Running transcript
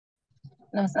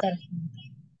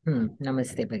नमस्कारः।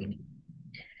 नमस्ते भगिनी।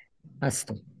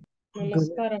 अस्तु।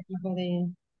 नमस्कारः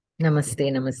महोदय।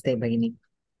 नमस्ते नमस्ते भगिनी।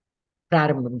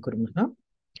 प्रारम्भं कुर्मः।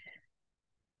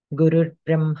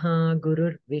 गुरुर्ब्रह्मा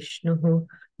गुरुर्विष्णुः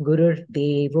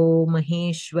गुरुर्देवो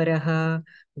महेश्वरः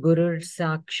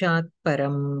गुरुर्साक्षात्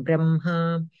परं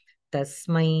ब्रह्म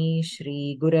तस्मै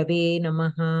श्रीगुरवे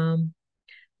नमः।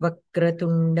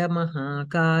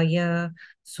 वक्रतुण्डमहाकाय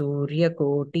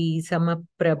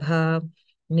सूर्यकोटिसमप्रभा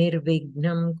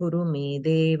निर्विघ्नं कुरु मे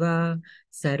देव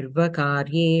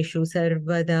सर्वकार्येषु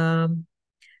सर्वदा।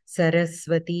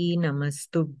 सरस्वती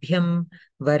नमस्तुभ्यं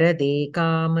वरदे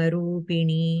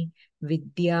कामरूपिणी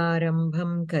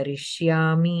विद्यारम्भं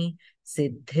करिष्यामि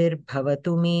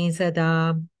सिद्धिर्भवतु मे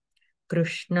सदा।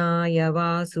 कृष्णाय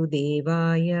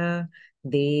वासुदेवाय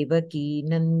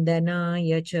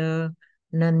देवकीनन्दनाय च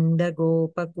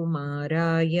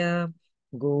नन्दगोपकुमाराय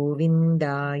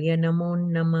गोविन्दाय नमो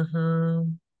नमः।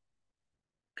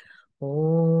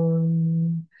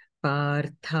 ॐ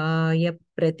पार्थाय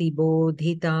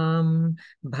प्रतिबोधितां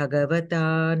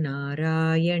भगवता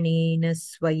नारायणेन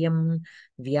स्वयं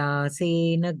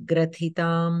व्यासेन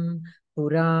ग्रथितां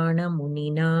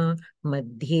पुराणमुनिना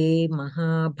मध्ये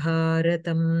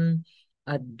महाभारतम्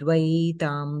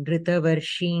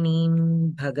अद्वैतामृतवर्षिणीं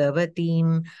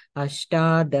भगवतीम्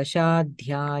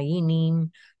अष्टादशाध्यायिनीम्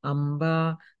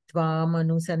अम्बा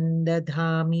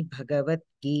त्वामनुसन्दधामि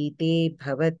भगवद्गीते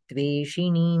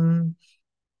भवद्वेषिणीम्।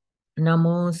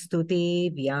 नमोऽस्तु ते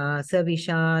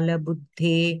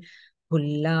व्यासविशालबुद्धे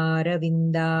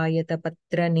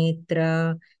हुल्लारविन्दायतपत्रनेत्र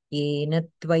येन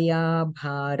त्वया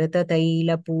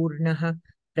भारततैलपूर्णः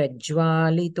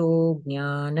प्रज्वालितो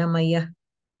ज्ञानमयः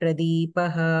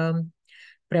प्रदीपः।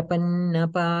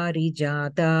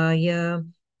 प्रपन्नपारिजाताय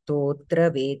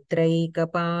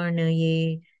स्तोत्रवेत्रैकपाणये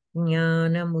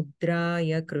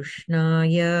ज्ञानमुद्राय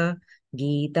कृष्णाय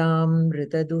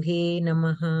गीतामृतदुहे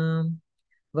नमः।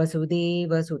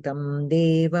 वसुदेवसुतं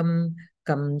देवं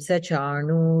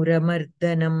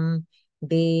कंसचाणूरमर्दनं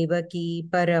देवकी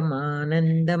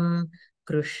परमानन्दं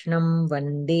कृष्णं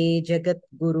वन्दे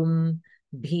जगद्गुरुं।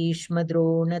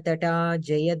 भीष्मद्रोणतटा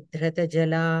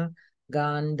जयद्रथजला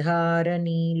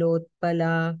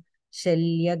गान्धारनीलोत्पला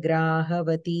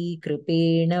शल्यग्राहवती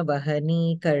कृपेण वहनी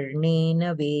कर्णेन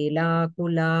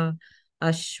वेलाकुला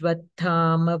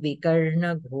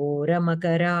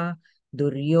अश्वत्थामविकर्णघोरमकरा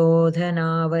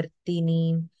दुर्योधनावर्तिनी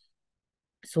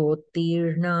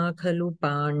सोत्तीर्णा खलु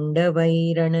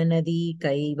पाण्डवैरणनदी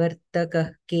कैवर्तकः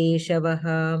केशवः।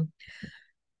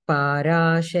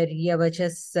 पाराशर्यवचः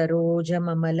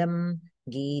सरोजममलं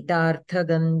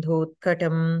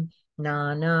गीतार्थगन्धोत्कटं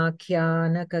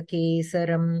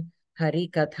नानाख्यानककेसरं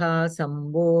हरिकथा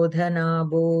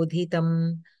सम्बोधनाबोधितं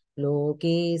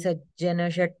लोके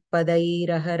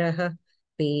सज्जनषट्पदैरहरः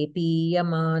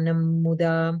पेपीयमानं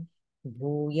मुदा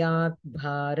भूयात्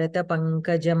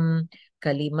भारतपङ्कजं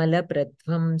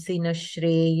कलिमलप्रध्वंसिन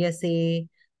श्रेयसे।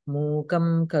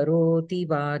 मूकं करोति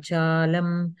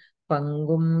वाचालं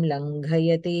पङ्गुं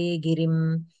लङ्घयते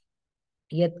गिरिं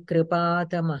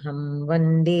यत्कृपातमहं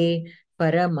वन्दे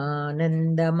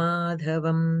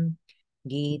परमानन्दमाधवम्।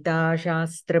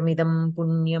 गीताशास्त्रमिदं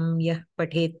पुण्यं यः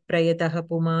पठेत् प्रयतः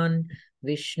पुमान्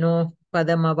विष्णोः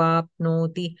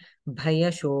पदमवाप्नोति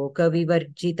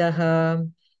भयशोकविवर्जितः।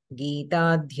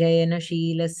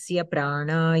 गीताध्ययनशीलस्य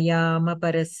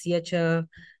प्राणायामपरस्य च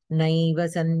नैव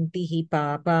सन्ति हि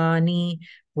पापानि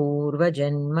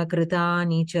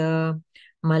पूर्वजन्मकृतानि च।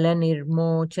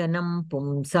 मलनिर्मोचनं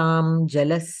पुंसां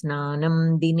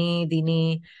जलस्नानं दिने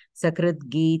दिने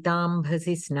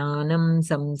सकृद्गीताम्भसि स्नानं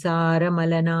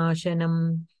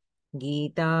संसारमलनाशनम्।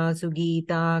 गीतासु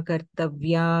गीता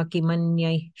कर्तव्या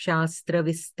किमन्यैः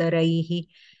शास्त्रविस्तरैः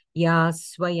या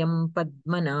स्वयं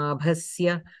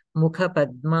पद्मनाभस्य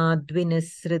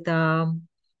मुखपद्माद्विनिसृता।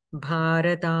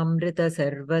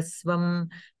 भारतामृतसर्वस्वं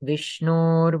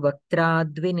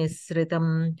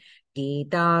विष्णोर्वक्त्राद्विनिसृतं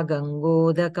गीता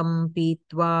गङ्गोदकं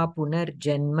पीत्वा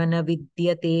पुनर्जन्म न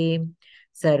विद्यते।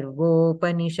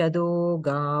 सर्वोपनिषदो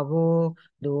गावो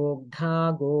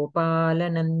दोग्धा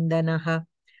गोपालनन्दनः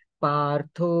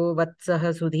पार्थो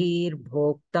वत्सः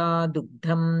सुधीर्भोक्ता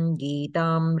दुग्धं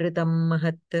गीतामृतं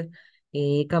महत्।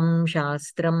 एकं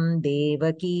शास्त्रं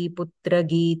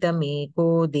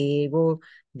देवकीपुत्रगीतमेको देवो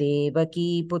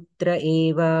देवकीपुत्र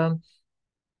एव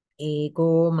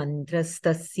एको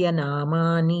मन्त्रस्तस्य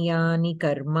नामानि यानि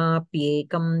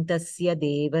कर्माप्येकं तस्य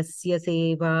देवस्य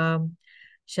सेवा।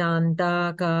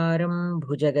 शान्ताकारं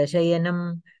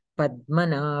भुजगशयनं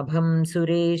पद्मनाभं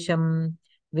सुरेशं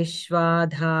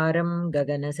विश्वाधारं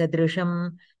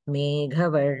गगनसदृशं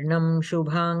मेघवर्णं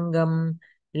शुभाङ्गं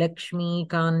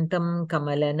लक्ष्मीकान्तं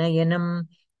कमलनयनं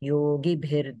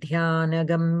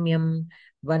योगिभिर्ध्यानगम्यं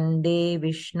वन्दे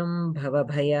विष्णुं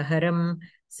भवभयहरं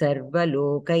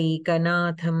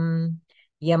सर्वलोकैकनाथं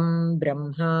यं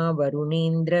ब्रह्मा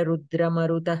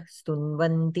वरुणेन्द्ररुद्रमरुतः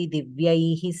स्तुन्वन्ति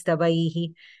दिव्यैः स्तवैः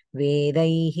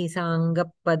वेदैः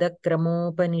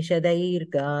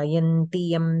साङ्गपदक्रमोपनिषदैर्गायन्ति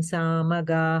यं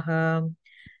सामगाः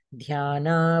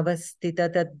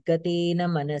ध्यानावस्थिततद्गतेन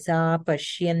मनसा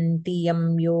पश्यन्ति यं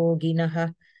योगिनः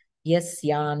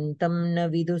यस्यान्तं न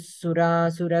विदुः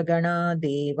सुरासुरगणा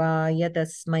देवाय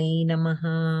तस्मै नमः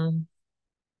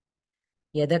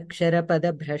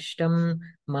यदक्षरपदभ्रष्टं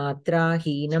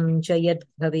मात्राहीनं च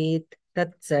यद्भवेत्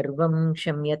तत्सर्वं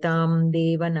क्षम्यतां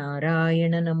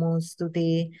देवनारायण नमोऽस्तु ते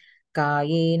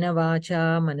कायेन वाचा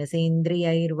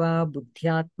मनसेन्द्रियैर्वा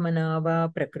बुद्ध्यात्मना वा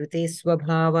प्रकृते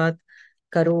स्वभावात्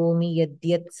करोमि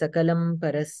यद्यत् सकलं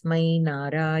परस्मै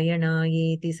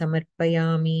नारायणायेति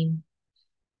समर्पयामि।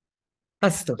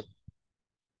 अस्तु,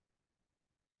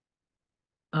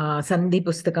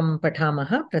 सन्धिपुस्तकं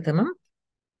पठामः। प्रथमं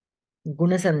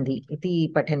गुणसन्धि इति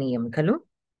पठनीयं खलु।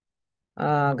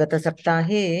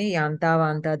 गतसप्ताहे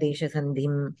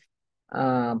यान्तावान्तादेशसन्धिं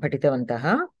पठितवन्तः।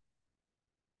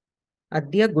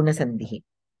 अद्य गुणसन्धिः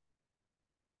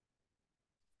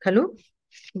खलु।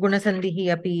 गुणसन्धिः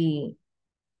अपि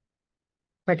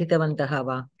पठितवन्तः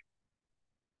वा?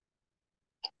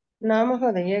 न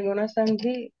महोदय,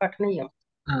 गुणसन्धि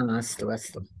पठनीयम्। अस्तु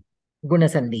अस्तु।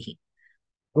 गुणसन्धिः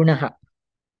गुणः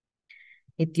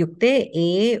इत्युक्ते ए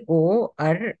ओ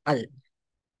अर् अल्।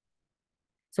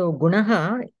 सो गुणः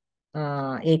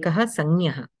एकः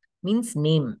संज्ञः, मीन्स्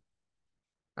नेम्।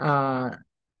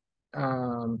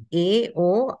 ए ओ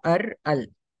अर् अल्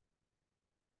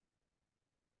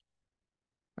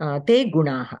ते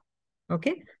गुणाः।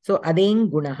 ओके, सो अदेङ्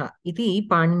गुणः इति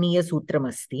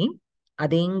पाणिनीयसूत्रमस्ति।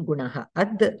 अदेङ् गुणः,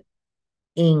 अद्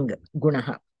एङ् गुणः।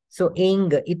 सो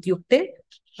एङ् इत्युक्ते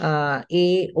ए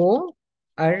ओ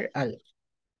अर् अल्।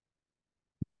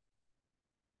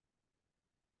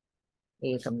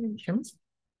 एकं निमिषम्।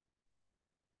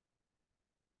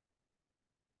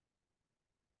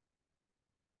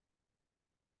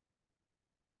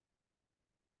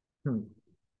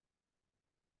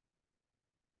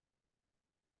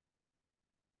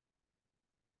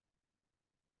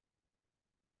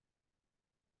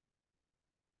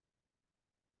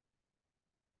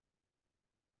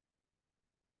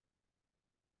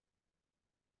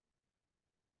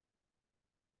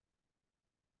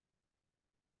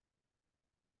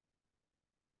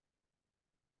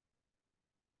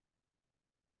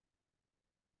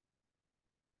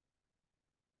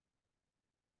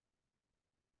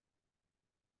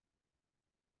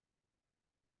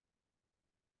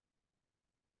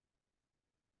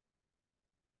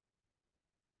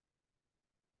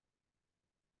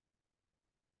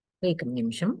 एकं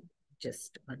निमिषं,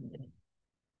 जस्ट् 1 minute।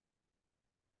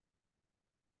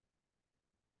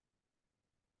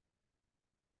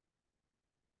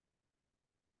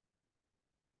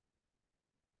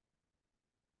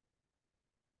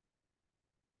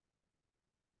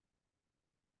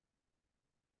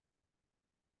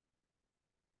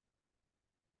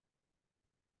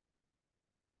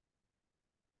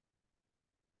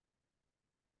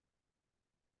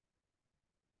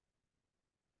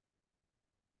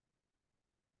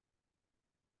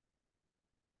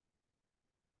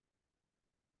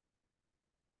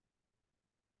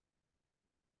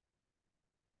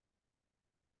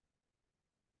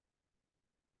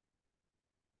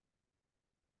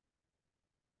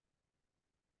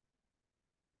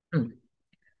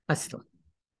 अस्तु।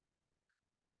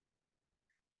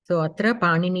 सो अत्र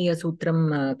पाणिनीयसूत्रं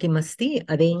किमस्ति?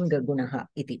 अदेङ् गुणः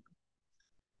इति।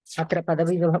 अत्र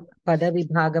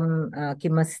पदविभागं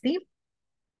किमस्ति?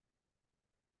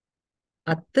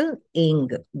 अत् एङ्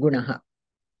गुणः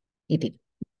इति।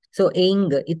 सो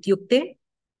एङ् इत्युक्ते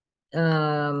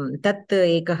तत्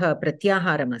एकः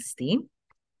प्रत्याहारमस्ति।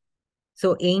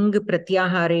 सो एङ्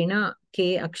प्रत्याहारेण के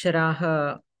अक्षराः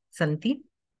सन्ति?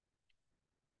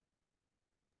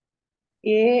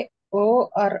 ए ओ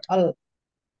अर् अल्।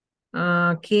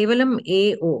 केवलम्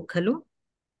ए ओ खलु।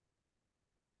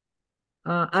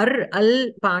 अर्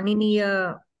अल् पाणिनीय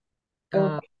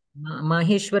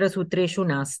माहेश्वरसूत्रेषु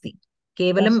नास्ति,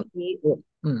 केवलम् ए ओ।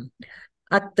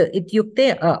 अत् इत्युक्ते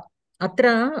अत्र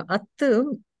अत्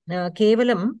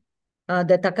केवलं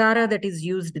द तकार दट् इस्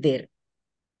यूस्ड् देर्।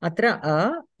 अत्र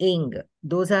एङ्,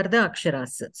 दोस् आर् द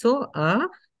अक्षरास्। सो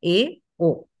ए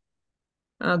ओ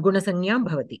गुणसंज्ञा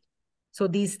भवति। So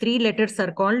these 3 letters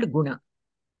are called guna.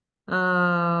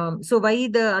 So why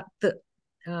the at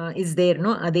is there,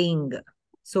 no? Adeng.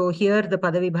 So here the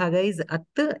Padavibhaga is at,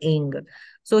 eng.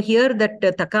 So here that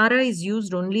takara is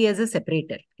used only as a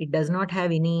separator. It does not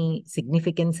have any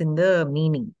significance in the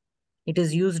meaning. It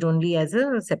is used only as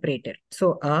a separator.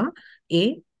 So a,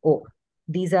 o.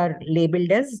 These are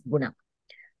labeled as guna.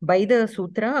 By the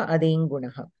sutra, adeng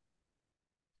gunaha.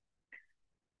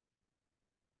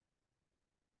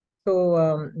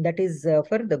 So that is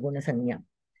for the guna sanya.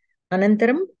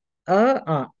 Anantaram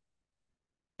a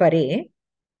pare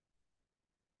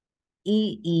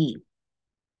i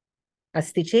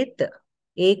अस्ति चेत्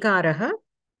एकारः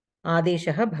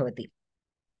आदेशः भवति.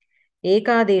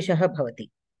 एकादेशः भवति.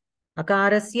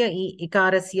 अकारस्य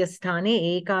इकारस्य स्थाने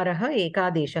एकारः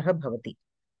एकादेशः भवति.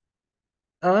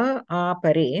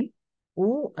 परे उ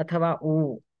अथवा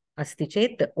उ अस्ति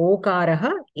चेत् ओकारः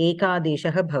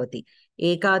एकादेशः भवति.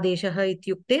 एकादेशः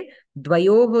इत्युक्ते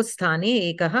द्वयोः स्थाने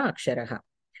एकः अक्षरः.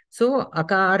 सो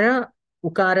अकार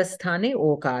उकारस्थाने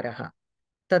ओकारः.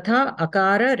 तथा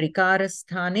अकार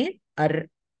ऋकारस्थाने अर्,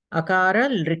 अकार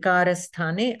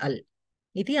लृकारस्थाने अल्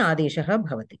इति आदेशः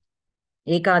भवति.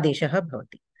 एकादेशः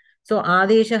भवति. सो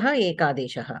आदेशः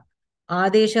एकादेशः.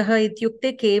 आदेशः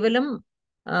इत्युक्ते केवलं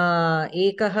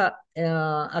एकः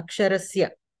अक्षरस्य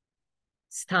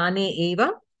स्थाने एव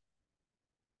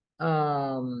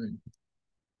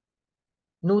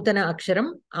नूतन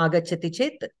अक्षरम् आगच्छति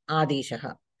चेत् आदेशः.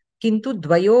 किन्तु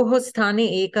द्वयोः स्थाने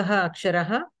एकः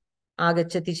अक्षरः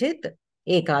आगच्छति चेत्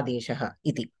एकादेशः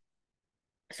इति.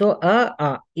 सो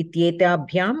अ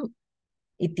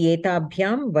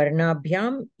इत्येताभ्यां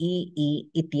वर्णाभ्याम् इ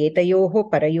इत्येतयोः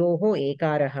परयोः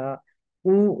एकारः,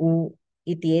 उ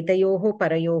इत्येतयोः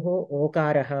परयोः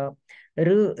ओकारः, ऋ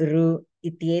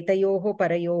इत्येतयोः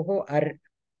परयोः अर्,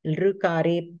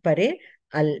 लृकारे परे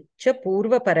अल् च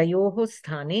पूर्वपरयोः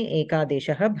स्थाने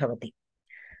एकादेशः भवति.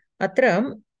 अत्र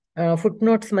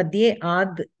फुट्नोट्स् मध्ये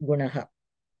आद् गुणः.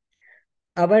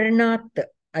 अवर्णात्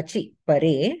अचि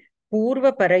परे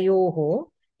पूर्वपरयोः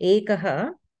एकः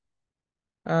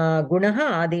गुणः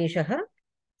आदेशः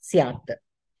स्यात्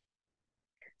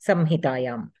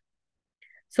संहितायाम्.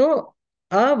 सो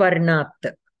अवर्णात्,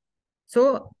 सो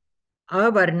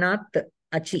अवर्णात्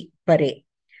अचि परे.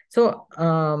 सो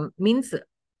मीन्स्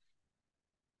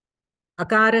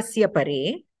अकारस्य परे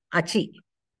अचि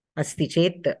अस्ति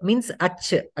चेत्, मीन्स्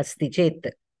अच् अस्ति चेत्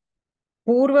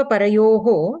पूर्वपरयोः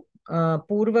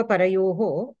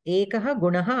एकः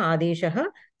गुणः आदेशः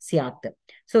स्यात्.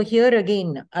 So here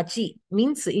again, achi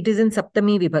means it is in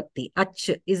Saptami Vibhakti. Ach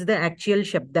is the actual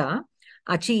Shabda.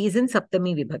 Achi is in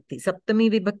Saptami Vibhakti. Saptami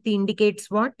Vibhakti indicates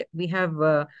what? We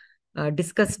have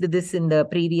discussed this in the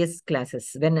previous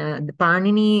classes. When the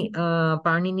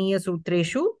Paniniya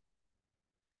Sutreshu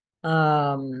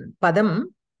Padam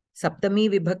Saptami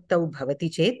Vibhaktau Bhavati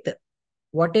Chet,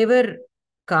 whatever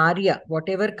karya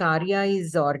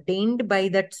is ordained by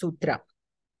that sutra,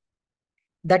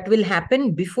 that will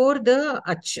happen before the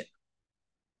ach.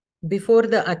 Before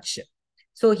the ach.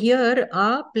 So here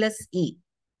a plus e,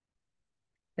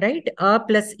 right? A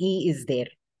plus e is there.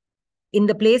 In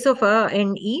the place of a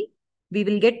and e, we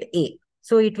will get a.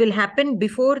 So it will happen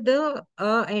before the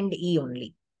a and e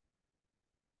only.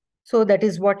 So that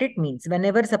is what it means.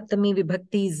 Whenever Saptami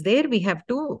Vibhakti is there, we have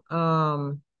to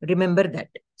remember that.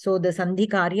 So the Sandhi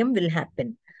Karyam will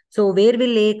happen. So where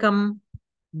will a come?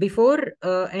 Before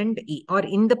and e, or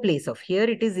in the place of. Here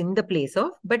it is in the place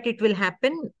of, but it will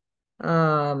happen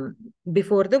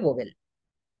before the vowel.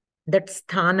 That's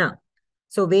sthana.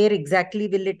 So where exactly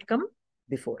will it come?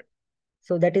 Before.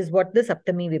 So that is what the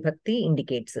Saptami Vibhakti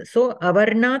indicates. So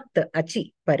avarnat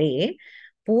achi pare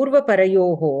purva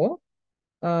parayoho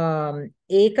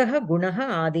ekah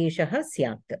gunaha adeshaha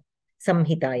syat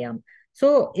samhitayam.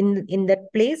 So in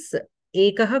that place,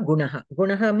 ekah gunaha.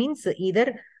 Gunaha means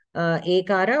either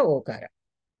ekara, okara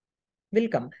will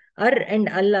come. Ar and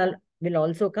alla will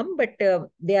also come, but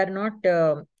they are not,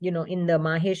 in the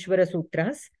Maheshwara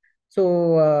Sutras.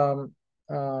 So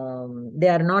they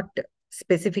are not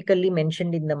specifically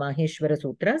mentioned in the Maheshwara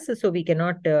Sutras. So we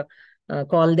cannot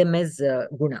call them as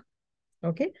guna.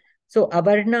 Okay. So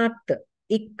avarnat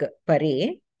ik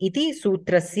pare iti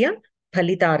sutrasya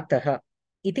phalitarthaha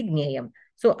iti gneyam.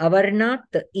 So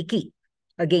avarnat iki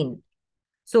again.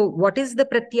 So what is the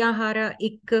pratyahara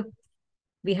ik?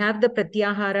 We have the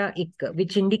pratyahara ik,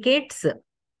 which indicates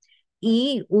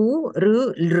I, U,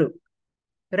 R, L.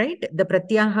 Right? The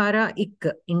pratyahara ik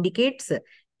indicates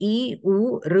I,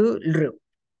 U, R, L.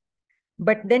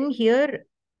 But then here,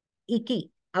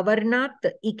 iki,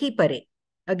 avarnat iki pare.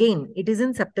 Again, it is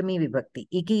in Saptami Vibhakti.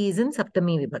 Iki is in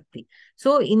Saptami Vibhakti.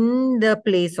 So in the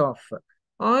place of,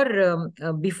 or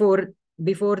before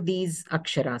these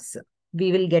aksharas,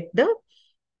 we will get the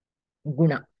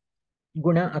guna.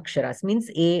 guna aksharas, means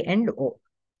A and O.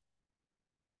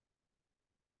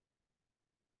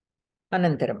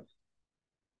 Anantaram.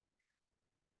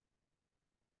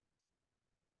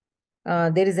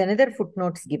 There is another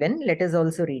footnotes given. Let us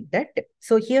also read that.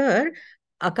 So here,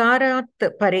 akarat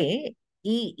pare,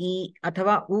 e,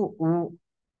 athava u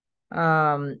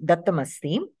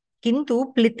dattamasti,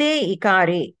 kintu plite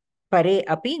ikare pare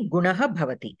api gunaha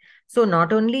bhavati. So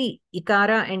not only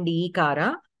ikara and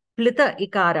ikara, plita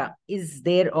ikara is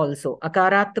there also.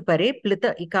 Akarat pare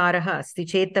plita ikaraha asti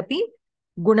chetapi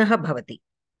gunaha bhavati.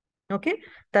 Okay.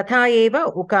 Tatha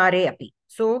eva ukare api.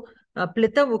 So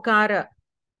plita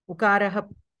उकारः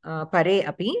परे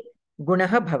अपि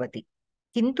गुणः भवति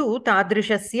किन्तु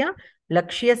तादृशस्य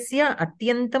लक्ष्यस्य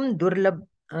अत्यन्तं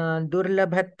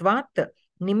दुर्लभत्वात्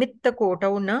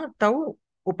निमित्तकोटौ न तौ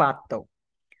उपात्तौ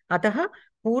अतः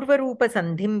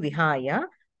पूर्वरूपसन्धिं विहाय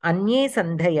अन्ये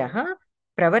सन्धयः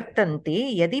प्रवर्तन्ते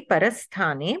यदि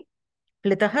परस्थाने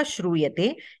प्लितः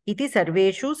श्रूयते इति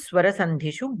सर्वेषु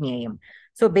स्वरसन्धिषु ज्ञेयम्.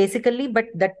 So basically, but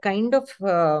that kind of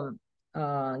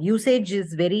usage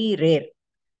is very rare,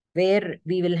 where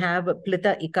we will have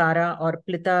plita ikara or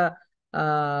plita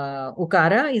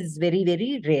ukara is very,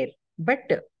 very rare.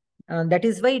 But that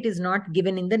is why it is not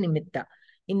given in the nimitta.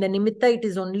 In the nimitta, it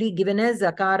is only given as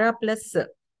akara plus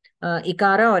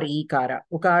ikara or ikara,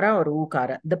 ukara or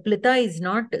ukara. The plita is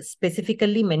not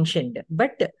specifically mentioned.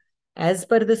 But as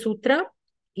per the sutra,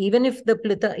 even if the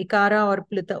plita ikara or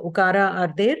plita ukara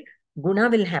are there, guna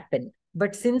will happen.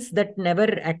 But since that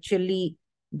never actually,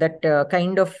 that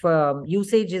kind of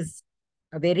usage is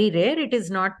very rare, it is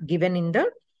not given in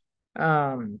the,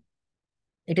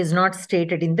 it is not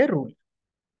stated in the rule.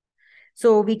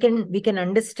 So we can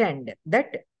understand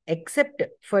that except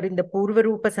for in the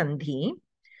Purvarupa Sandhi,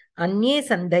 अन्ये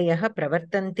सन्धयः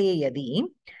प्रवर्तन्ते यदि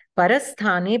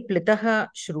परस्थाने प्लितः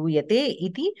श्रूयते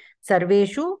इति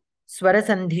सर्वेषु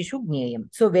स्वरसन्धिषु ज्ञेयम्.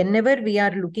 So whenever we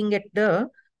are looking at the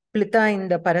plita in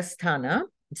the parasthana,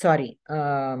 sorry,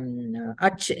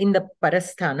 ach in the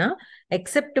parasthana,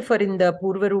 except for in the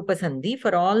Purvarupa Sandhi,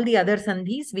 for all the other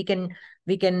sandhis, we can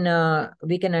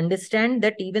understand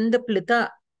that even the plita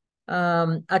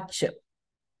ach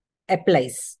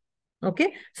applies.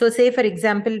 Okay, so say for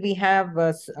example we have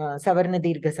savarna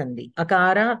dirgha sandhi,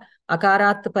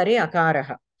 akarat pare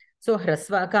akaraha. So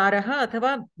hrasva akaraha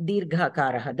athava dirgha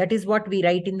akaraha, that is what we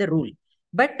write in the rule.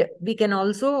 But we can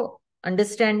also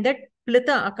understand that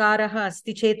plita akaraha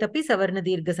asti chetapi savarna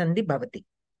dirgha sandhi bhavati.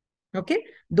 Okay,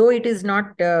 though it is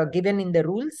not given in the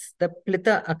rules, the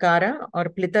plita akara or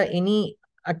plita any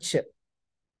ach,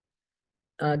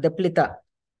 the plita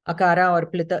akara or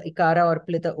plita ikara or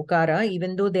plita ukara,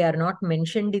 even though they are not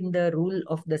mentioned in the rule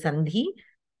of the sandhi,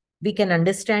 we can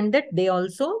understand that they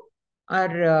also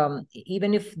are,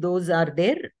 even if those are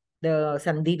there, the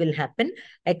sandhi will happen,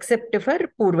 except for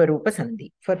Purvarupa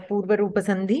Sandhi. For Purvarupa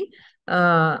Sandhi,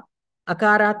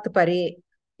 akarat pare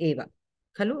eva.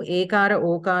 Khalu ekara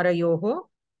okarayoho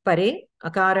pare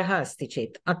akaraha asti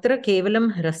chet. Atra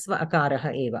kevalam hrasva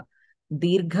akaraha eva.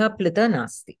 Dirgha plita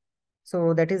nasti.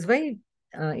 So that is why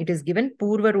it is given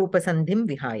Purva Rupa Sandhim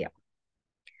Vihaya.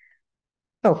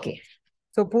 Okay.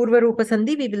 So Purva Rupa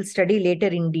Sandhi we will study later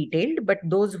in detail, but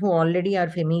those who already are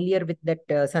familiar with that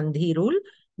Sandhi rule,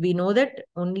 we know that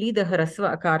only the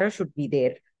Hrasva Akara should be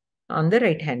there on the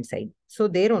right hand side. So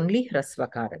there only Hrasva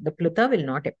Akara. The Pluta will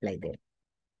not apply there.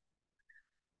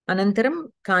 Anantaram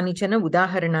Kanichana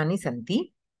Udaharanani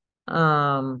Santi.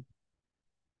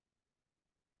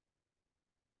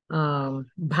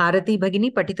 Bharati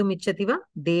Bhagini Patitum Ichchati va?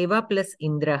 Deva plus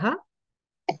Indraha.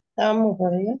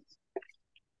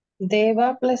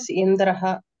 Deva plus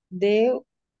Indraha. Dev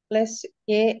plus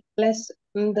A plus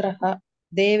Indraha.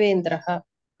 Devendraha.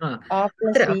 A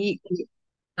plus E.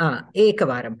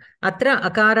 एकवारम् अत्र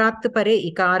अकारात् परे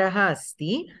इकारः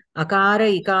अस्ति अकार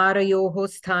इकारयोः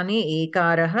स्थाने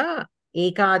एकारः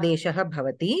एकादेशः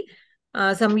भवति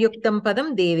संयुक्तं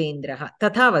पदं देवेन्द्रः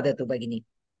तथा वदतु भगिनी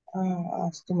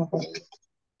अस्तु महोदय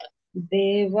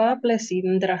देवा प्लस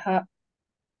इन्द्रः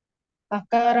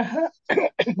अकारः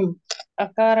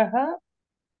अकारः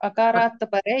अकारात्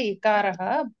परे इकारः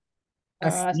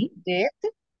अस्ति चेत्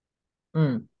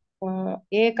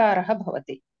एकारः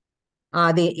भवति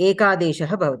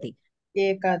एकादेशः भवति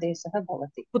एकादेशः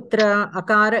भवति कुत्र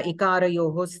अकार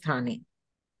इकारयोः स्थाने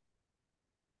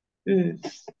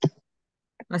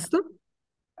अस्तु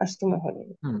अस्तु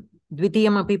महोदय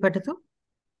द्वितीयमपि पठतु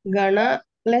गण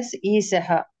प्लस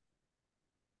ईशः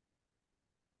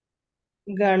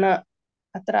गण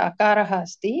अत्र अकारः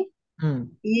अस्ति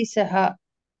ईशः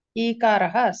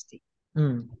ईकारः अस्ति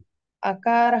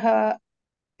अकारः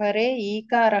परे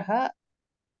ईकारः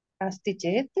अस्ति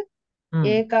चेत्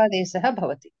एकादेशः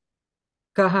भवति।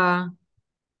 कः?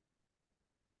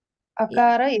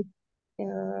 अकार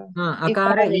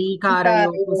अकार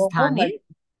ईकारयोः स्थाने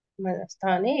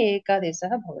स्थाने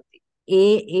एकादेशः भवति।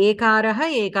 एकारः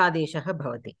एकादेशः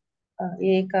भवति।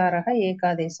 एकारः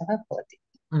एकादेशः भवति।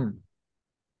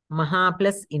 महा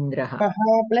प्लस् इन्द्रः।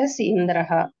 महा प्लस्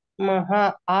इन्द्रः। महा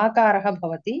आकारः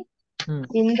भवति,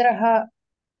 इन्द्रः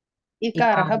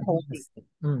इकारः भवति।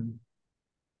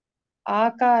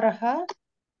 आकारः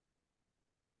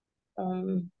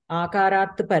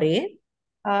आकारात् परे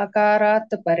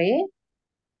आकारात् परे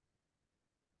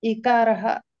इकारः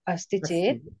अस्ति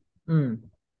चेत्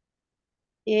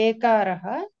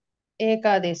एकारः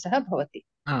एकादेशः भवति।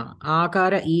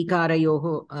 आकार इकारयोः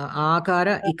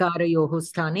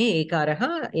स्थाने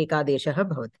एकारः एकादेशः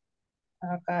भवति।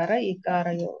 आकार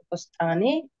इकारयोः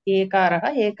स्थाने एकारः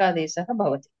एकादेशः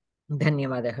भवति।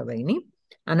 धन्यवादः भगिनी।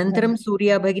 अनन्तरं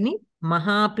सूर्या भगिनी,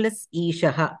 महा प्लस्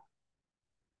ईशः।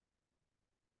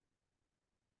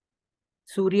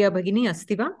 सूर्या भगिनी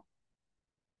अस्ति वा?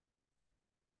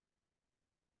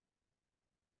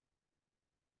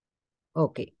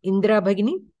 ओके, इन्द्रा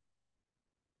भगिनी।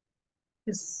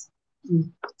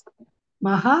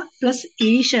 महा प्लस्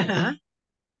ईशः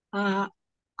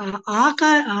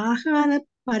आहार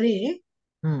परे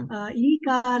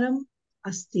ईकारम्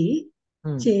अस्ति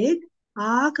चेत्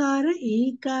आकार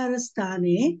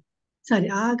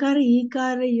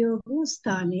ईकारयोः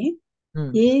स्थाने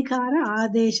एकार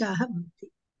आदेशः भवति।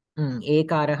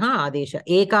 एकारः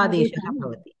एकादेशः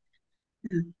भवति।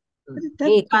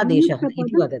 एकादेशः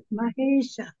इति वदति।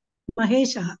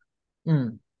 महेशः।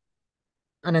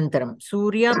 अनन्तरं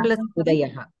सूर्य प्लस्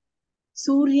उदयः।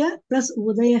 सूर्य प्लस्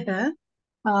उदयः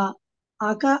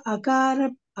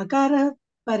अकारः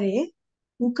परे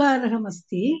उकारः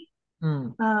अस्ति।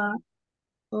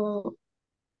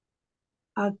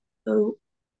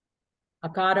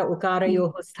 अकार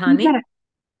उकारयोः स्थाने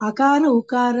अकार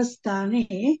उकार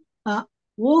स्थाने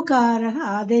ओकारः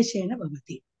आदेशेन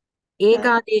भवति।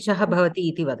 एकादेशः भवति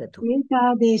इति वदतु।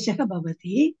 एकादेशः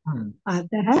भवति।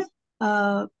 अतः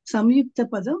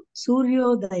संयुक्तपदं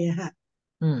सूर्योदयः।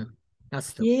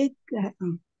 अस्तु।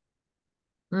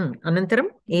 अनन्तरं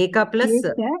एक प्लस्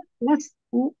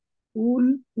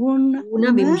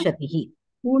ऊनविंशतिः।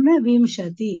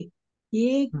 ऊनविंशति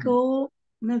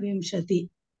एकोनविंशति।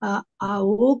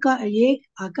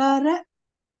 अकार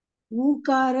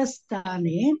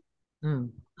ऊकारस्थाने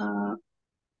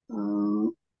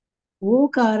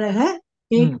ओकारः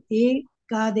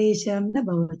एकादेशं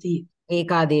भवति।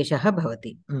 एकादेशः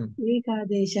भवति।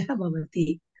 एकादेशः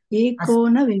भवति।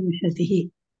 एकोनविंशतिः।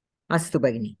 अस्तु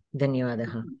भगिनी,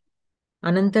 धन्यवादः।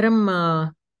 अनन्तरं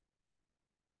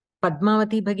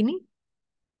पद्मावती भगिनी।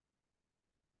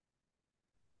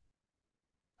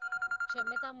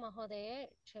 क्षम्यतां महोदये,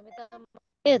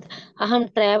 अहं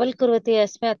ट्रावेल् कुर्वती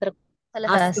अस्मि, अत्र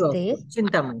अस्ति।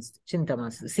 चिन्ता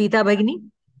मास्तु। सीता भगिनी,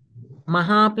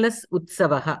 महा प्लस्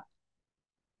उत्सवः।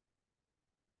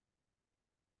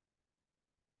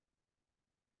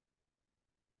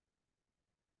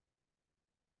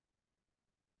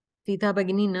 सीता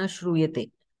भगिनी न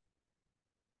श्रूयते।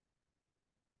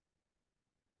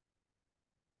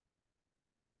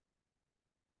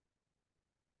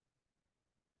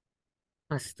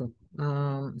 अस्तु,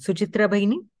 सुचित्रा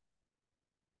भगिनी।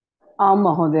 आं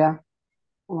महोदय।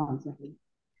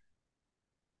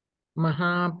 महा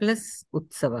प्लस्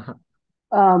उत्सवः।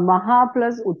 महा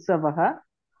प्लस् उत्सवः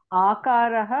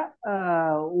आकारः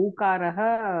ऊकारः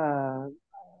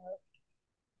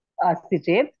अस्ति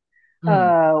चेत्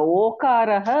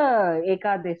ओकारः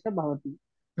एकादेश भवति।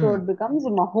 So it becomes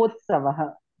महोत्सवः।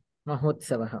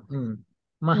 महोत्सवः।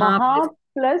 महा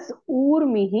प्लस्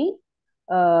ऊर्मिः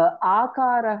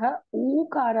आकारः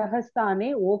ऊकारः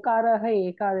स्थाने ओकारः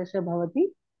एकादश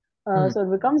भवति। So it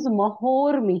becomes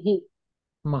महोर्मिः।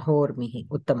 महोर्मिः,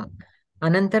 उत्तमम्।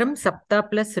 अनन्तरं सप्त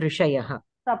प्लस् ऋषयः।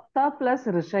 सप्त प्लस्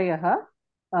ऋषयः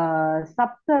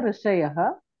सप्त ऋषयः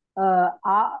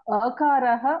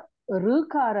अकारः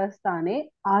ऋकारस्थाने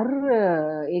अर्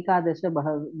एकादश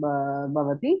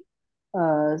भवति।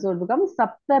 सो इट् बिकम्स्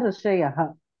सप्त ऋषयः।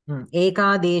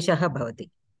 एकादेशः भवति।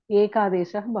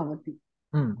 एकादेशः भवति।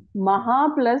 महा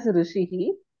प्लस्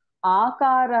ऋषिः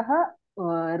आकारः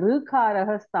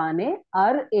ऋकारः स्थाने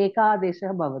अर्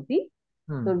एकादेशः भवति।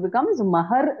 सो इट् बिकम्स्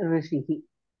महर् ऋषिः।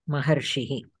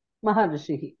 महर्षिः।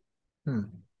 महर्षिः।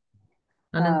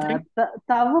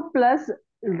 तव प्लस्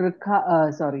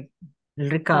ऋकारः।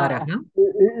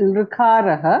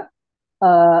 ऋकारः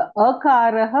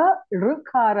अकारः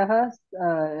ऋकारः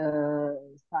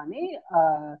स्थाने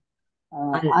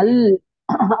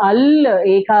अल्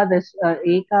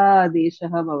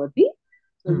एकादेशः भवति।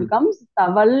 So it becomes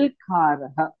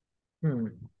tavalkarah.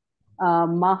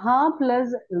 Maha plus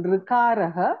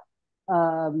rikarah,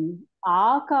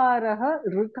 आकारः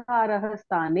ऋकारः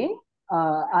स्थाने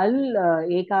अल्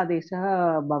एकादेशः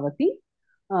भवति.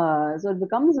 So it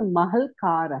becomes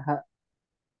महल्कारः.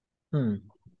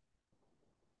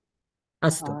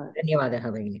 अस्तु, धन्यवादः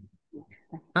भगिनी.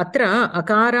 अत्र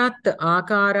अकारात्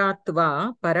आकारात् वा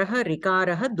परः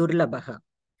ऋकारः दुर्लभः.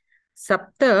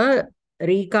 सप्त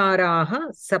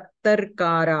ऋकाराः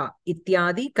सप्तर्कारा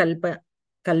इत्यादि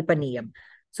कल्पनीयम्.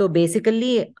 So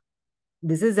basically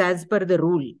this is as per the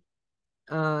rule.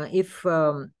 If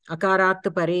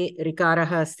akarat pare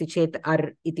rikarah asti chet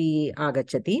ar iti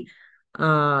agachati.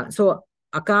 So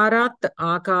akarat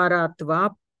akarat va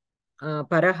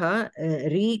parah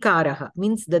rikarah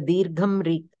means the dirgham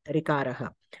rikarah.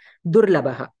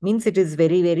 Durlabah means it is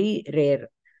very very rare.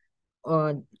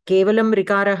 केवलं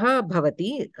ऋकारः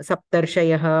भवति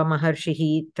सप्तर्षयः महर्षिः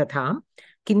तथा,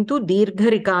 किन्तु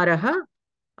दीर्घऋकारः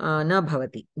न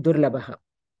भवति, दुर्लभः.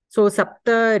 सो सप्त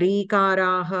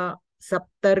ऋकाराः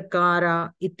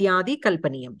सप्तर्कारा इत्यादि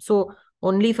कल्पनीयम्. सो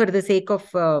only for the sake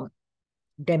of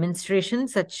demonstration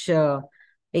such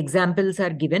examples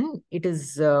are given. It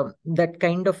is that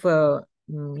kind of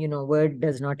word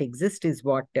does not exist is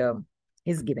what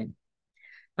is given.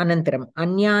 Anantaram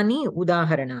anyani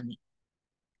udaharanani.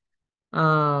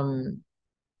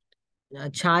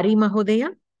 Chari Mahodaya.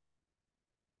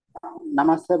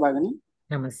 नमस्ते भगिनी.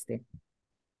 नमस्ते.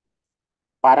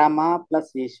 परमा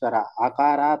प्लस ईश्वर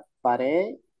आकारात्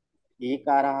परे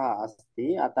ईकारः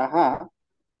अस्ति, अतः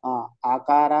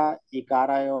आकार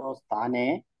इकारयोः स्थाने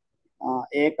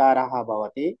एकारः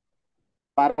भवति.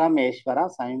 परमेश्वर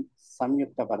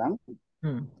संयुक्तपदम्.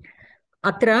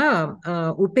 अत्र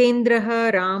उपेन्द्रः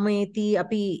रामेति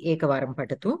अपि एकवारं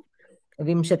पठतु.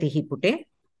 20 पुटे.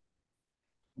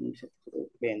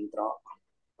 उपेन्द्र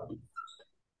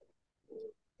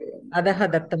अधः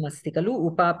दत्तमस्ति खलु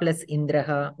उपा प्लस इन्द्रः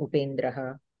उपेन्द्रः.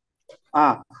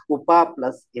 उपा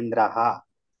प्लस इन्द्रः.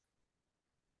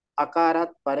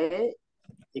 अकारात् परे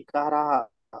इकारः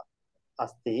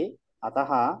अस्ति,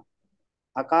 अतः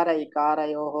अकार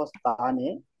इकारयोः स्थाने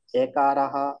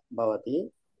एकारः भवति.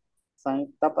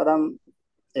 संयुक्तपदम्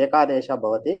एकादेशः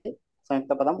भवति.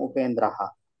 संयुक्तपदम् उपेन्द्रः.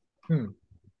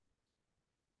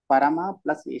 परमा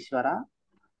प्लस ईश्वर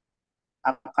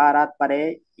अकारात् परे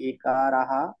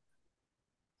इकारः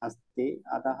अस्ति,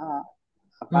 अतः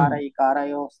अकार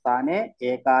इकारयोः स्थाने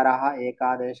एकारः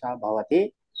एकादेशः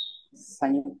भवति.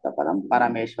 संयुक्तपदं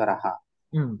परमेश्वरः.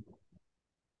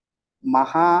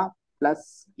 महा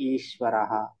प्लस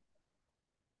ईश्वरः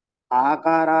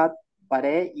आकारात्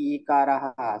परे ईकारः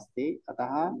अस्ति,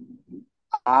 अतः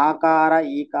आकार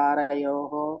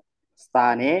ईकारयोः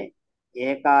स्थाने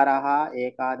एकारः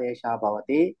एकादेशः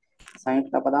भवति.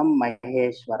 संयुक्तपदं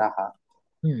महेश्वरः.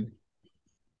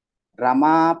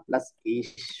 रमा प्लस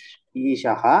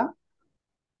ईशः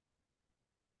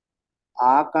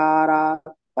आकारात्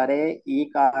परे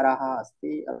ईकारः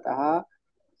अस्ति, अतः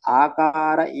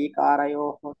आकार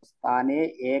ईकारयोः स्थाने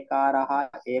एकारः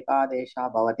एकादेशः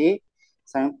भवति.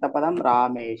 संयुक्तपदं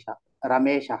रमेशः.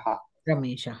 रमेशः.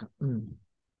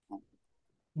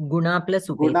 गुणा प्लस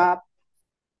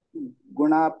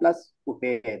गुणा प्लस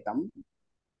उपेतम्.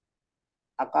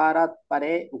 अकारात्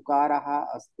परे उकारः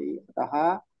अस्ति, अतः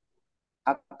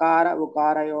अकार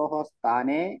उकारयोः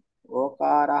स्थाने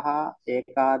ओकारः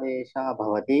एकादेशः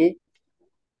भवति.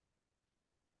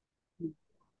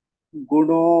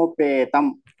 गुणोपेतं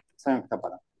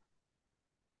संयुक्तपदम्.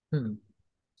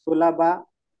 सुलभ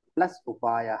प्लस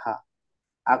उपायः.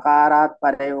 अकारात्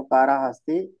परे उकारः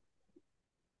अस्ति,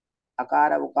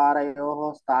 अकार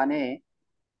उकारयोः स्थाने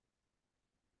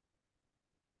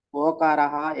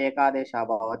ओकारः एकादेशः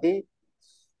भवति.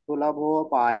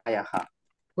 सुलभोपायः.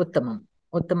 उत्तमम्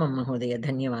उत्तमं महोदय,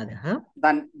 धन्यवादः.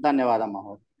 धन्यवादः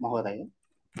महोदय.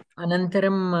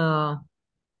 अनन्तरं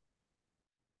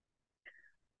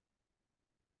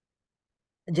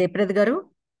జయప్రద గారు.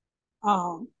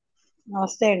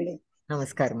 నమస్తే అండి.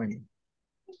 నమస్కారం అండి.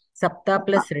 సప్త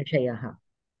ప్లస్ ఋషయః.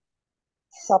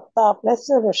 సప్త ప్లస్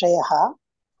ఋషయః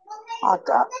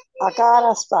అకార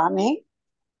స్థానే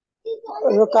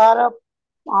ऋकार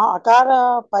अकार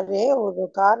परे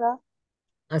ऋकार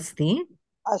अस्ति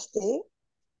अस्ति.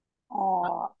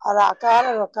 अकार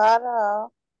ऋकार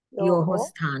योः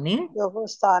स्थाने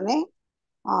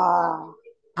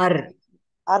अर्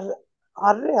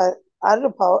अर्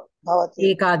भवति.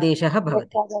 एकादेशः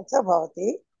भवति.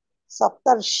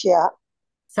 सप्तर्षयः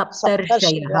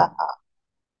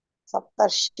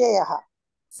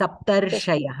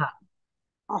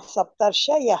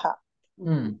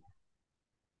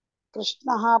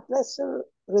कृष्णः प्लस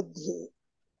वृद्धि.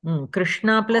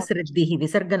 कृष्णा प्लस रिद्धिः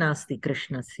विसर्ग नास्ति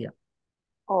कृष्णस्य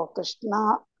ओ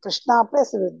कृष्णा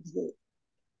प्लस वृद्धि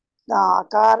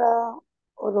अकार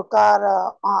ऋकार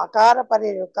अकार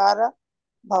परे ऋकार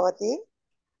भवति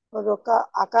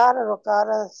अकार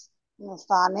ऋकार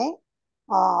स्थाने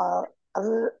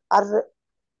अर्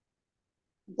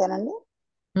जननी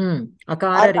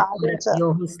अकार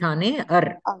ऋकारयोः स्थाने अर्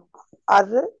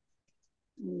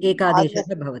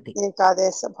एकादेशः भवति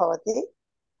एकादेश भवति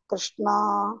कृष्णा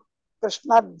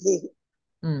कृष्णार्धिः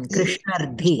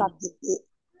कृष्णार्धि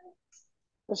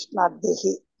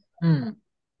कृष्णार्धिः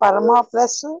परमा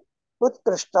प्लस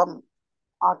उत्कृष्टम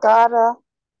अकार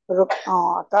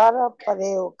अकार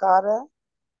परे उकार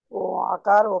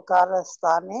अकार उकार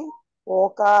स्थाने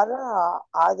ओकार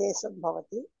आदेशं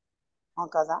भवति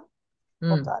कदा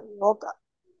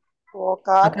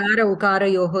ओकार अकार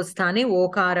उकारयोः स्थाने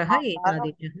ओकारः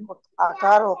एकादेशः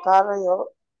अकार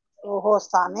उकारयोः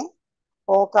स्थाने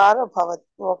ओकार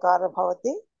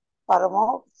भवति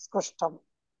परमोत्कृष्टम्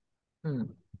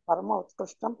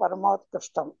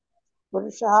परमोत्कृष्टं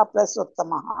पुरुषः प्लस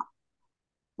उत्तमः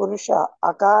पुरुष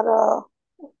अकार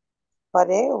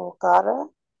परे उकार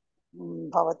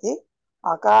भवति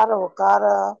अकार उकार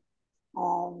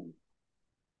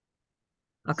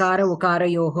अकार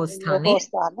उकारयोः स्थाने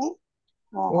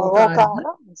ओकार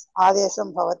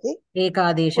आदेशं भवति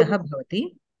एकादेशः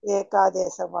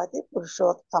भवति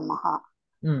पुरुषोत्तमः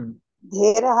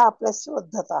धीरः प्लस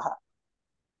उद्धतः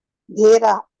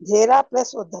धीरा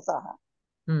प्लस उद्धतः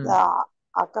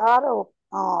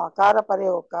अकार परे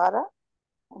उकार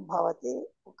भवति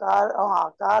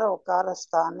अकार उकार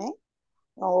स्थाने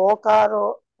ओकारो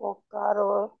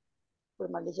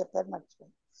मళ్ళీ చెప్పారు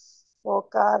మర్చిపోయాను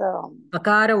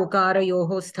अकार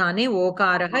उकारयोः स्थाने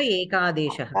ओकारः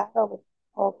एकादेशः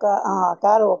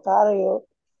अकार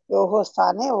उकारयोः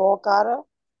स्थाने ओकार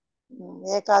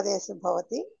एकादेशः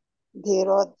भवति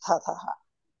धीरोद्धतः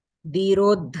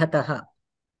धीरोद्धतः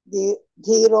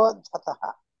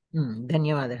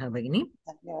धन्यवादः भगिनी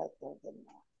धन्यवादः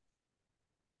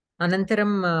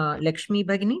अनन्तरं लक्ष्मी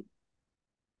भगिनी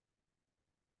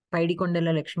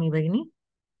पैडिकोण्डल लक्ष्मी भगिनी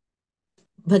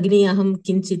भगिनी अहं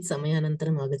किञ्चित्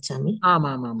समयानन्तरम् आगच्छामि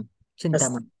आमामां चिन्ता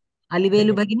मास्तु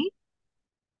अलिवेलु भगिनी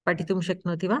पठितुं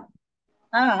शक्नोति वा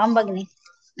आं भगिनि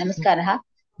नमस्कारः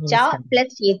च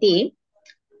प्लस् इति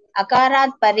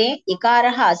अकारात् परे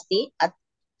इकारः अस्ति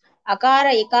अकार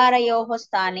इकारयोः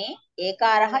स्थाने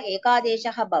एकारः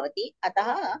एकादेशः भवति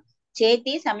अतः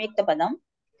चेति संयुक्तपदं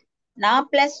न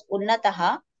प्लस्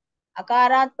उन्नतः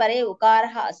अकारात् परे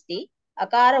उकारः अस्ति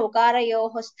अकार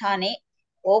उकारयोः स्थाने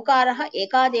ओकारः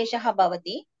एकादेशः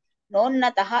भवति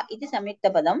नोन्नतः इति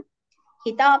संयुक्तपदं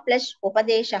हिता प्लस्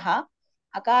उपदेशः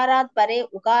अकारात् परे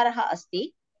उकारः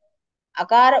अस्ति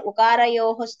अकार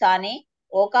उकारयोः स्थाने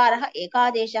ओकारः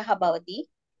एकादेशः भवति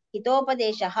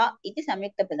हितोपदेशः इति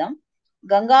संयुक्तपदं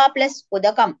गंगा प्लस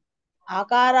उदकम्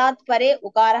आकारात् परे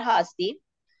उकारः अस्ति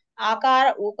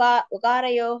आकार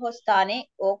उकारयोः स्थाने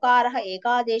ओकारः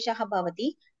एकादेशः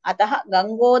भवति अतः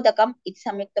गंगोदकम् इति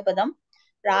संयुक्तपदं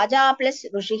राजा प्लस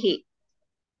ऋषिः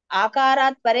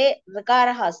आकारात् परे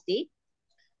ऋकारः अस्ति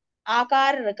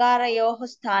आकार ऋकारयोः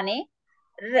स्थाने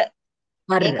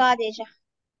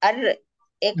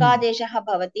एकादेशः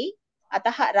भवति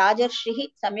अतः राजर्षिः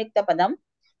संयुक्तपदं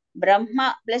ब्रह्म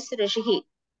प्लस ऋषिः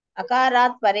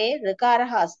अकारात् परे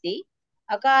ऋकारः अस्ति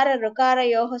अकार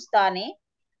ऋकारयोः स्थाने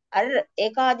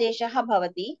एकादेशः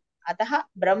भवति अतः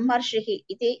ब्रह्मर्षिः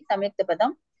इति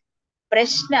संयुक्तपदं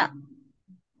प्रश्न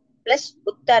प्लस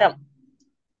उत्तरम्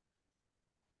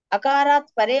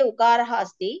अकारात् परे उकारः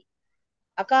अस्ति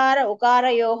अकार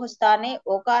उकारयोः स्थाने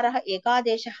ओकारः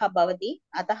एकादेशः भवति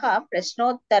अतः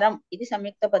प्रश्नोत्तरम् इति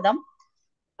संयुक्तपदं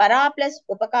परा प्लस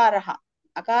उपकारः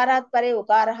अकारात् परे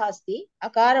उकारः अस्ति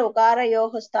अकार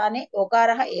उकारयोः स्थाने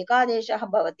ओकारः एकादेशः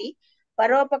भवति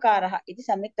परोपकारः इति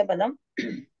संयुक्तपदं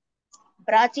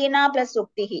प्राचीना प्लस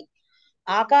उक्तिः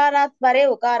आकारात् परे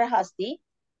उकारः अस्ति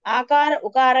आकार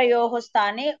उकारयोः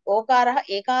स्थाने ओकारः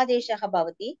एकादेशः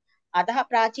भवति अतः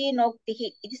प्राचीनोक्तिः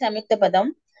इति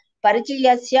संयुक्तपदं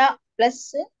परिचयस्य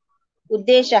प्लस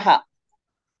उद्देशः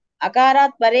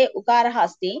अकारात् परे उकारः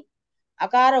अस्ति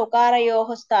अकार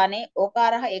उकारयोः स्थाने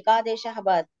ओकारः एकादेशः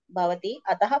भवति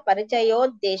अतः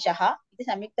परिचयोद्देशः इति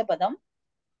संयुक्तपदं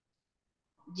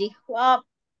जिह्वा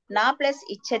न प्लस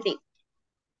इच्छति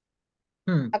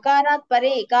अकारात्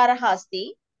परे इकारः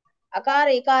अस्ति अकार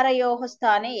इकारयोः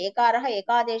स्थाने एकारः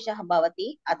एकादेशः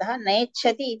भवति अतः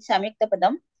नेच्छति इति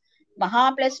संयुक्तपदं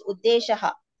महा प्लस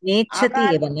उद्देशः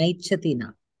नेच्छति एव नैच्छति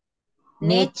न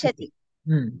नेच्छति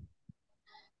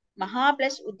महा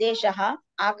प्लस उद्देशः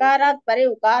आकारात् परे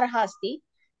उकारः अस्ति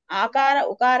आकार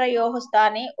उकारयोः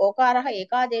स्थाने ओकारः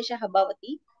एकादेशः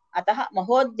भवति अतः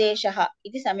महोद्देशः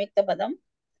इति संयुक्तपदम्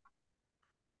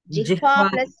जिह्वा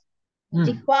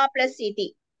जिह्वा प्लस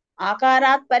इति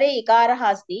आकारात् परे इकारः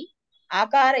अस्ति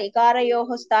आकार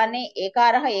इकारयोः स्थाने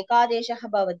एकारः एकादेशः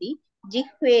भवति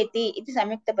जिह्वेति इति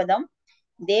संयुक्तपदम्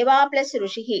देवा प्लस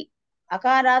ऋषिः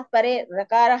अकारात् परे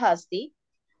रकारः अस्ति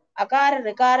अकार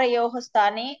ऋकारयोः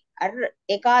स्थाने अर्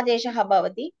एकादेशः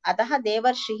भवति अतः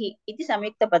देवर्षिः इति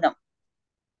संयुक्तपदम्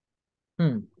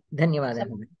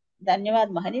धन्यवादः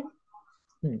धन्यवाद महनि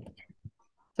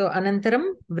सो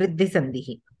अनन्तरं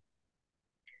वृद्धिसन्धिः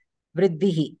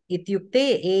वृद्धिः इत्युक्ते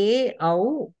ए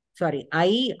औ सारी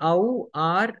ऐ औ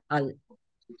आर् अल्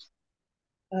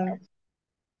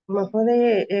महोदय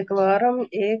एकवारम्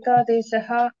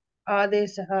एकादेशः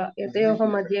आदेशः एतयोः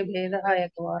मध्ये भेदः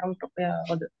एकवारं कृपया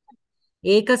वदतु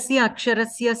एकस्य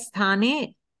अक्षरस्य स्थाने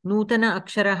नूतन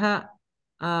अक्षरः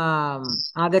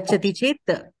आगच्छति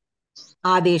चेत्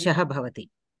आदेशः भवति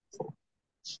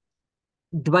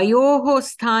द्वयोः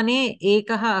स्थाने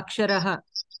एकः अक्षरः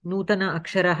नूतन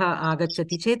अक्षरः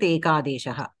आगच्छति चेत्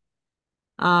एकादेशः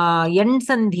यण्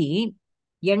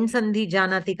सन्धि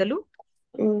जानाति खलु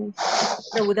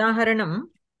उदाहरणं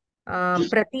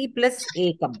प्रति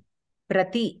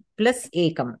प्लस्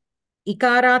एकम्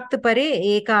इकारात् परे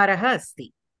एकारः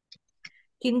अस्ति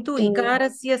किन्तु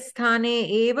इकारस्य स्थाने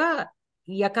एव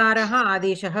यकारः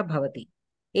आदेशः भवति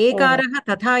एकारः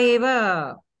तथा एव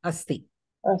अस्ति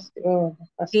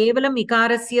केवलम्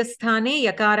इकारस्य स्थाने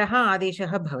यकारः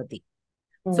आदेशः भवति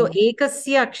सो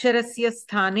एकस्य अक्षरस्य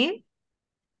स्थाने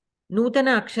नूतन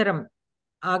अक्षरम्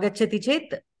आगच्छति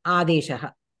चेत् आदेशः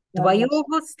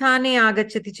द्वयोः स्थाने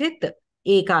आगच्छति चेत्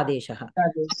एकादेशः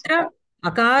अत्र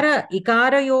अकार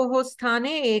इकारयोः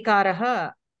स्थाने एकारः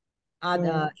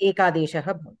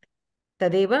एकादेशः भवति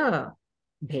तदेव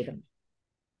भेदम्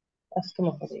अस्तु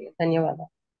महोदय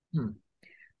धन्यवादः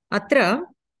अत्र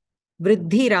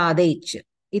वृद्धिरादैच्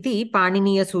इति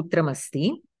पाणिनीयसूत्रमस्ति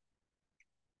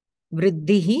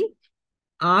वृद्धिः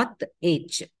आत्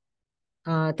एच्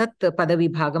तत्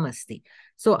पदविभागमस्ति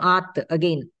सो आत्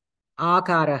अगेन्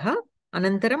आकारः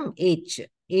अनन्तरम् एच्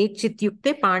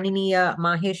इत्युक्ते पाणिनीय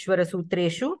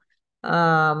माहेश्वरसूत्रेषु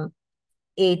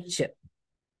एच्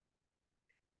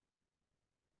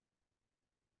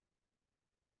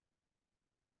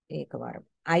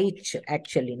एकवारम् H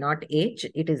actually not H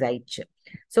it is H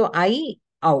so I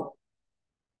औ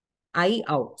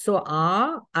so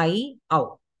I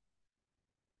औ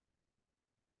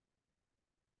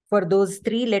for those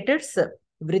three letters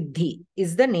vriddhi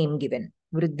is the name given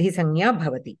vriddhi sanya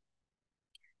bhavati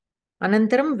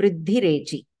anantaram vriddhi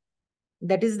rechi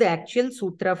that is the actual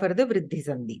sutra for the vriddhi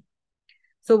sandhi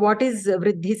so what is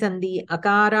vriddhi sandhi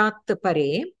akarat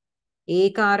pare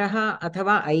एकारः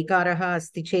अथवा ऐकारः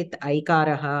अस्ति चेत्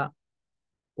ऐकारः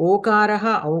ओकारः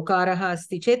औकारः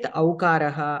अस्ति चेत्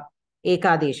औकारः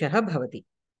एकादेशः भवति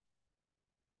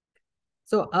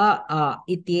सो अ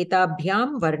इत्येताभ्यां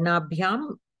वर्णाभ्यां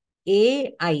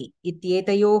ए ऐ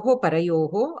इत्येतयोः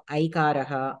परयोः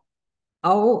ऐकारः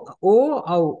ओ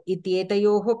औ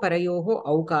इत्येतयोः परयोः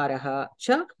औकारः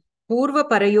च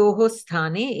पूर्वपरयोः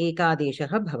स्थाने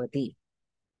एकादेशः भवति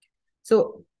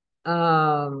so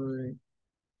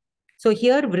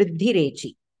here vriddhi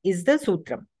rechi is the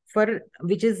sutram for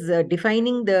which is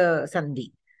defining the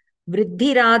sandhi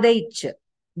vriddhi radhaich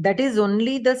that is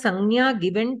only the sanya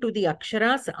given to the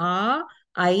aksharas a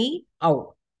I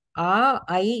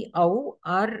au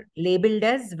are labeled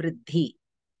as vriddhi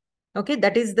okay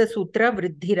that is the sutra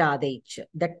vriddhi radhaich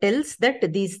that tells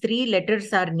that these three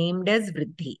letters are named as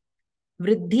vriddhi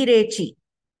rechi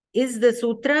is the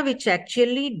sutra which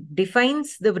actually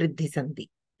defines the vriddhi sandhi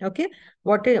okay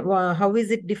how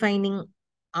is it defining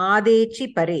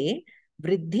adechi pare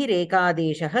vriddhi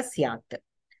rekadeshah syat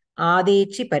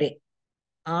adechi pare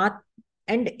at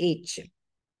and h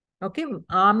okay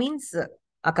a means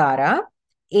akara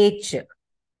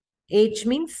h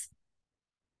means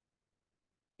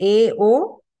a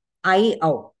o I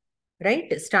o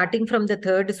right starting from the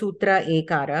third sutra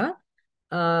ekara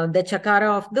the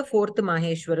chakara of the fourth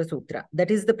maheshwara sutra that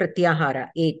is the pratyahara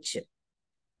h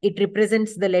it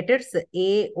represents the letters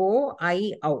a o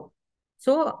I o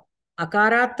so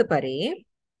akarat pare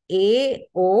a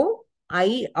o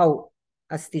I o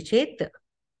asti chet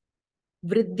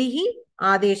vriddhi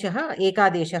adeshah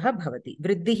ekadeshah bhavati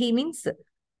vriddhi means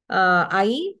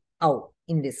I o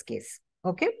in this case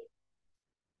okay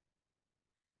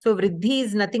so vriddhi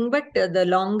is nothing but the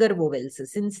longer vowels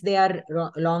since they are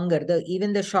longer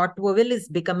even the short vowel is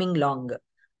becoming long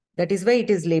that is why it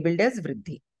is labeled as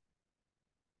vriddhi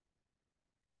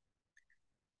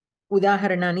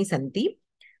udaharanani santi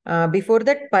Before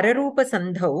that, Pararupa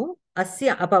Sandhau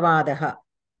Asya Apavadaha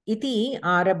Iti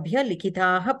Arabhya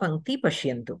Likitaha Pankti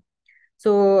Pashyantu.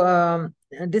 So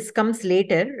this comes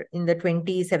later in the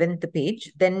 27th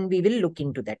page. Then we will look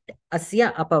into that.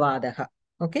 Asya Apavadaha.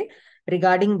 Okay.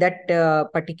 Regarding that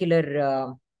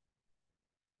particular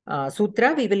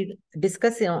sutra, we will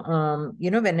discuss,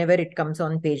 whenever it comes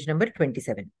on page number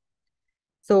 27.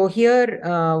 So here,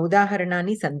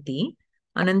 Udaharanani Santi.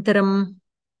 Anantaram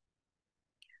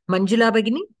Manjula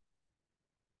Bhagini.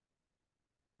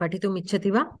 Patitum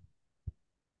ichchati va?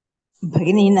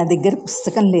 Bhagini na దగ్గర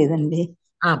పుస్తకం లేదండి.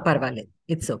 Parvale.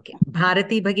 It's okay.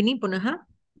 Bharati Bhagini punaha.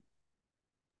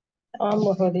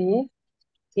 महोदये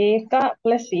एका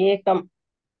plus एकम्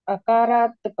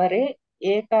अकारात् परे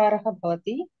एकारः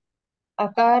भवति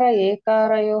अकार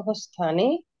एकारयोः स्थाने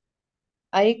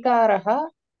ऐकारः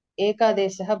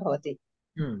एकादेशः भवति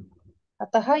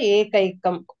अतः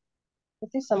एकैकम्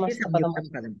इति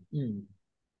समस्तपदम्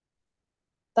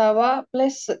तव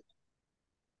प्लस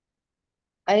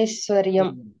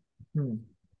ऐश्वर्यम्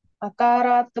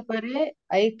अकारात् परे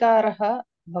ऐकारः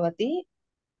भवति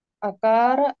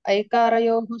अकार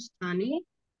ऐकारयोः स्थाने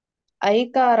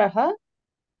ऐकारः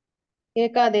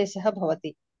एकादेशः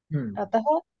भवति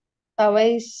अतः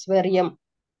तवैश्वर्यम्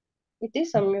इति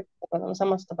संयुक्तपदं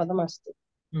समस्तपदम् अस्ति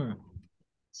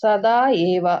सदा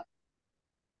एव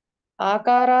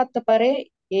आकारात् परे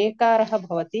एकारः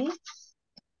भवति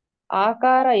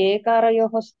आकार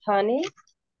एकारयोः स्थाने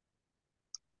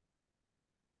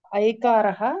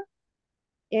ऐकारः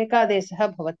एकादेशः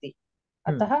भवति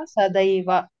अतः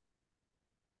सदैव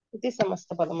इति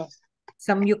समस्तपदम् अस्ति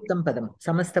संयुक्तं पदं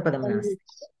समस्तपदं नास्ति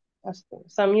अस्तु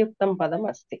संयुक्तं पदम्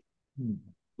अस्ति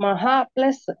महा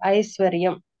प्लस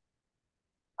ऐश्वर्यम्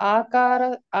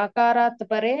आकारात्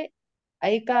परे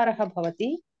ऐकारः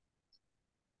भवति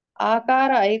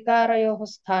आकार ऐकारयोः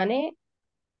स्थाने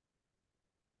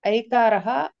ऐकारः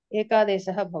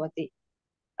एकादेशः भवति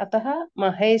अतः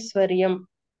महेश्वर्यम्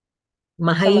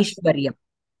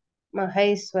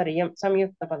महेश्वर्यं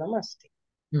संयुक्तपदम् अस्ति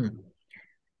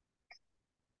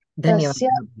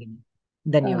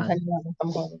धन्यवादः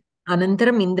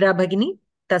अनन्तरम् इन्द्रा भगिनी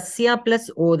तस्य प्लस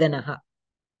ओदनः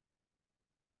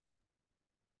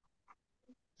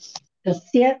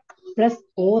तस्य प्लस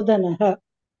ओदनः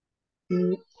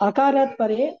अकारात्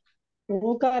परे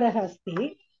ओकारः अस्ति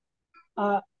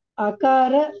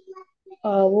अकार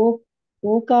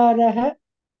ओकारः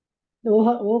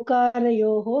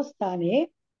ओकारयोः स्थाने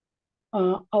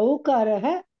औकारः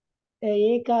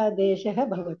एकादेशः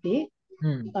भवति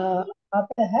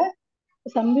अतः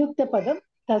संयुक्तपदं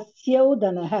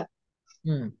तस्यौदनः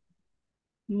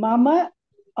मम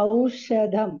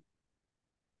औषधम्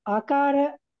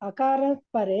अकारात्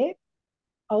परे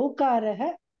औकारः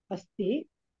अस्ति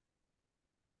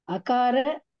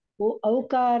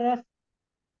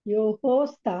औकारयोः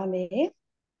स्थाने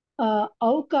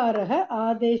औकारः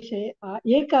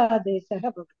एकादेशः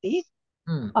भवति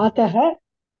अतः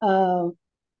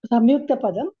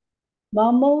संयुक्तपदं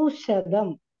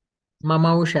ममौषधम्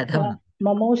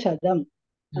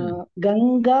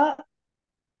गंगा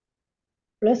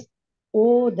प्लस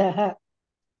ओधः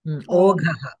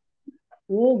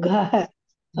ओघः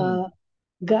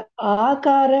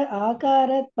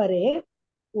आकारात् परे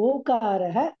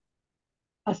ओकारः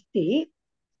अस्ति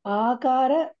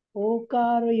आकार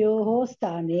ओकारयोः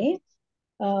स्थाने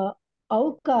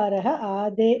औकारः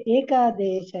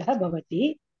एकादेशः भवति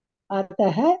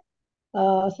अतः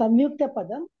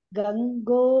संयुक्तपदं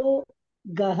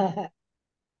गङ्गोगः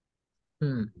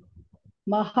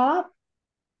महा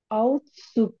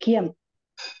औत्सुक्यम्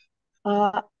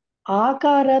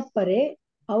आकारात् परे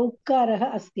औकारः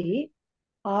अस्ति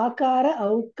आकार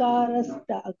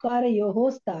औकारयोः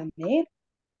स्थाने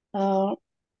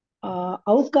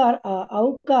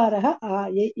औकारः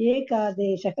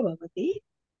एकादेशः भवति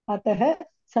अतः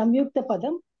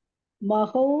संयुक्तपदं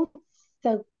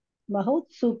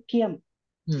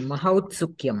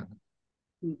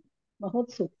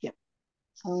महौत्सुक्यम्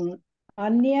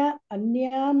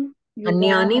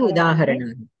अन्यानि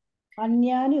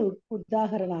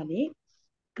उदाहरणानि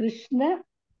कृष्ण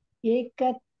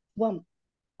एकत्वम्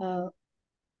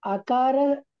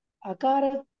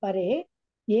अकारात् परे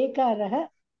एकारः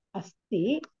अस्ति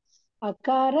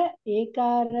अकार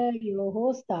एकारयोः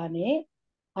स्थाने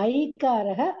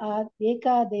ऐकारः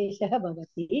एकादेशः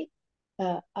भवति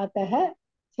अतः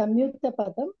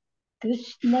संयुक्तपदं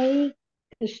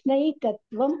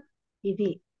कृष्णैकत्वम्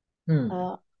इति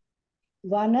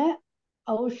वन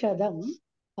औषधम्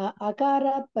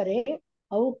अकारात् परे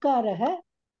औकारः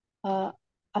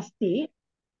अस्ति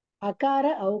अकार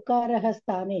औकारः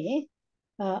स्थाने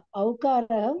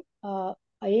औकारः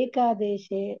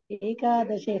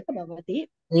एकादेशः भवति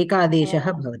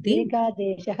एकादेशः भवति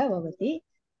एकादेशः भवति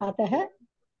अतः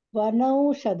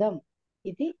वनौषधम्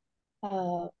इति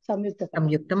संयुक्तपदम्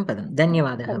संयुक्तं पदं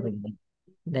धन्यवादः भगिनी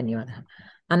धन्यवादः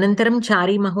अनन्तरं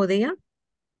चारी महोदय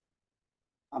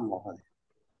आं महोदय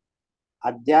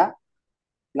अद्य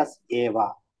प्लस एव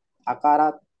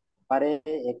अकारात् परे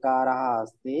एकारः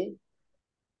अस्ति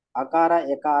अकार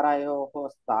एकारयोः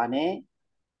स्थाने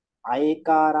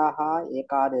ऐकारः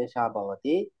एकादेशः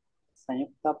भवति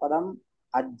संयुक्तपदम्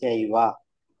अद्यैव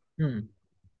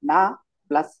न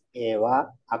प्लस एव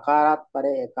अकारात्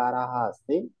परे एकारः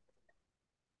अस्ति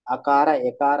अकार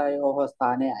एकारयोः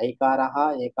स्थाने ऐकारः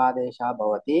एकादेशः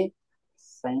भवति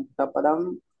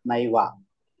संयुक्तपदं नैव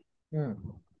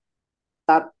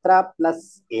तत्र प्लस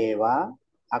एव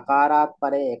अकारात्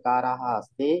परे एकारः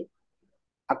अस्ति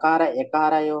अकार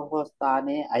एकारयोः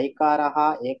स्थाने ऐकारः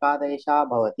एकादेशः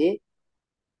भवति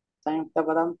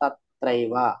संयुक्तपदं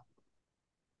तत्रैव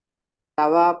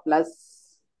तव प्लस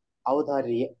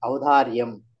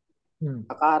औदार्यम्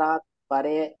अकारात्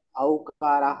परे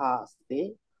औकारः अस्ति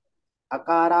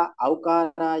अकार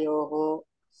औकारयोः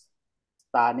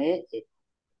स्थाने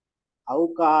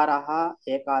औकारः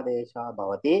एकादेशः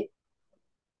भवति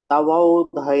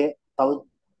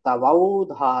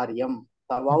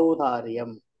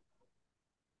तवौधार्यं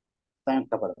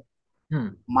संयुक्तपदम्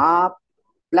मा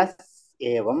प्लस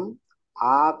एवं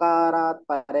आकारात्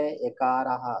परे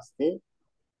एकारः अस्ति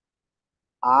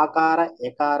आकार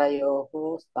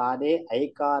एकारयोः स्थाने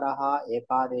ऐकारः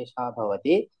एकादेशः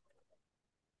भवति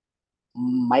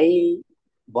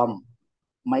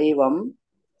मैवं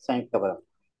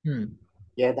संयुक्तपदम्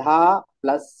यदा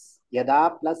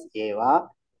प्लस एव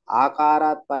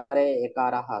आकारात् परे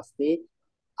एकारः अस्ति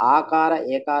आकार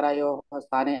एकारयोः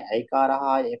स्थाने ऐकारः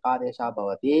एकादेशः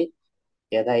भवति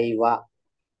यदैव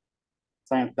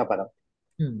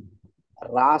संयुक्तपदम्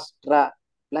राष्ट्र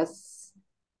प्लस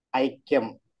ऐक्यम्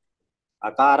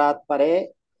अकारात् परे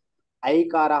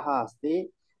ऐकारः अस्ति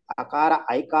अकार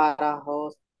ऐकारः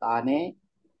स्थाने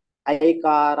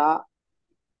ऐकार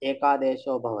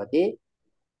एकादेशो भवति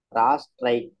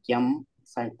राष्ट्रैक्यं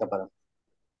संयुक्तपदम्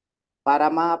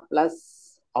परमा प्लस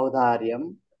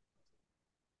औदार्यम्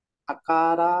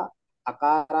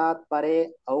अकारात् परे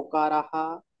औकारः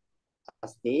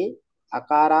अस्ति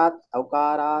अकारात्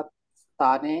औकारात्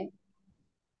स्थाने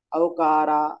औकार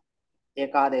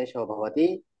एकादेशो भवति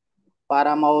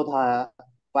परमौदार्यम्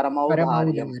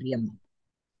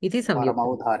इति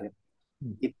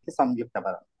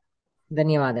संयुक्तपदम्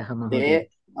धन्यवादः महोदय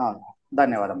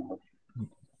धन्यवादः महोदय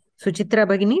सुचित्रा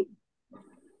भगिनी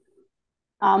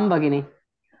आं भगिनी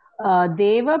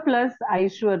देव प्लस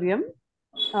ऐश्वर्यम्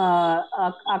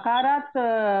अकारात्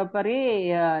परे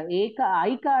एक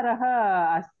ऐकारः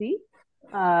अस्ति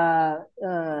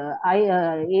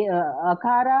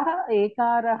अकारः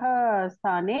एकारः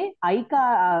स्थाने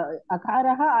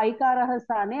अकारः ऐकारः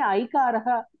स्थाने ऐकारः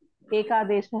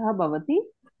एकादेशः भवति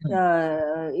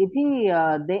इति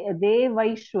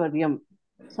देवैश्वर्यं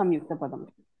संयुक्तपदम्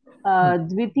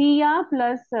द्वितीया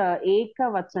प्लस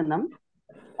एकवचनम्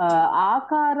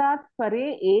आकारात् परे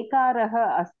एकारः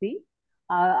अस्ति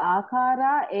आकार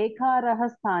एकारः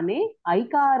स्थाने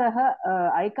ऐकारः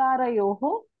ऐकारयोः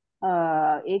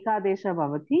एकादेशः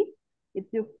भवति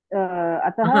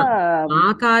अतः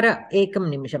आकार एकं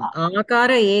निमिषम्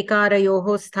आकार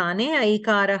एकारयोः स्थाने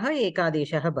ऐकारः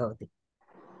एकादेशः भवति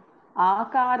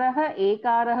आकारः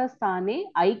एकारः स्थाने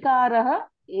ऐकारः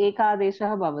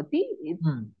एकादेशः भवति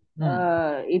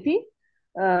इति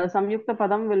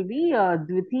संयुक्तपदं विल् बि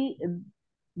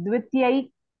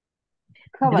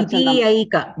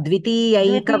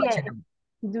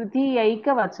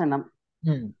द्वितीयैकवचनं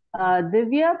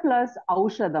दिव्य प्लस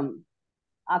औषधम्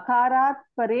अकारात्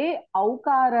परे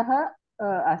औकारः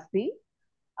अस्ति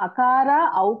अकार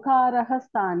औकारः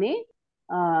स्थाने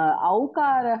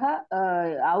औकारः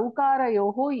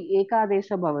औकारयोः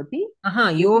एकादेशः भवति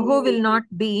योः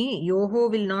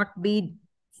विल् नाट् बी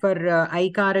फॉर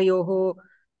ऐकारयोः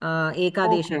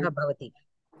एकादेशः भवति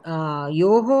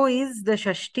योः is the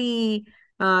Shashthi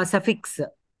suffix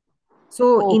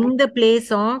so in the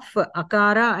place of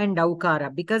akara and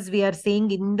aukara because we are saying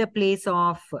in the place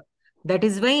of that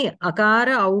is why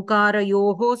akara aukara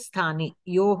yoho sthane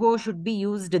yoho should be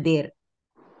used there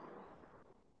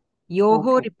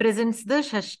yoho represents the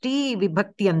Shashthi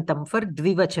vibhakti for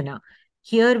dvivachana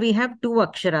here we have two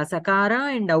aksharas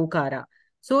akara and aukara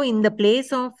so in the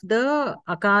place of the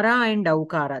akara and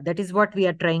aukara that is what we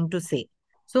are trying to say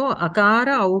so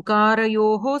akara aukara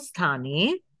yoho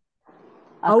sthane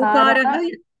औकारः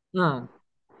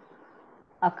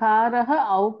अकारः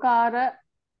औकार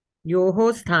योः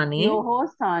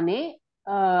स्थाने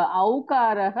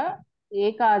औकारः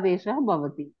एकादेशः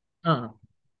भवति.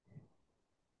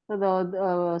 So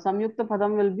the samyukta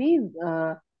padam will be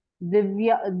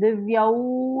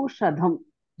divyaushadham.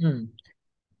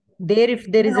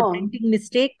 If there is a printing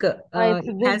mistake, it's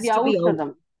it has to be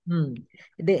out. divyaushadham.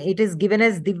 It is given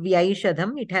as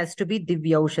divyaishadham. It has to be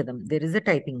divyaushadham. There is a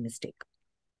typing mistake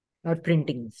or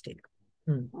printing mistake.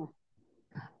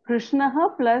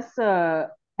 Krishnah plus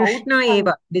Krishna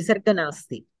eva visarga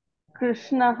nasti.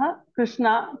 Krishna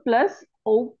plus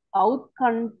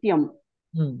outkantyam.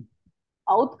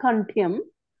 Outkantyam.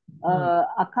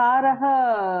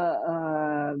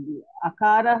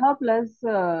 Akarah plus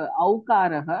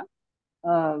aukarah.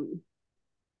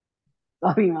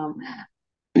 Sorry, ma'am.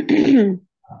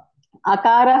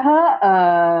 Akarah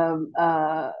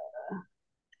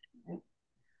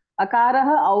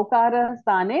aukarah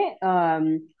sthane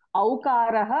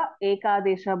aukarah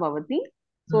ekadesha bhavati.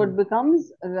 So it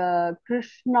becomes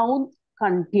Krishnaud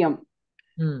kantyam.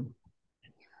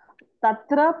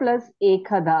 Tatra plus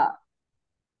ekada.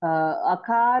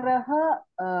 Akarah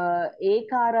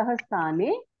ekarah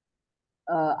sthane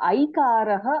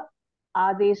aikarah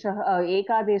adeshah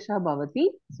ekadeshah bhavati.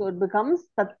 So it becomes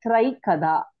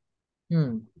tatraikada.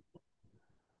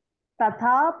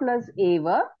 Tatha plus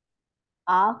eva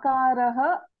आकारः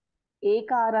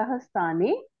एकारः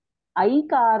स्थाने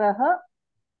ऐकारः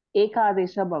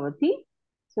एकादेशः भवति.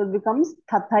 So it becomes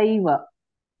तथैव.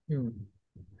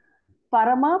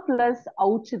 परमा plus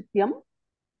औचित्यम.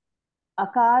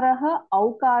 अकारः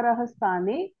औकारः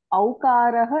स्थाने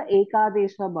औकारः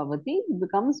एकादेशः भवति. It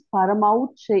becomes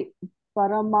परमौचित्यम.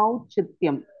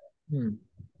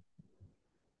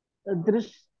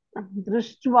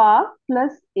 दृष्ट्वा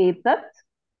plus एतत्.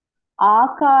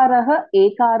 आकारः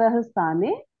एकारः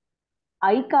स्थाने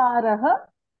ऐकारः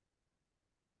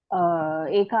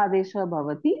एकादेशः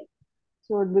भवति.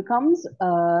 So it becomes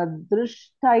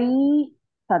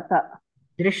दृष्टैतत्.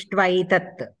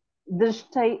 दृष्ट्वैतत्.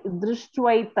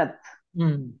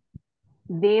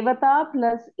 देवता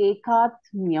प्लस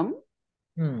एकात्म्यम.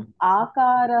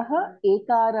 आकारः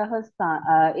एकारः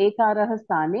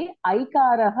स्थाने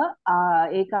ऐकारः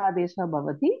एकादेशः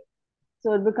भवति.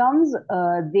 So it becomes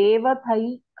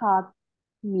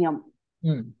devathaikatmyam.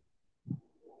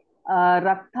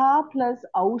 Rakta plus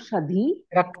aushadhi.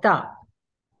 Rakta.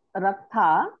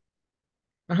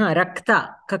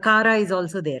 Kakara is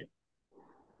also there.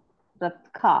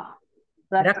 Rakta.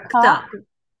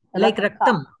 Like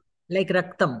raktam.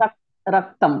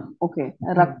 Raktam. Okay.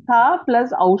 Rakta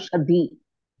plus aushadhi.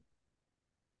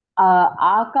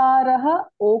 Akarah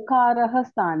okarah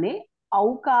sthane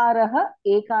औकारः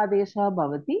एकादेशः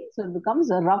भवति. So it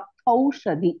becomes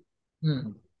रक्तौषधि.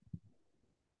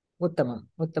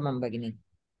 उत्तमं भगिनी.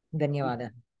 धन्यवादः.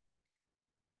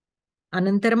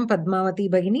 अनन्तरं पद्मावती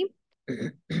भगिनी.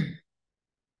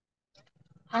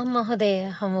 आं महोदय,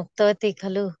 अहम् उक्तवती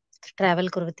खलु ट्रावेल्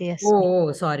कुर्वती अस्मि.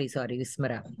 ओ सारी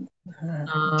विस्मरामि.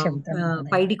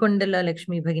 पैडिकोण्डल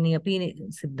लक्ष्मी भगिनी अपि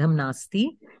सिद्धं नास्ति.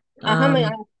 अहम्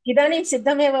इदानीं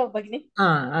सिद्धमेव भगिनि.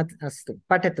 अस्तु,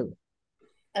 पठतु.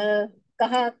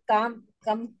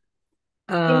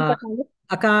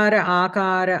 अकार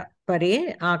आकार परे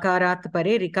आकारात्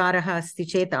परे ऋकारः अस्ति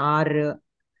चेत् आर्,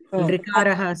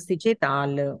 ऋकारः अस्ति चेत्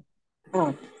आल्.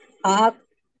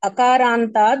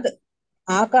 अकारान्ताद्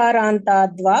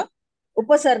आकारान्ताद्वा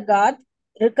उपसर्गात्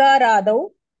ऋकारादौ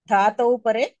धातौ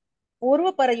परे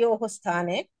पूर्वपरयोः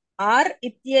स्थाने आर्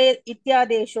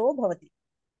इत्यादेशो भवति.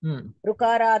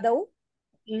 ऋकारादौ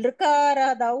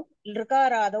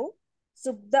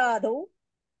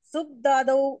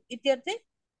सुब्दादौ इत्यर्थे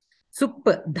सुप्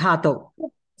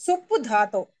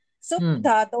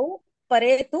धातौ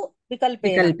परे तु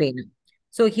विकल्पेन.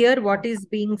 So here what is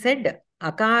being said?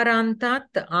 Akarantat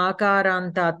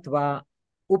akarantat va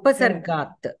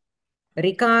upasargat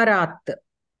rikarat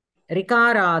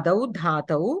rikaradau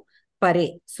dhatau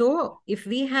pare. So if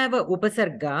we have a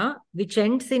upasarga which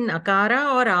ends in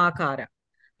akara or akara,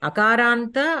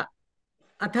 akaranta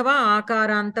अथवा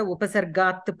आकारांत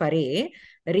उपसर्गात् परे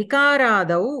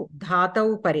रिकारादौ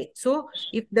धातौ परे. So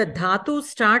if the dhatu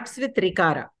starts with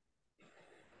rikara,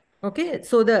 okay,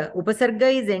 so the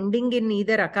upasarga is ending in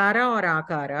either akara or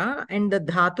akara and the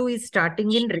dhatu is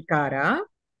starting in rikara,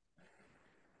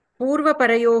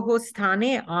 पूर्वपरयोः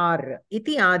स्थाने आर्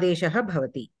इति आदेशः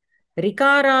भवति.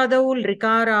 ऋकारादौ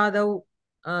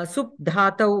सुप्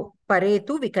धातौ परे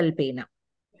तु विकल्पेन.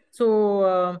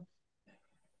 So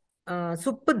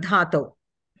सुप् धातौ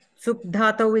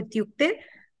इत्युक्ते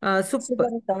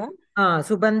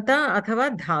सुबन्त अथवा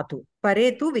धातु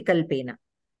परे तु विकल्पेन.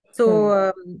 So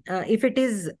if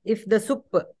the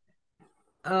sup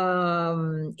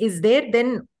is there,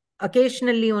 then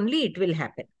occasionally only it will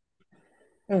happen.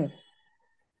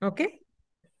 Okay,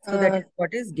 so that is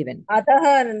what is given. अतः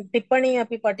टिप्पणी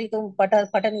अपि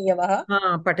पठनीयवः.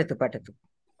 पठतु.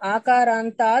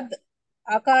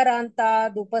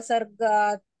 आकारान्ताद्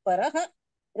उपसर्गात् परः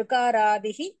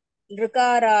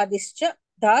ऋकारादिश्च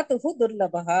धातुः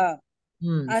दुर्लभः.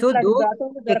 So though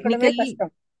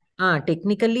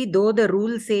technically though the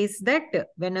rule says that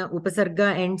when a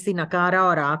upasarga ends in akara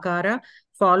or akara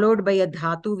followed by a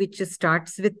dhatu which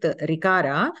starts with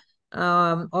rikara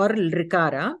or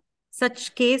rikara,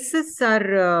 such cases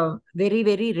are very,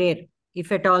 very rare.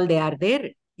 If at all they are there,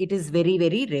 it is very,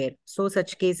 very rare. So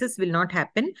such cases will not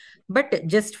happen. But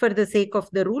just for the sake of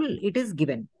the rule, it is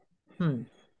given.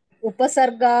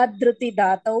 उपसर्गादृति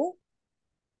धातौ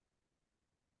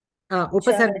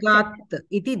उपसर्गात्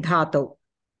इति धातौ.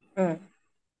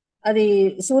 అది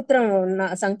సూత్రం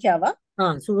సంఖ్య వా?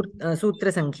 सूत्र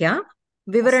संख्या.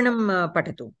 विवरणं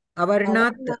पठतु.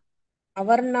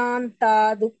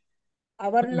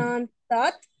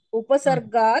 अवर्णान्तात्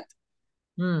उपसर्गात्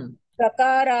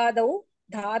प्रकारादौ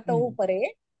धातौ परे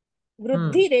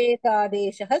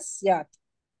वृद्धिरेकादेशः स्यात्.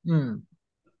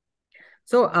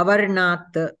 So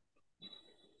अवर्णान्तात्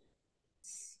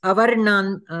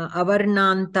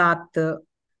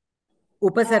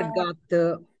उपसर्गात्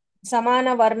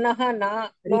समानवर्णः न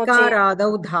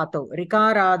ऋकारादौ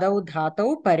धातौ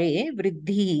परे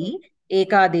वृद्धिः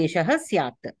एकादेशः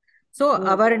स्यात्. So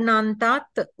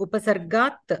अवर्णान्तात्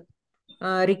उपसर्गात्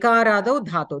ऋकारादौ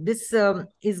धातौ. This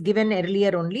is given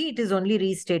earlier only. It is only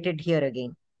restated here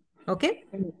again. Okay,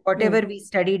 whatever we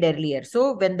studied earlier.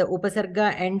 So when the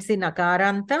upasarga ends in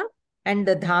akaranta and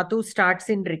the dhatu starts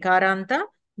in rikaranta,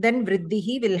 then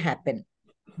vriddhihi will happen.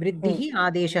 Vriddhihi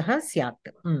adeshaha syat.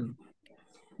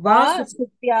 Va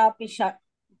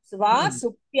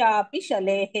supyapi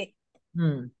shalehe.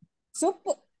 Sup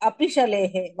api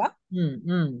shalehe va.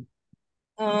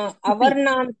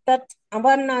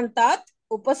 अवर्णान्तात्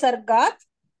उपसर्गात्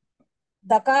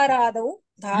दकारादौ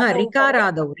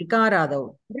ऋकारादौ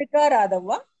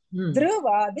वा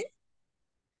दृवादि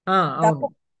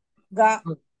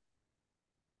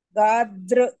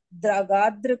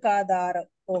गादृकादार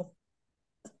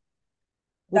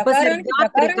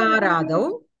उपसर्गात् ऋकारादौ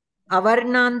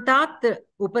अवर्णान्तात्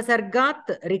उपसर्गात्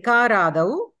ऋकारादौ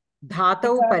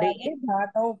धातौ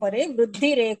परे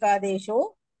वृद्धिरेकादेशो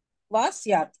वा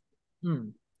स्यात्.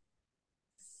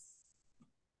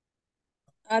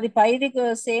 అది పైది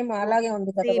same అలాగే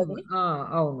ఉంది కదా భగిని.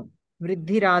 అవును,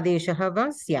 వృద్ధిరాదేశః వా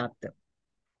స్యాత్.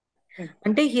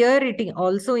 అంటే హియర్ ఇట్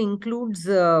ఆల్సో ఇంక్లూడ్స్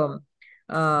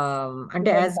అంటే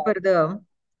as per the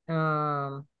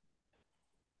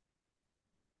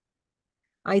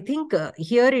I think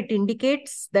here it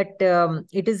indicates that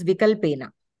it is vikalpena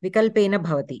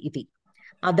bhavati iti.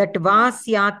 That va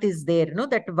syat is there, no?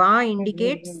 That va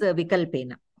indicates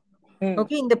vikalpena.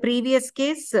 Okay, in the previous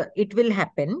case it will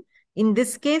happen. In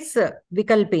this case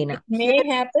vikalpena. It may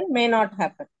happen, may not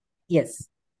happen. Yes.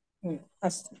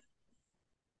 Astu.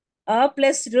 A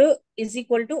plus r is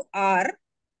equal to r.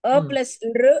 A plus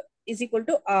r is equal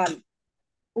to al.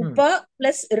 Upa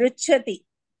plus richati.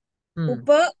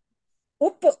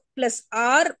 Up plus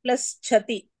r plus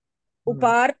chati.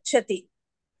 Uparchati.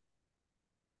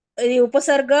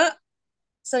 उपसर्ग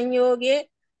संयोगे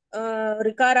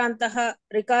ऋकारादि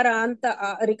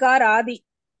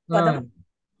पदं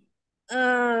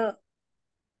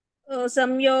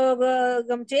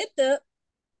संयोगं चेत्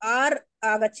आर्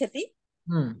आगच्छति.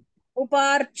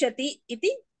 उपार्चति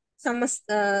इति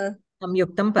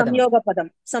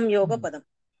संयोगपदं.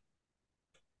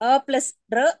 अ plus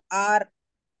र आर्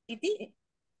इति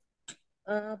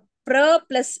प्र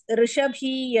plus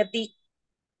ऋषभीयति.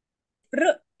 प्र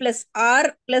plus are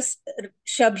plus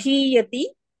शभीयति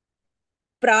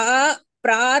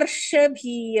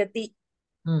प्रार्षभीयति.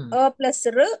 A plus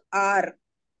raw are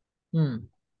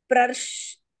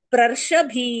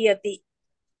प्रर्षभीयति.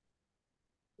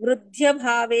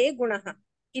 వృద్ధ్యభావే గుణః.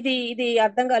 ఇది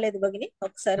అర్థం కాలేదు భగిని,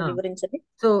 ఒకసారి వివరించండి.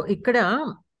 సో ఇక్కడ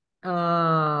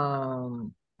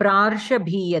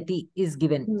ప్రార్షభీయతి is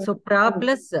given. So pra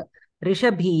plus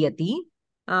ऋषभीयति.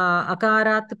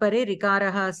 अकारात् परे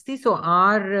ऋकारः अस्ति. सो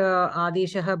आर्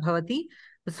आदेशः भवति.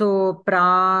 सो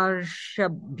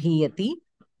प्रार्षभीयति.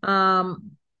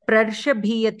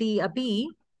 प्रर्षभीयति अपि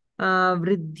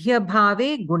वृद्ध्यभावे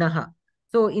गुणः.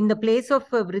 So in the place of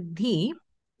vriddhi,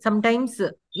 sometimes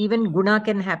even guna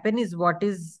can happen is what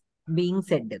is being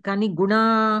said. Kani guna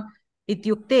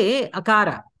ityukte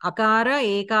akara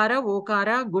ekara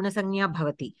okara gunasanya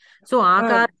bhavati. So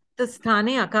akarat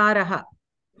sthane akaraha.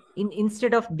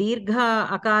 Instead of dirgha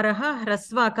akaraha,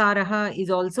 hrasva akaraha is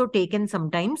also taken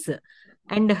sometimes.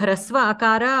 and hrasva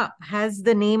akara has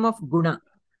the name of guna.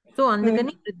 So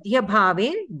andukani vridhya bhave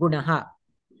gunaha.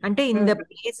 Ante in the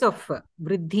place of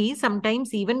vridhi, sometimes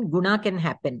even guna can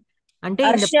happen. Ante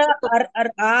in the place of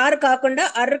are కాకుండా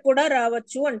అర్ కూడా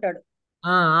రావచ్చు అంటాడు.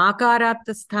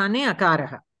 ఆకారాత్ స్థానే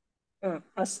అకారః.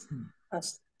 అస్తు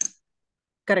అస్తు.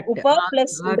 Correct. ఉప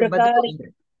plus ఋకారి.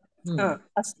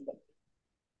 అస్తు.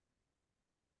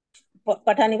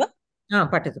 పఠాని వా?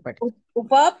 పఠతు పఠతు.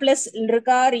 ఉప ప్లస్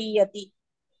ఋకారీయతి.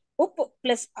 ఉప్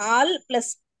ప్లస్ ఆల్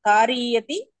ప్లస్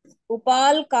కారీయతి.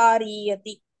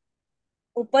 ఉపాల్కారీయతి.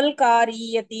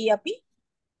 ఉపల్కారీయతి అపి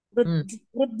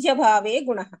వృద్ధ్యభావే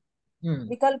గుణః.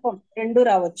 వికల్పం రెండు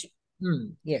రావచ్చు.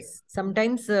 Yes,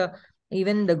 sometimes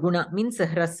even the guna means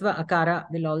hrasva akara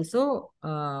will also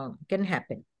can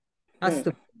happen.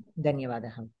 Astu,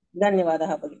 dhanyavadah.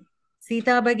 ధన్యవాదः భగిని.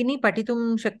 Sita bhagini patitum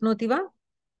shaknoti va?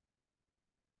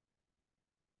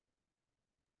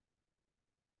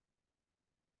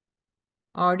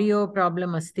 Audio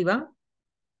problem asti va?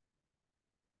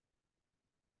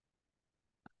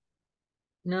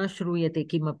 न श्रूयते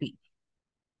किमपि.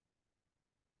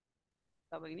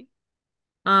 भगिनि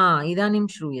इदानीं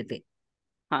श्रूयते.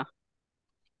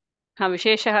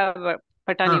 विशेषः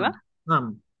पठामि वा? आम्.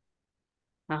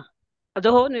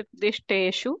 अधो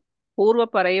निर्दिष्टेषु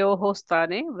पूर्वपरयोः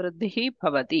स्थाने वृद्धिः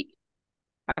भवति.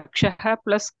 अक्षः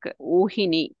प्लस्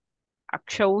ऊहिनि.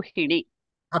 अक्षौहिणि.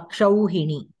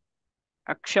 अक्षौहिणि.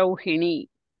 अक्षौहिणि.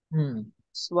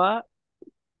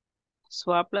 स्व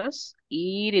प्लस्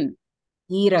ईरिन्.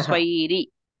 ईरः. स्वैरि.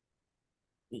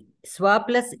 स्व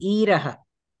प्लस् ईरः.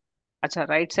 अच्छा,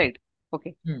 राइट साइड.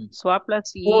 ओके. स्व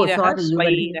plus ईरः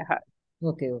स्वैरः.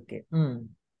 Okay okay.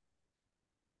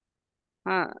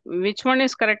 Which one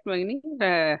is correct, Bhagini?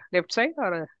 Left side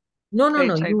or no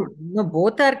right side? No,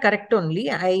 both are correct only.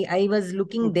 I was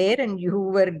looking there and you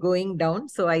were going down,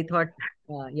 so I thought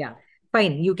yeah,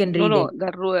 fine, you can read. No,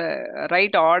 the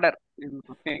right order.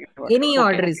 Okay, any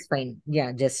order is fine.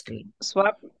 Yeah, just read.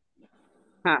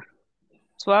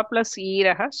 Swa plus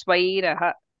iraha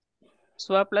swairaha.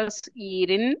 Swa plus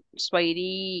irin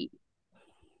swairi.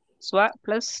 Swa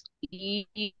plus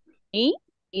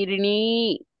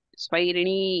irini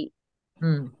swairini.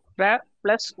 Pra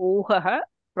plus uhaha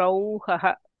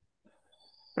prauhaha.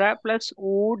 Pra plus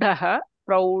udhaha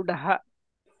praudaha.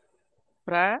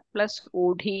 Pra plus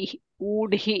udhi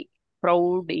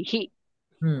praudihi.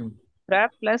 Pra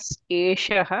plus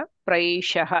eshaha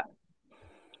praishaha.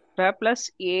 Pra plus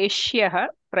eshyah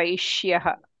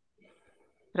praishyah.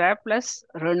 Pra plus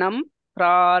rinam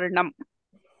prarnam.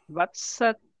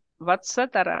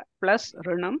 Vatsatara plus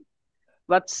rinam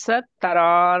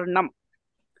vatsatararnam.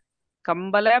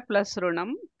 Kambala plus rinam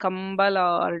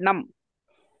kambalarnam.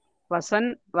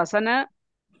 Vasana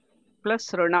plus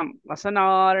rinam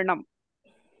vasanarnam.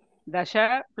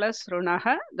 Dasha plus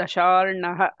runaha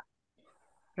dasharnaha.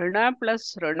 Rina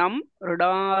plus rinam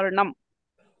rudarnam.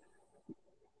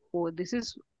 Oh, this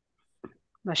is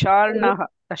dasharnaha.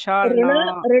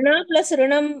 ऋण plus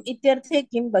ऋणम इत्यर्थे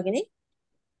किं भगिनि?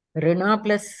 Rina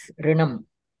plus rinam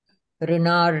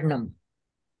rinarnam.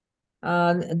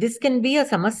 This can be a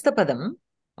samastapadam,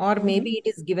 or maybe it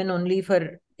is given only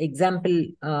for example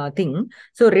thing.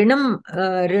 So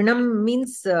rinam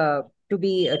means to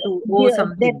be to owe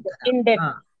something. In debt.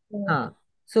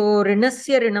 So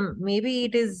rinasya rinam, maybe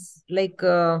it is like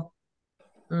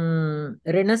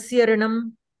rinasya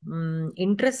rinam,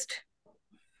 interest.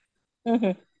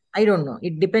 I don't know.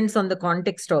 It depends on the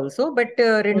context also. But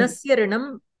rinasya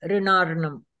rinam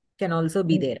rinarnam can also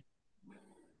be there.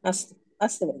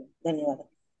 अस्तु धन्यवादः.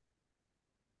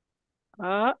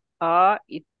 आ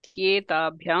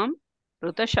इत्येताभ्यां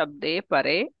ऋतशब्दे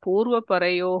परे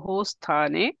पूर्वपरयोः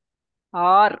स्थाने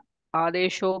आर्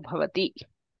आदेशो भवति.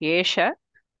 एष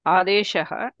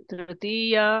आदेशः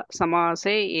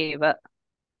तृतीयसमासे एव.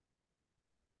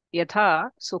 यथा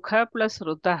सुख प्लस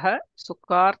ऋतः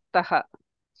सुखार्थः.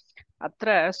 अत्र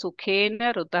सुखेन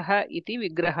ऋतः इति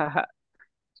विग्रहः.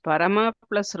 परम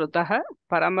प्लस ऋतः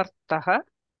परमर्थः.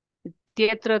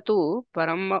 इत्यत्र तु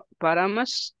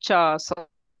परमश्चासौ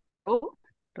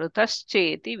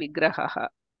ऋतश्चेति विग्रहः.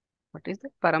 What is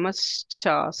that?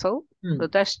 परमश्चासौ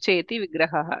ऋतश्चेति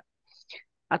विग्रहः.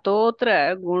 अतोत्र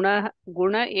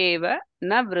गुण एव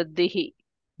न वृद्धिः.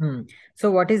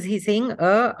 So what is he saying?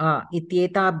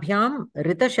 इत्येताभ्यां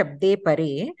ऋतशब्दे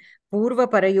परे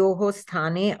पूर्वपरयोः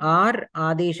स्थाने आर्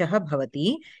आदेशः भवति.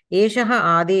 एषः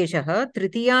आदेशः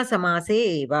तृतीयासमासे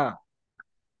एव.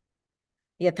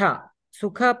 यथा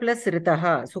सुख प्लस ऋतः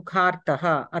सुखार्थः.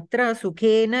 अत्र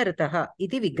सुखेन ऋतः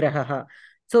इति विग्रहः.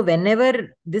 So whenever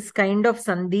this kind of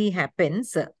sandhi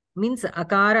happens, means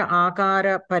akara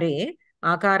akara pare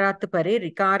आकारात् परे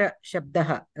ऋकार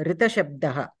शब्दः ऋत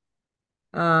शब्दः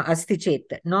अस्ति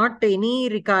चेत्, not any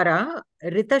rikara,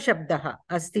 rita shabdah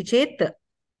asti chet,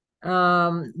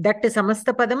 that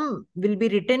samastapadam will be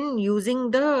written using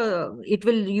it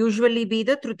will usually be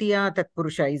the tritiya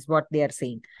tatpurusha is what they are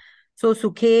saying. So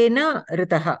sukhena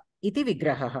ritaha iti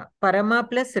vigrahaha, parama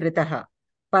plus ritaha,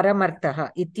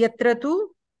 paramartaha, ityatra tu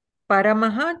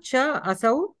paramaha cha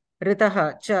asau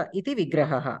ritaha cha iti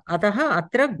vigrahaha, ataha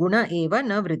atra guna eva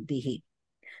na vriddihi.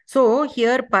 So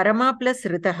here parama plus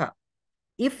ritaha,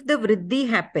 if the vriddhi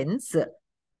happens,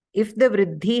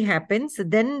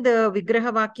 then the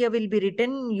vigraha vakya will be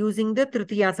written using the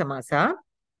tritiya samasa.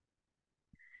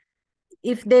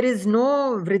 If there is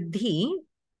no vriddhi,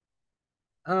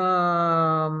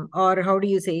 or how do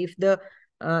you say, if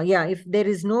there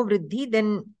is no vriddhi,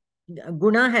 then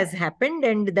guna has happened,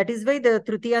 and that is why the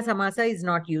tritiya samasa is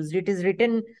not used. It is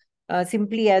written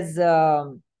simply as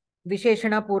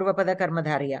Visheshana Purvapada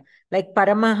Karmadharya, like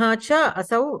Paramaha cha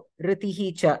asau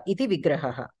ritihi cha iti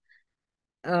vigrahaha.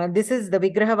 This is the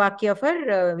vigraha vakya for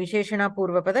Visheshana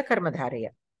Purvapada Karmadharya.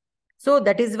 So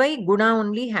that is why guna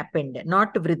only happened,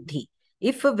 not vriddhi.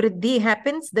 If vriddhi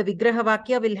happens, the vigraha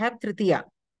vakya will have tritiya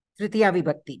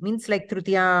vibhakti, means like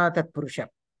tritiya tatpurusha.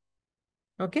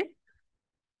 Okay.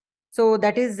 So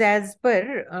that is as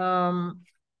per,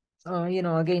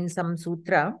 again some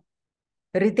sutra.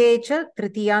 Ritecha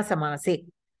tritiya samase.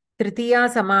 Tritiya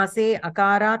samase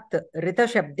akarat rita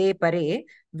shabde pare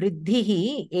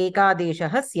vriddhihi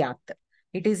ekadeshaha syat.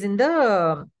 It is in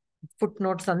the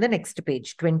footnotes on the next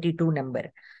page, 22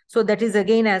 number. So that is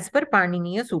again as per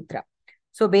Paniniya Sutra.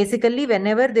 So basically,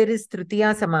 whenever there is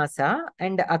tritiya samasa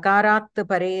and akarat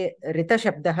pare rita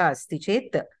shabdaha asti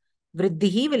chet,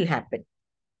 vriddhihi will happen.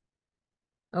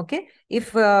 Okay,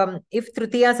 if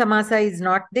tritiya samasa is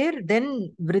not there,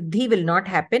 then vriddhi will not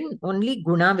happen, only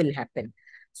guna will happen.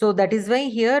 So that is why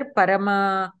here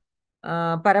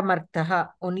paramarthaha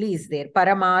only is there,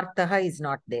 paramarthaha is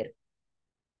not there.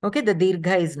 Okay, the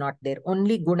dirgha is not there,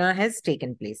 only guna has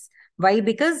taken place. Why?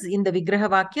 Because in the vigraha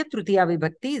vakya tritiya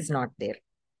vibhakti is not there,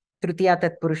 tritiya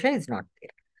tatpurusha is not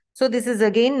there. So this is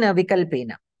again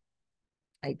vikalpena,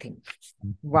 I think.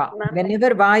 Va.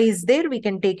 Whenever va is there, we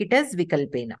can take it as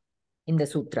vikalpena in the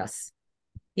sutras.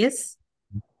 Yes?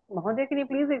 Mahodaya, can you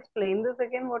please explain this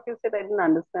again, what you said? I didn't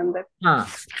understand that.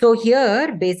 So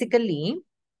here, basically,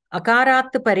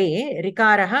 akarat pare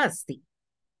rikaraha asti.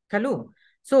 Kalu?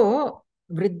 So,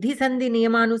 vriddhi sandhi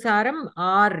niyamanusaram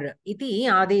ar iti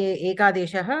ade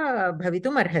ekadeshaha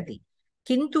bhavitum arhati.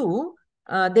 Kintu,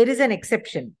 there is an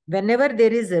exception. Whenever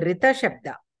there is rita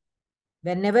shabda,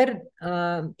 whenever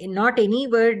not any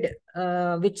word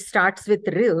which starts with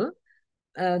r,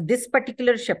 this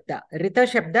particular shabda, rita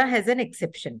shabda, has an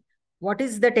exception. What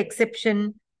is that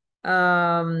exception?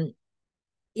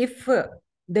 If the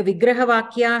vigraha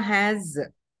vakya has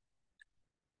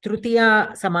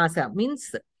tritiya samasa,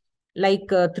 means like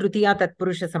tritiya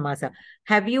tatpurusha samasa.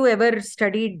 Have you ever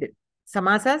studied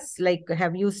samasas? Like,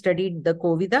 have you studied the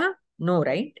Kovida? No,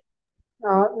 right?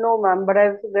 No, ma'am, but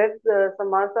I've read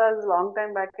samasas long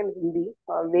time back in Hindi.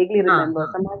 Vaguely remember.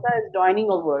 Samasa is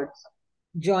joining of words.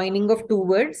 Joining of two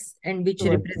words, and which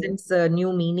represents a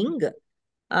new meaning.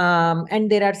 And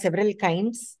there are several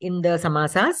kinds in the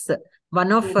samasas.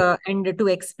 One of, and to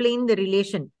explain the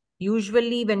relation,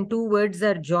 usually when two words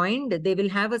are joined, they will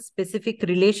have a specific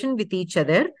relation with each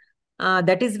other.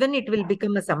 That is when it will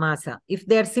become a samasa. If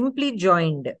they are simply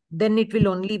joined, then it will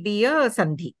only be a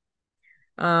sandhi.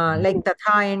 Like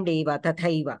tatha and eva,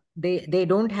 tathaiva. They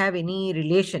don't have any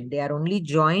relation. They are only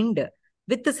joined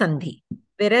with the sandhi.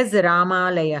 Whereas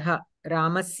Ramalayaha,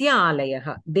 Ramasya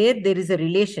Alayaha, there is a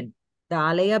relation. The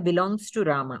alaya belongs to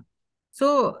Rama.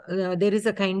 So there is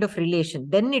a kind of relation.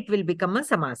 Then it will become a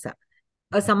samasa.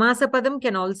 A samasa padam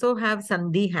can also have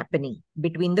sandhi happening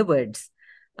between the words.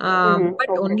 But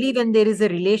only when there is a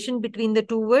relation between the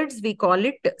two words, we call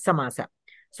it samasa.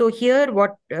 So here,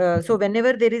 so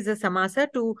whenever there is a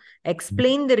samasa, to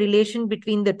explain the relation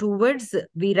between the two words,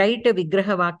 we write a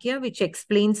vigraha vakya which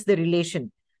explains the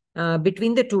relation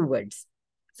between the two words.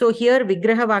 So here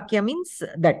vigraha vakya means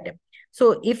that.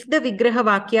 So if the vigraha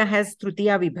vakya has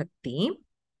tritiya vibhakti,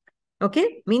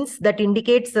 okay, means that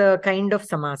indicates a kind of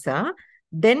samasa,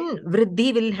 then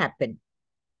vriddhi will happen.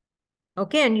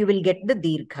 Okay, and you will get the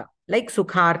dirgha, like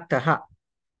sukhartaha.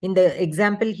 In the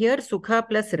example here, sukha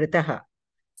plus ritaha.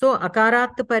 So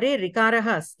akarat pare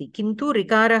rikaraha asti, kintu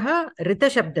rikaraha rita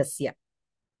shabdasya.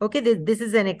 Okay, this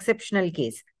is an exceptional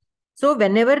case. So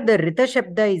whenever the rita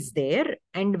shabda is there,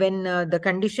 and when the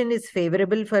condition is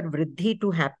favorable for vriddhi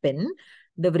to happen,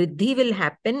 the vriddhi will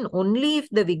happen only if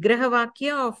the Vigraha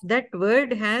Vakya of that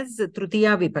word has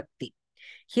Tritiya Vibhakti.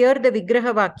 Here the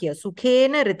Vigraha Vakya,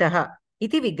 Sukhena Ritaha,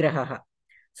 iti Vigraha.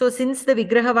 So since the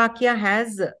Vigraha Vakya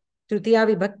has Tritiya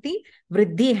Vibhakti,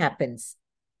 vriddhi happens.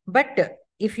 But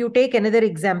if you take another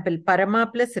example, Parama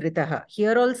plus Ritaha,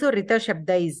 here also Rita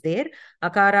Shabda is there.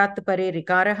 Akarat pare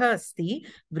Rikaraha asti,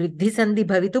 vriddhi sandhi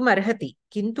bhavitum arhati.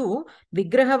 Kintu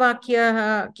Vigraha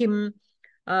Vakya kim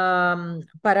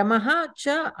Paramaha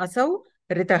cha asau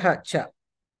Ritaha cha.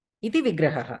 Iti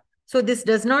Vigraha. So this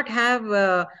does not have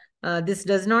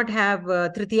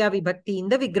Tritiya Vibhakti in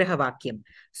the Vigraha Vakyam.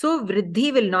 So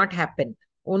vriddhi will not happen.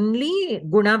 Only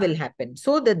guna will happen.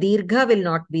 So the dirgha will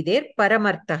not be there.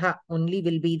 Paramartaha only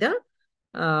will be the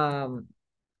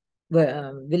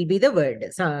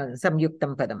word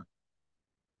samyuktam padam.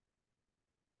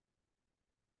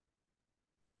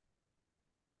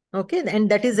 Okay, and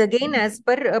that is again as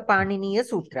per a Paniniya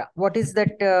Sutra. What is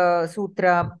that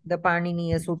sutra? The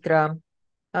Paniniya Sutra.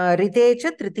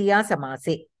 Ritecha Tritiya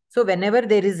Samase. So whenever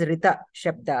there is Rita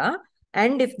Shabda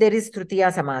and if there is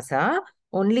Tritiya Samasa,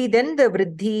 only then the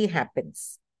vriddhi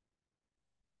happens.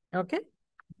 Okay?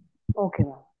 Okay,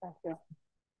 ma'am. Thank you.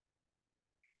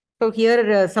 So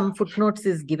here some footnotes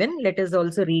is given. Let us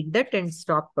also read that and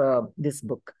stop this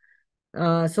book.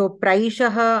 So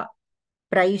Praishaha,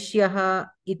 Praishyaha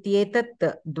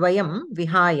ityetat dvayam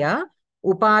vihaya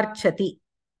uparchati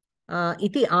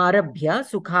iti arabhya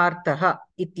sukhartaha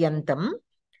ityantam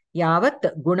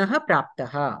yavat gunaha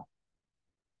praptaha.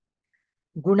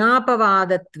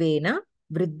 Gunapavadattvena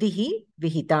vriddhihi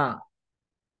vihita.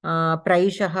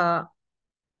 Praishaha,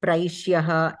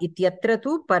 Praishyaha ityatra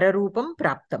tu pararupam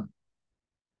praptam.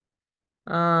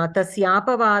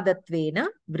 Tasyapavadattvena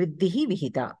vriddhihi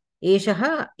vihita.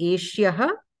 Eshaha, Eshyaha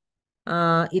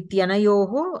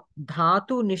ityanayoho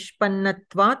dhatu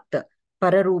nishpannatvat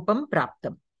pararupam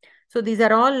praptam. So these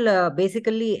are all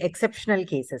basically exceptional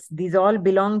cases. These all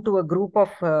belong to a group of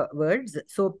words.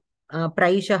 So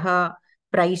praishaha,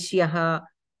 praishyaha,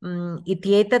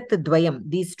 ityetat dvayam.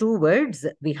 These two words,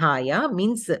 vihaya,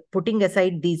 means putting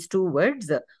aside these two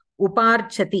words,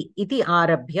 uparchati iti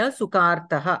arabhya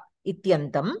sukhartaha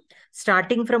ityantam.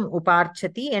 Starting from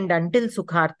uparchati and until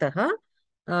sukhartaha,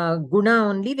 guna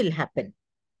only will happen.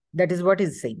 That is what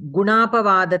is saying.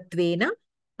 Gunapavadatvena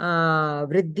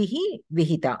vriddhihi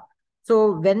vihita.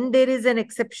 So when there is an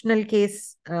exceptional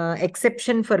case,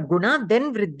 exception for guna,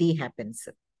 then vriddhi happens.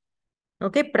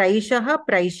 Okay, praishaha,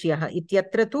 praishyaha,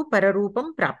 ityatra tu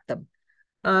pararupam praptam.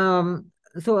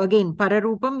 So again,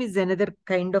 pararupam is another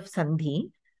kind of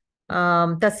sandhi.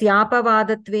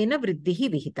 Tasyapavadatvena vriddhihi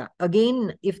vihita.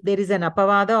 Again, if there is an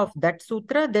apavada of that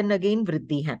sutra, then again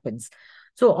vriddhi happens.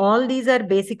 So all these are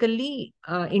basically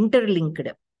interlinked.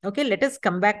 Okay, let us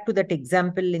come back to that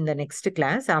example in the next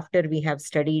class after we have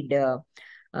studied the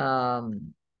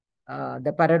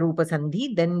Pararupa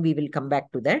Sandhi. Then we will come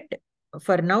back to that.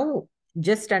 For now,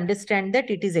 just understand that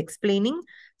it is explaining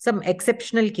some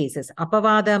exceptional cases.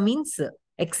 Apavada means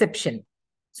exception.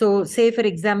 So say, for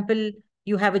example,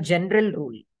 you have a general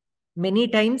rule. Many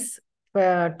times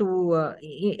everywhere,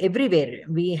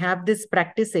 we have this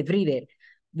practice everywhere.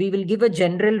 We will give a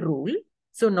general rule.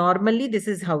 So normally this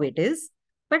is how it is.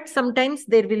 But sometimes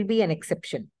there will be an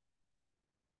exception.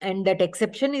 And that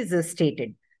exception is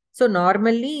stated. So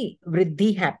normally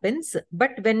vriddhi happens.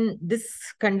 But when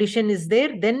this condition is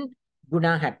there, then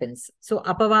guna happens. So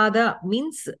apavada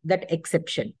means that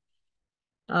exception.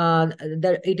 A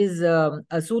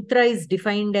sutra is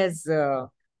defined as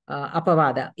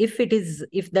apavada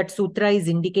if that sutra is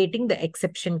indicating the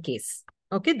exception case.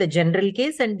 Okay, the general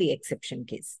case and the exception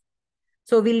case.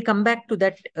 So we'll come back to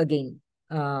that again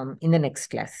in the next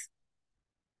class.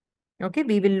 Okay,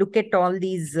 we will look at all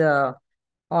these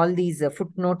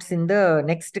footnotes in the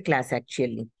next class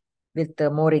actually. With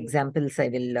more examples I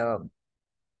will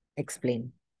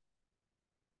explain.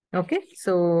 Okay,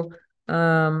 so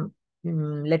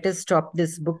let us stop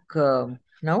this book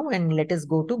now and let us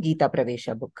go to Geetha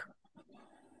Pravesha book.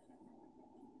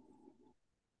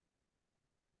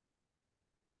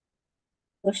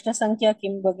 पृष्ठसङ्ख्या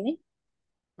किं भगिनि?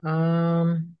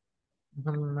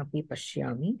 अहमपि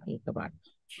पश्यामि एकवारं.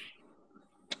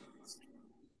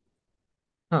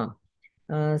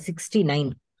 69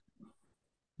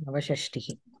 नवषष्टिः.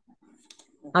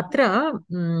 अत्र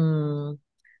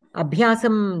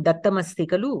अभ्यासं दत्तमस्ति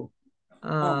खलु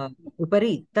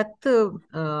उपरि. तत्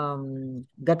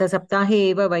गतसप्ताहे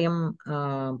एव वयं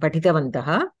पठितवन्तः.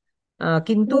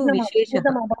 किन्तु विशेषः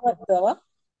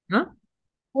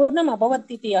पूर्णम्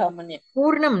अभवत् इति अहं मन्ये.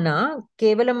 पूर्णं न,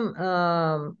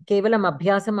 केवलम्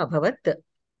अभ्यासम् अभवत्.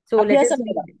 So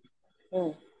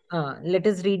let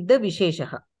us read the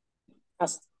Visheshah.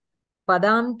 अस्तु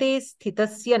Padante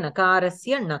sthitasya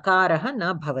nakarasya nakaraha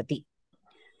na bhavati.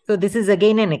 So this is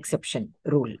again an exception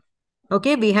rule.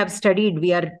 Okay, we are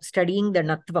studying the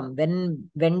natvam.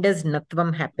 When does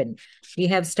natvam happen? We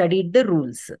have studied the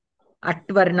rules.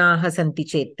 Atvarnaha santi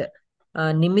chet.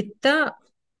 Nimitta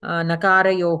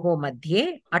nakarayoho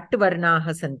madhye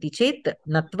atvarnaha santi chet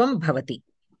natvam bhavati.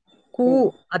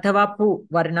 Ku athava pu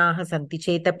varnaha santi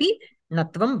chetapi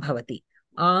natvam bhavati.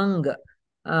 Ang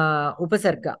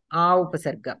upasarga,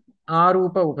 upasarga,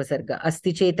 arupa upasarga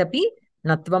asti chetapi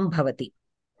natvam bhavati.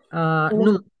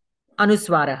 Nu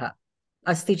अनुस्वारः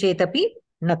अस्ति चेदपि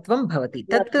नत्वं भवति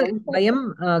तत् वयं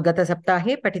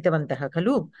गतसप्ताहे पठितवन्तः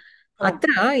खलु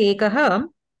अत्र एकः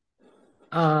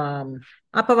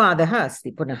अपवादः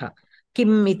अस्ति पुनः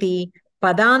किम् इति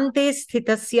पदान्ते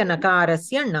स्थितस्य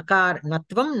नकारस्य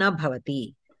नत्वं न भवति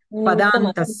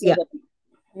पदान्तस्य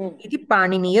इति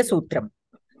पाणिनीयसूत्रं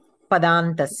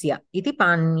पदान्तस्य इति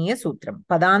पाणिनीयसूत्रं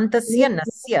पदान्तस्य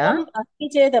नस्य अस्ति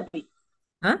चेदपि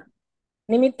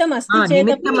निमित्तम्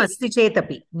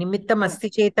अस्ति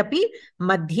चेदपि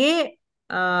मध्ये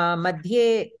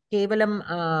केवलम्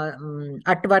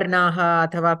अट्वर्णाः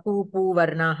अथवा कूपू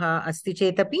वर्णाः अस्ति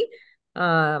चेदपि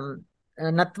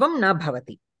नत्वं न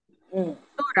भवति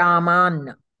रामान्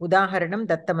उदाहरणं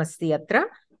दत्तमस्ति अत्र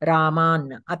रामान्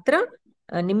अत्र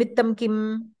निमित्तं किम्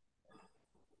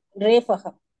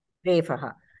रेफः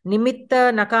निमित्त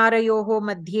नकारयोः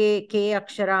मध्ये के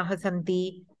अक्षराः सन्ति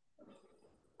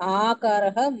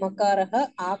आकारः मकारः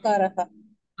आकारः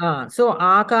सो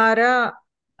आकार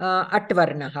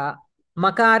अट्वर्णः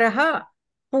मकारः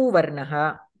पूवर्णः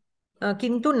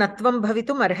किन्तु नत्वं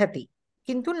भवितुम् अर्हति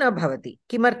किन्तु न भवति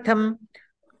किमर्थं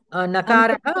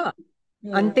नकारः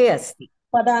अन्ते अस्ति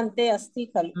पदान्ते अस्ति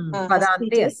खलु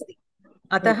पदान्ते अस्ति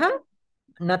अतः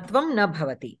नत्वं न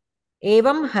भवति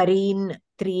एवं हरीन्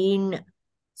त्रीन्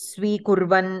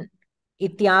स्वीकुर्वन्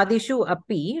इत्यादिषु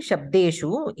अपि शब्देषु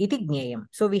इति ज्ञेयम्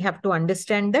so we have to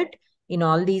understand that in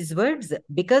all these words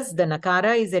because the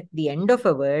nakara is at the end of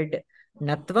a word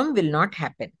natvam will not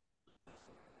happen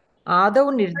आदौ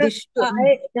निर्दिष्टं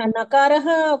नकारः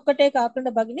ఒక్కటే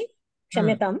కాకుండా భగిని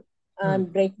క్షమ్యతాం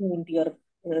బ్రేకింగ్ ఇంటు యువర్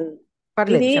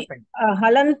ఇది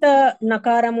హలంత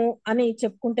నకారము అని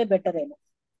చెప్పుకుంటే బెటర్ ఏమో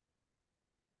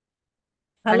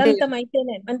హలంతం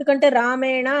అయితేనే ఎందుకంటే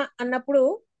రామేణ అన్నప్పుడు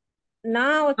నా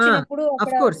వచ్చినప్పుడు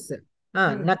ఆఫ్ కోర్స్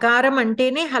నకారం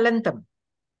అంటేనే హలంతం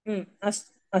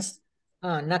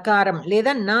నకారం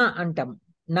లేదా నా అంటాం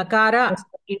నకార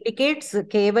ఇండికేట్స్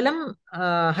కేవలం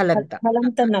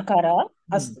హలంత నకార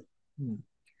అస్తు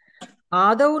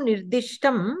ఆదౌ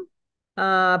నిర్దిష్టం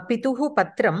పితుః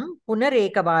పత్రం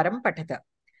పునరేకవారం పఠత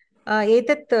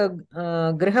ఏతత్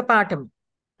గృహపాఠం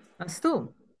అస్తు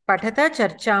పఠత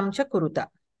చర్చాం చ కురుత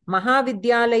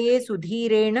మహావిద్యాలయే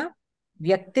సుధీరేణ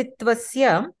వ్యక్తిత్వस्य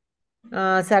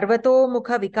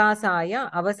सर्वतोमुखविकासाय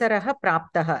अवसरः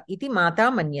प्राप्तः इति माता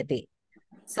मन्यते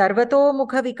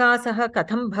सर्वतोमुखविकासः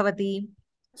कथं भवति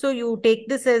so you take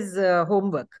this as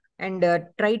homework and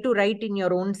try to write in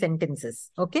your own sentences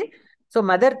okay so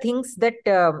mother thinks that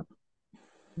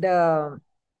the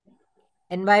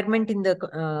environment in the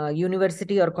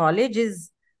university or college is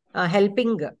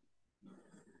helping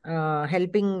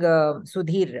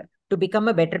Sudhir to become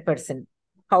a better person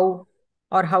how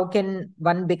or how can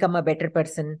one become a better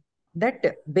person that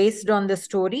based on the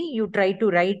story you try to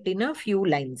write in a few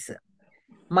lines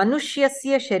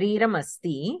मनुष्यस्य शरीरम्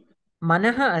अस्ति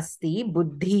मनः अस्ति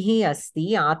बुद्धिः अस्ति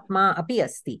आत्मा अपि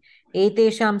अस्ति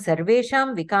एतेषां सर्वेषां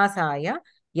विकासाय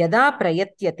यदा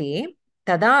प्रयत्यते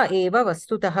तदा एव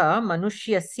वस्तुतः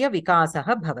मनुष्यस्य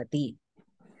विकासः भवति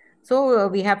so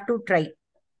we have to try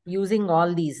using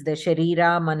all these the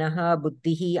sharira manah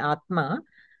buddhihi atma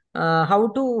how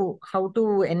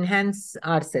to enhance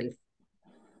ourselves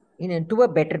to a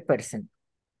better person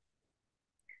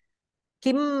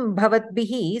किं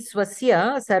भवद्भिः स्वस्य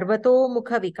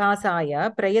सर्वतोमुखविकासाय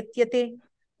प्रयत्यते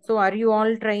so are you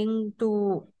all trying to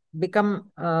become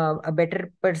a better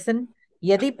person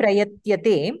यदि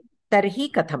प्रयत्यते तर्हि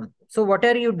कथं so what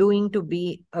are you doing to be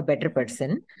a better person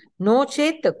no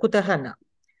chet kutah na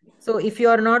so if you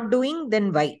are not doing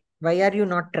then why are you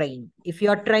not trying if you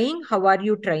are trying how are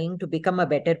you trying to become a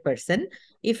better person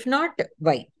if not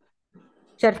why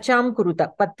चर्चां कुरुत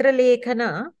पत्रलेखन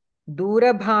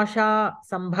दूरभाषा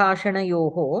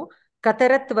संभाषणयोः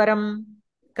कतरत्वरं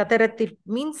कतरत् it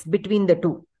means between the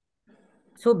two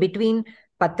so between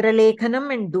patralekhanam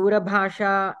and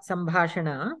durabhasha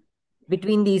sambhashana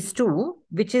between these two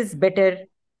which is better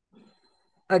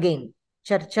again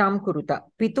charcham kuruta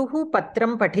pituhu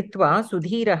patram pathitva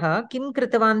sudhirah kim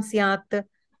kritavan syat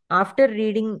after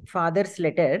reading father's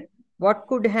letter, what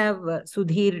could have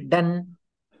Sudhir done?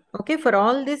 Okay, for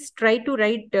all this, try to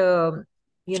write,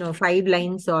 5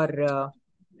 lines or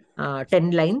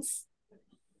 10 lines.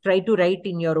 Try to write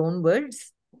in your own words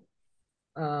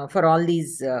for all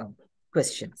these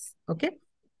questions. Okay.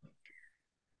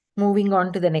 Moving on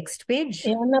to the next page.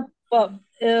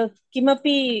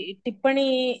 किमपि टिप्पणी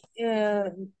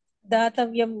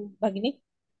दातव्यं भगिनि?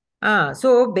 So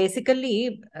basically,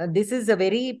 this is a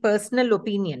very personal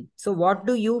opinion. So what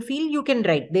do you feel? You can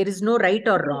write. There is no right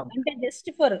or wrong. అంటే just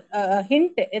for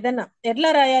hint ఏదైనా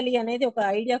ఎట్లా రాయాలి అనేది ఒక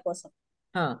ఐడియా కోసం.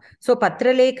 సో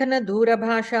పత్రలేఖన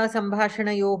దూరభాష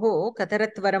సంభాషణయోహో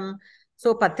కతరత్వరం. సో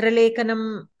పత్రలేఖనం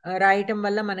రాయటం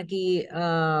వల్ల మనకి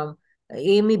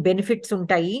ఏమి బెనిఫిట్స్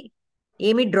ఉంటాయి,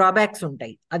 ఏమి డ్రాబ్యాక్స్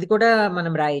ఉంటాయి, అది కూడా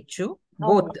మనం రాయొచ్చు.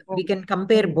 Both we can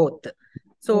compare both.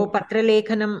 So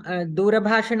పత్రలేఖనం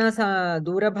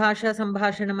దూరభాష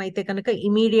సంభాషణం అయితే కనుక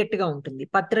ఇమీడియట్ గా ఉంటుంది.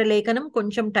 పత్రలేఖనం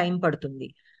కొంచెం టైం పడుతుంది,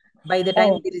 by the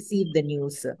time we receive the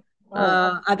news.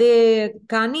 అదే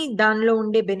కానీ దానిలో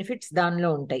ఉండే బెనిఫిట్స్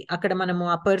దానిలో ఉంటాయి. అక్కడ మనము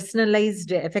ఆ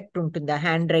పర్సనలైజ్డ్ ఎఫెక్ట్ ఉంటుంది, ఆ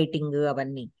హ్యాండ్ రైటింగ్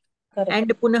అవన్నీ.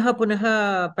 అండ్ పునః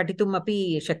పఠితుం అపి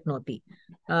శక్నోతి.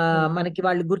 మనకి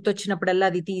వాళ్ళు గుర్తొచ్చినప్పుడల్లా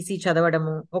అది తీసి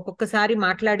చదవడము. ఒక్కొక్కసారి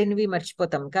మాట్లాడినవి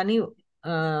మర్చిపోతాం, కానీ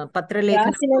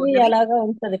పత్రలేఖనం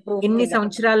ఎన్ని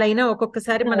సంవత్సరాలైనా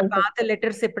ఒక్కొక్కసారి మన పాత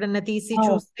లెటర్స్ ఎప్పుడన్నా తీసి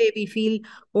చూస్తే we feel,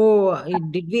 oh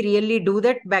did we really do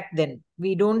that back then.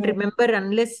 We don't remember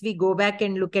unless we go back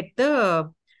and look at the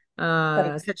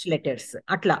such letters.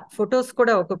 అట్లా ఫొటోస్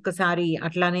కూడా ఒక్కొక్కసారి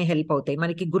అట్లానే హెల్ప్ అవుతాయి.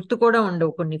 మనకి గుర్తు కూడా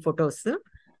ఉండవు కొన్ని ఫొటోస్,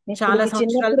 చాలా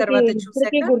సంవత్సరాల తర్వాత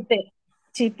చూసాక.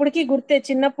 ఇప్పటికీ గుర్తే,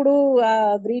 చిన్నప్పుడు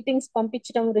గ్రీటింగ్స్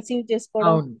పంపించడం, రిసీవ్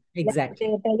చేసుకోవడం,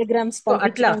 టెలిగ్రామ్స్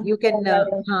అట్లా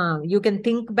you can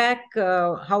think back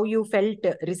how you felt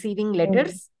receiving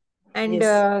letters and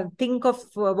think of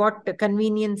what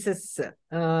conveniences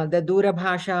the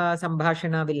దూరభాష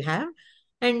సంభాషణ will have.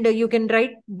 And you can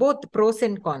write both pros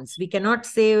and cons. We cannot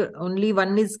say only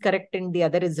one is correct and the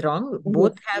other is wrong.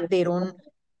 Both have their own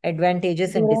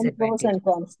advantages and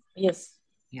disadvantages. Yes.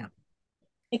 Yeah.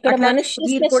 ఇక్కడ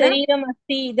మనుష్య శరీరం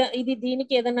అస్తి, ఇది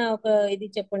దీనికి ఏదైనా ఒక ఇది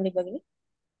చెప్పండి భగిని.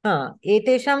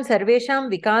 ఏతేషాం సర్వేషాం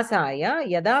వికాసాయ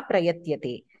యదా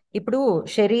ప్రయత్యతే. ఇప్పుడు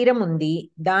శరీరం ఉంది,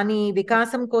 దాని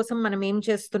వికాసం కోసం మనం ఏం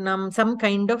చేస్తున్నాం? Some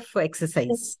kind of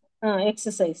exercise.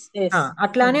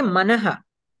 అట్లానే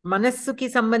మనస్సుకి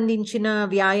సంబంధించిన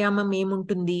వ్యాయామం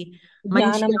ఏముంటుంది?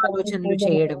 మంచి ఆలోచనలు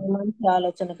చేయడం.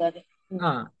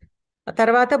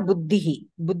 తర్వాత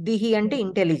బుద్ధి అంటే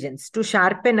intelligence, to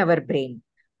sharpen our brain.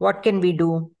 What can we do?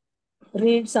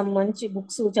 Read some మంచి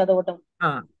బుక్స్ చదవటం,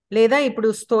 లేదా ఇప్పుడు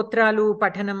స్తోత్రాలు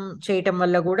పఠనం చేయటం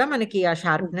వల్ల కూడా మనకి ఆ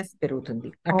షార్ప్నెస్ పెరుగుతుంది.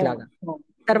 అట్లాగా.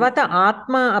 తర్వాత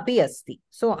ఆత్మ అపి అస్తి.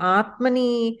 సో ఆత్మని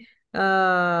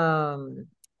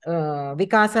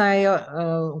వికాసాయ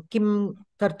కిం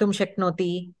కర్తుం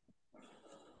శక్నోతి.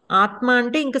 ఆత్మ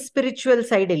అంటే ఇంకా స్పిరిచువల్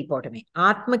సైడ్ వెళ్ళిపోవటమే.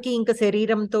 ఆత్మకి ఇంకా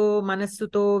శరీరంతో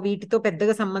మనస్సుతో వీటితో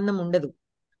పెద్దగా సంబంధం ఉండదు.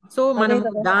 సో మనం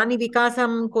దాని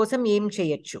వికాసం కోసం ఏం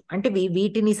చేయొచ్చు అంటే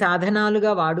వీటిని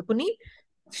సాధనాలుగా వాడుకుని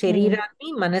శరీరాన్ని,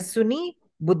 మనస్సుని,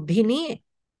 బుద్ధిని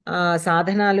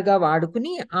సాధనాలుగా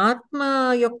వాడుకుని ఆత్మ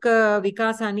యొక్క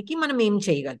వికాసానికి మనం ఏం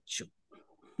చేయవచ్చు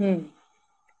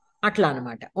అట్లా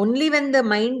అన్నమాట. Only when the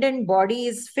mind and body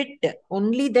is fit,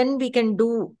 only then we can do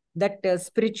that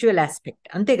spiritual aspect.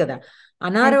 అంతే కదా.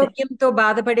 అనారోగ్యంతో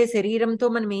బాధపడే శరీరంతో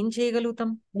మనం ఏం చేయగలుగుతాం?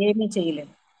 ఏమీ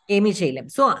చేయలేం.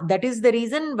 So that is the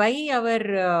reason why our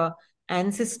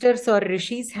ancestors or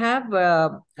rishis have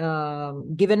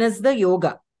given us the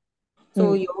yoga. So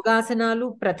yogasanalu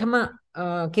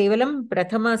kevalam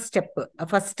prathama step,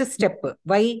 first step.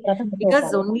 Why? Because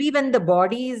only when the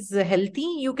body is healthy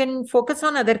you can focus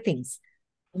on other things.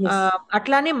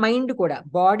 అట్లానే mind కూడా,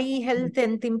 body health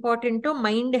ఎంత ఇంపార్టెంటో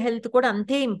mind health కూడా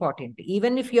అంతే important.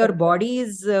 Even if your body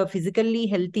is physically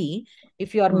healthy,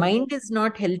 if your mind is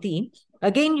not healthy,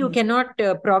 again you cannot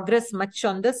progress much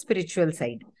on the spiritual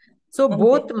side. So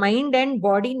both mind and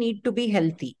body need to be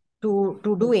healthy to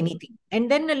do anything. And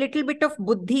then a little bit of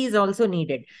buddhi is also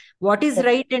needed. What is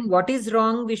right and what is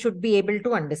wrong we should be able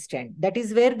to understand. That is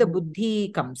where the buddhi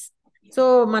comes. So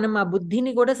మనం ఆ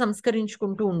బుద్ధిని కూడా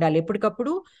సంస్కరించుకుంటూ ఉండాలి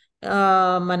ఎప్పటికప్పుడు.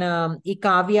 మన ఈ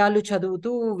కావ్యాలు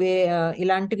చదువుతూ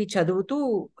ఇలాంటివి చదువుతూ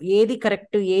ఏది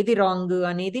కరెక్ట్ ఏది రాంగ్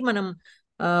అనేది మనం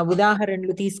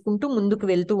ఉదాహరణలు తీసుకుంటూ ముందుకు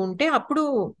వెళ్తూ ఉంటే అప్పుడు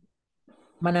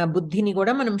మన బుద్ధిని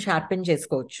కూడా మనం షార్పెన్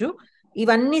చేసుకోవచ్చు.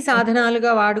 ఇవన్నీ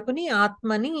సాధనాలుగా వాడుకుని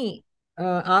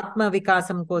ఆత్మ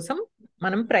వికాసం కోసం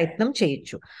మనం ప్రయత్నం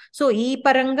చేయొచ్చు. సో ఈ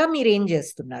పరంగా మీరు ఏం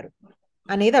చేస్తున్నారు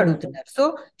అనేది అడుగుతున్నారు. సో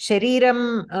శరీర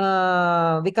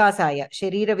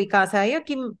వికాసాయ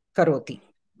కిం కరోతి.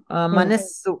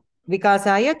 मनस्सु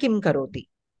विकासाय किं करोति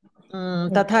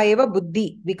तथा एव बुद्धि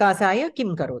विकासाय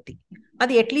किं करोति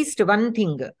అది అట్లీస్ట్ వన్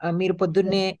థింగ్ మీరు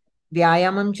పొద్దున్నే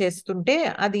వ్యాయామం చేస్తుంటే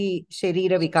అది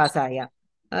శరీర వికాసాయ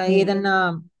ఏదన్నా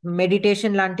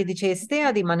మెడిటేషన్ లాంటిది చేస్తే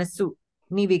అది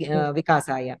మనస్సుని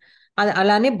వికాసాయ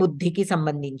అలానే బుద్ధికి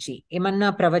సంబంధించి ఏమన్నా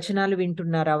ప్రవచనాలు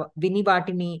వింటున్నారా విని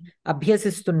వాటిని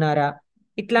అభ్యసిస్తున్నారా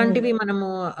ఇట్లాంటివి మనము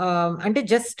అంటే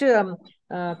just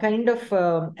kind of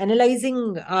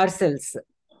analysing hour cells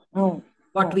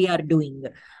what we are doing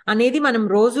అనేది మనం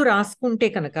రోజు రాసుకుంటే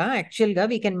కనుక యాక్చువల్గా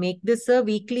we can make this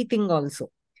weekly thing also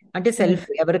అంటే సెల్ఫ్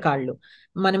ఎవరి కాళ్ళు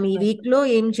మనం ఈ వీక్ లో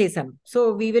ఏం చేసాం so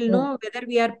we will know whether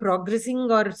we are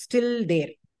progressing are still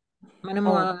there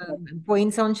మనము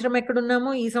పోయిన సంవత్సరం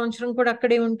ఎక్కడున్నామో ఈ సంవత్సరం కూడా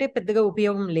అక్కడే ఉంటే పెద్దగా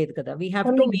ఉపయోగం లేదు కదా వీ హ్యావ్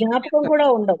టు జ్ఞాపకం కూడా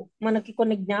ఉండవు మనకి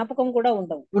కొన్ని జ్ఞాపకం కూడా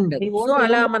ఉండవు సో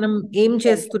అలా మనం ఏం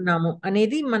చేస్తున్నాము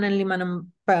అనేది మనల్ని మనం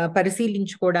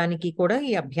పరిశీలించుకోవడానికి కూడా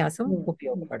ఈ అభ్యాసం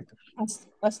ఉపయోగపడుతుంది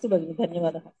అస్తు భగిని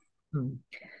ధన్యవాదాలు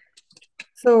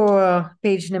సో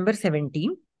పేజ్ నెంబర్ 17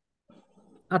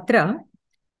 అత్ర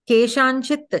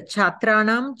కేషాంచిత్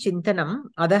ఛాత్రాణాం చింతనం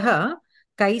అదః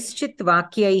कैश्चित्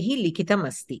वाक्यैः लिखितम्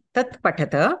अस्ति तत्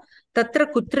पठत तत्र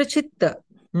कुत्रचित्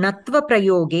नत्व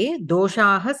प्रयोगे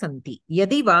दोषाः सन्ति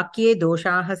यदि वाक्ये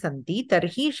दोषाः सन्ति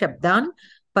तर्हि शब्दान्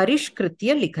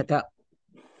परिष्कृत्य लिखत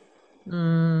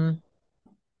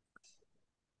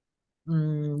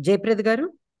जयप्रद गारु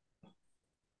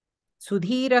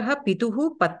सुधीरः पितुः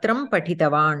पत्रं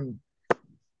पठितवान्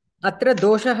अत्र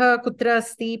दोषः कुत्र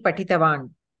अस्ति पठितवान्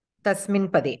तस्मिन्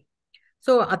पदे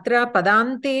సో అత్ర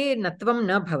పదాంతే నత్వం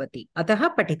న భవతి అతః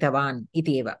పఠితవాన్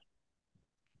ఇది ఏవ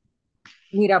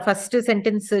మీరు ఆ ఫస్ట్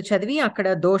సెంటెన్స్ చదివి అక్కడ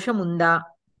దోషం ఉందా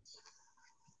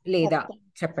లేదా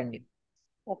చెప్పండి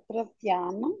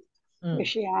తత్రత్యాన్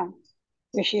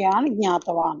విషయాన్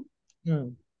జ్ఞాతవాన్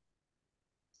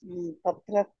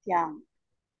తత్రత్యాన్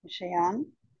విషయాన్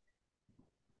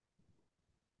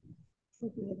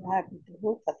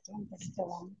పత్రం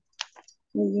పఠితవాన్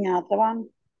జ్ఞాతవాన్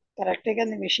కరెక్టే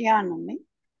కదా విషయాన్ని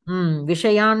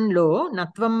విషయాన్లో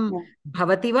నత్వం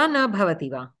భవతి వా న భవతి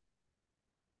వా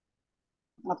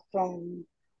నత్వం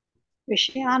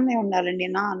విషయాన్ని ఉండాలండి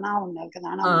నా ఉండాలి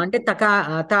కదా అంటే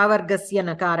తావర్గస్య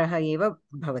నకారః ఏవ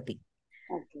భవతి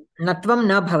నత్వం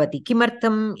న భవతి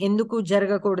కిమర్థం ఎందుకు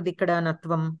జరగకూడదు ఇక్కడ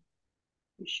నత్వం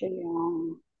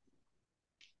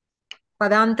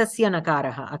పదాంతస్య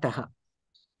నకారః అతః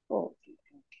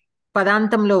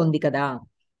పదాంతంలో ఉంది కదా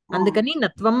అందుకని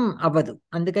నత్వం అవ్వదు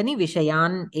అందుకని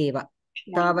విషయాన్ ఏవ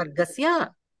తావర్గస్య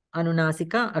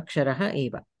అనునాసిక అక్షరః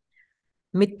ఏవ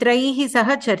మిత్రైః సహ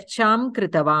చర్చాం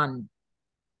కృతవాన్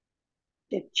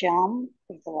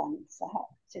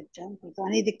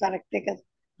ఇది కరెక్టే కదా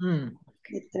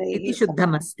ఇది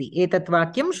శుద్ధమస్తి ఏతత్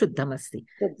వాక్యం శుద్ధమస్తి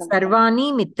సర్వాణి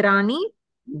మిత్రాణి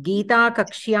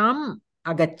గీతాకక్ష్యాం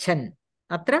అగచ్చన్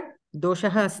అత్ర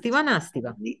దోషः अस्ति वा नास्ति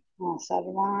वा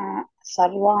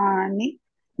సర్వాణి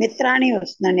మిత్రాణి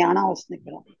వస్తుందండి అనా వస్తుంది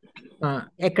ఇక్కడ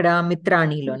ఎక్కడ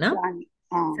మిత్రాణిలోనా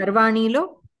సర్వాణిలో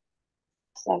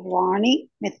సర్వాణి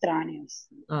మిత్రాణి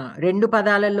వస్తుంది రెండు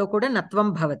పదాలలో కూడా నత్వం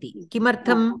భవతి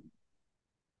కిమర్థం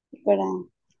ఇక్కడ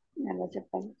ఎలా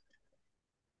చెప్పాలి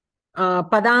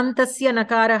పదాంతస్య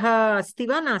నకారः अस्ति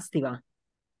वा नास्ति वा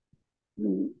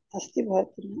अस्ति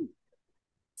भवति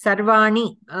सर्वाणि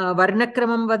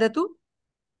वर्णक्रमं वदतु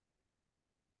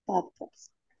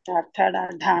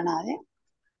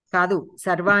కాదు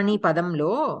సర్వాణి పదంలో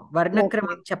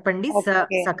వర్ణక్రమం చెప్పండి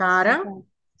సకార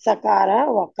సకార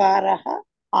వకారః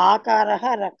ఆకారః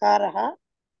రకారః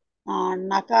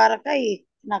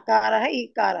నకారః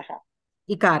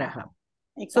ఈకారః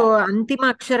సో అంతిమ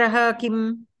అక్షరः కిం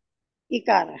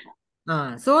ఈకారः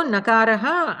సో నకారः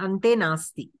అంతే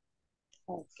నాస్తి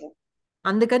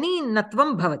అందుకని నత్వం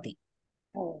భవతి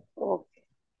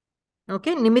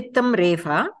ఓకే నిమిత్తం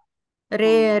రేఫా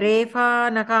रेफा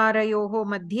नकारयोः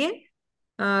मध्ये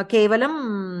केवलं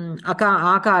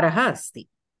आकारः अस्ति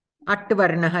अट्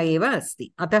वर्णः एव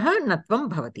अस्ति अतः नत्वं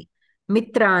भवति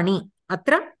मित्राणि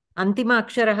अत्र अन्तिम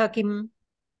अक्षरः किम्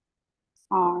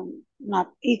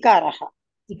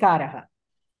इकारः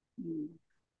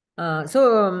सो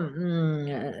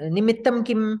निमित्तं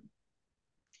किम्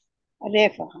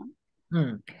रेफः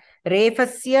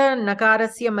रेफस्य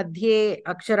नकारस्य मध्ये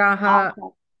अक्षराः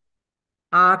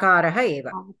आकारः एव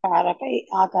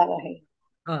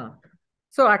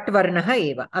सो अट् वर्णः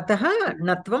एव अतः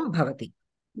नत्वं भवति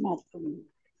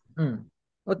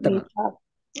उत्तमं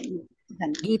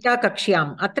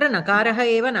गीताकक्ष्याम् अत्र नकारः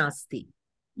एव नास्ति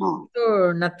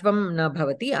सो नत्वं न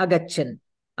भवति अगच्छन्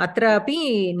अत्र अपि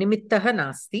निमित्तः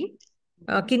नास्ति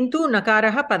किन्तु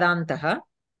नकारः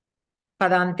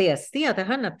पदान्ते अस्ति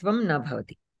अतः नत्वं न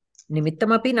भवति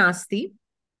निमित्तमपि नास्ति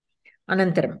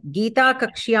अनन्तरं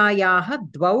गीताकक्ष्यायाः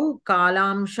द्वौ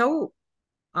कालांशौ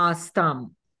आस्ताम्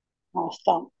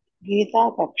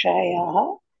गीताकक्षायाः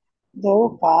द्वौ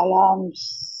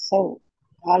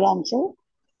कालांशौ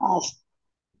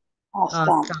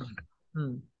आस्ताम्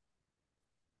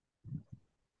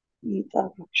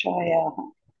गीताकक्षायाः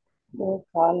द्वौ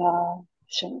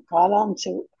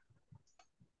కాలాంశు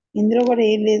ఇందులో కూడా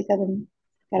ఏం లేదు కదండి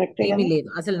కరెక్టే ఏమీ కదా లేదు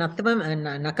అసలు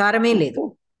నకారమే లేదు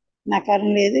నకారం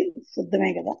లేదు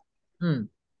శుద్ధమే కదా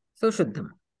సో శుద్ధం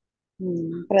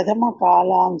ప్రథమ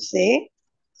కాలాంశే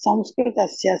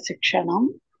సంస్కృతస్య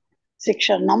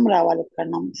శిక్షణం రావాలి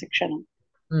శిక్షణం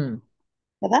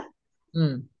కదా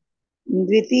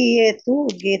ద్వితీయే తు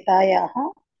గీతాయాः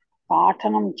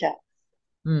పాఠనం చ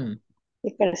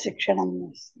ఇక్కడ శిక్షణం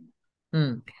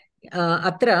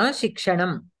अत्र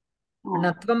शिक्षणं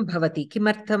नत्वं भवति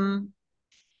किमर्थम्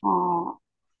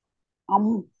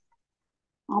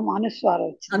अनुस्वार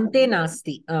अन्ते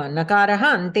नास्ति नकारः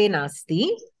अन्ते नास्ति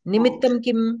निमित्तं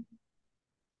किम्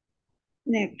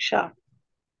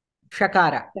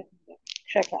षकार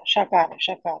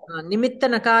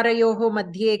निमित्तनकारयोः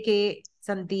मध्ये के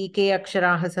सन्ति के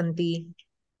अक्षराः सन्ति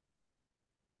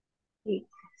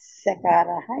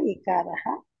सकारः इकारः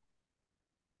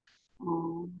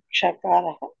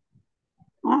षकारः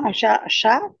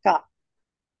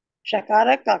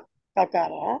षकार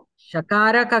ककारः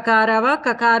षकार ककार वा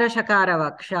ककार शकार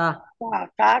वाक्षा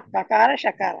ककार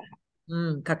शकारः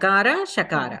ककार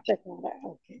शकार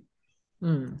ओके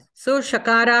सो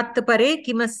शकारात् परे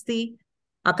किमस्ति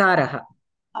अकारः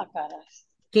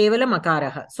केवलम्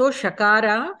अकारः सो शकार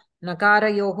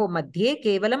नकारयोः मध्ये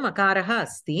केवलम् अकारः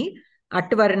अस्ति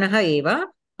अट्वर्णः एव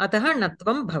अतः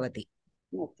नत्वं भवति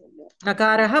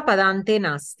नकारः पदान्ते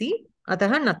नास्ति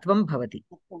अतः नत्वं भवति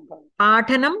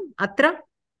पाठनम्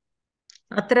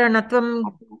अत्र नत्वं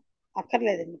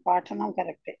अकर्लेदंडि पाठनं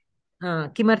करेक्टे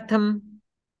किमर्थं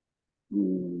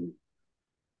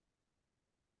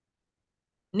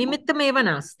निमित्तमेव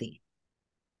नास्ति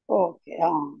ओके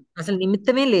असल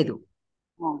निमित्तमे लेदु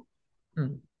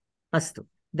अस्तु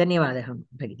धन्यवादः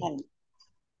भगिनी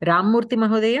राममूर्ति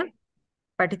महोदय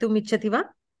पठितुम् इच्छति वा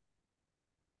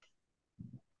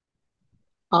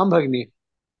आं भगिनी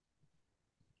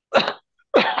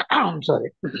सारी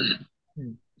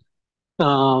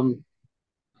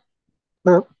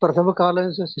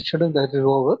प्रथमकालस्य शिक्षणं दट् इस्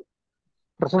ओवर्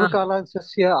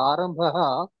प्रथमकालस्य आरम्भः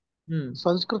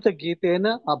संस्कृतगीतेन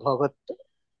अभवत्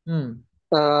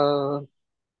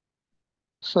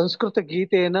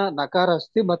संस्कृतगीतेन नकार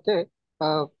अस्ति मते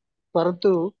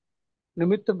परन्तु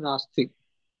निमित्तं नास्ति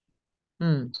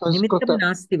निमित्तं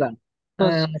नास्ति वा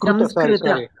संस्कृत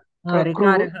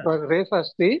रेफ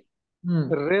अस्ति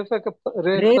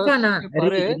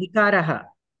ऋकारः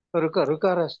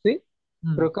ऋकार अस्ति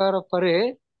ऋकार परे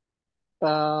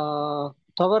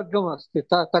तवर्गम् अस्ति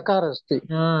तकार अस्ति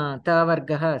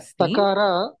तवर्गः अस्ति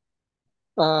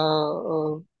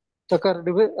तकार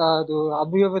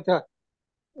अव्यवत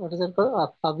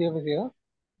अव्यवतय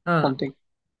something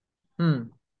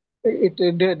it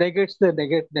negates the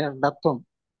natvam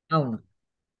avunu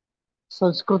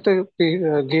Sanskrit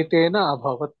गीतेन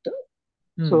अभवत्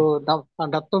so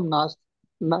natvam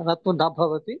natvam न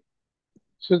भवति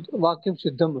वाक्यं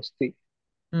शुद्धम् अस्ति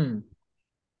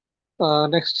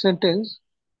नेक्स्ट सेंटेंस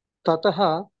ततः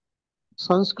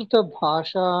संस्कृत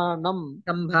भाषाणं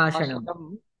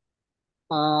संभाषणम्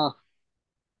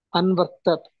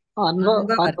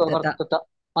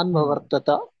अन्वर्तत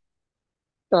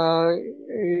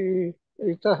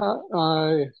इतः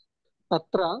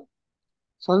अत्र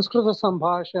संस्कृत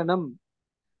संभाषणं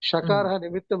षकारः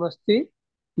निमित्तमस्ति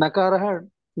नकारः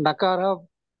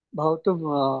भवितुम्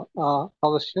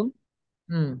अवश्यं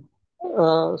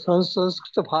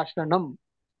संस्कृत भाषणम्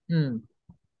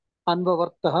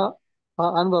अन्वर्तत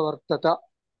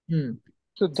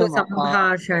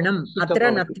संभाषणम् अत्र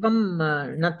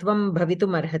नत्वं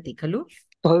भवितुम् अर्हति खलु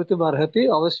भवितुम् अर्हति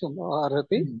अवश्यम्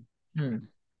अर्हति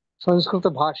संस्कृत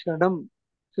भाषणं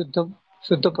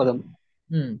शुद्धपदम्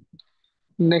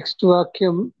नेक्स्ट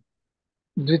वाक्यं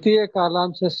द्वितीय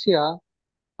कालांशस्य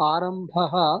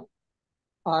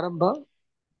आरंभ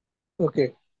ओके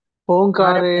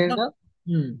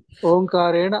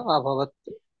ओंकारेण अभवत्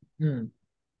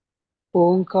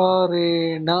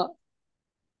ओंकारेण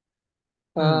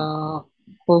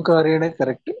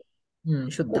करेक्ट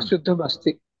शुद्धम्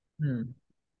अस्ति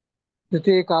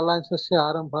द्वितीय कालांशस्य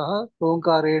आरंभः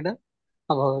ओंकारेण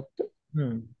अभवत्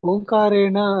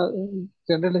ओंकारेण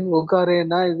जनरली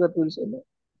ओंकारेण इज द प्रिंसिपल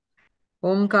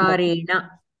ओंकारेण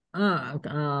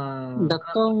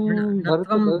दत्तं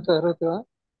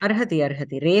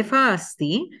अर्हति रेफा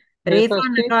अस्ति रेफा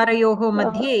नकारयोः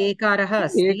मध्ये एकारः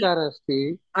अस्ति, एकारः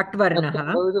अस्ति, अट्वर्णः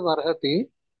भवितुमर्हति,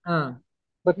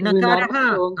 नकारः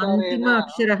अन्तिम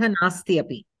अक्षरः नास्ति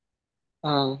अपि।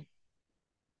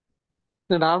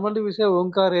 Normally we say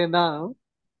Omkarena.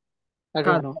 I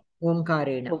don't know.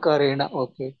 Omkarena. Omkarena.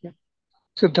 Okay.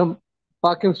 Siddham.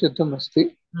 Vakyam Siddham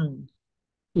asti.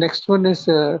 Next one is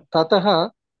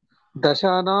Tataha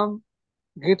Dashanam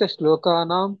Geeta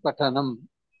Shlokanam Patanam.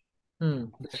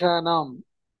 Dashanam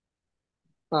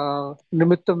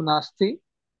Nimittam Nasti.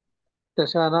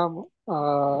 Dashanam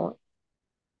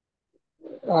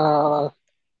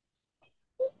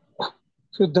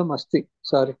Siddham asti.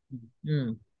 Sorry.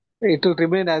 It will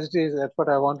remain as it is. That's what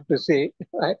I wanted to say.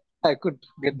 I could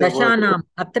get the word. Dashanam.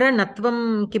 Atra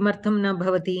natvam kimartham na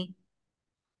bhavati?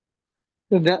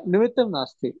 Nimittam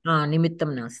nasti.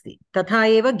 Nimittam nasti. Tatha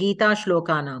eva Geeta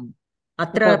Shlokanam.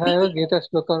 Atra api Geeta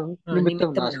Shlokanam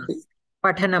nimittam nasti.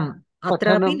 Pathanam.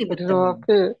 Atra api nimittam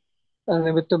nasti.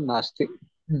 Nimittam nasti.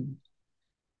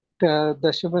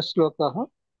 Dashama shlokaha.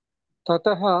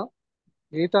 Tataha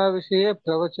Geeta Vishaya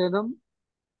Pravachanam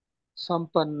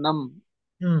Sampannam.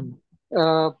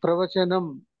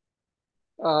 Pravachanam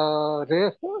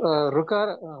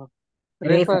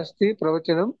Refa asti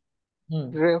Pravachanam.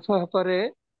 Refa pare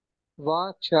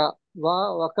Vacha.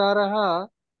 Vakaraha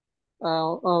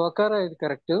Vakara is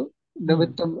corrective.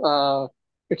 Nimittam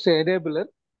it's an enabler.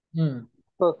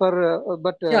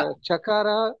 But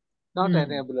Chakara not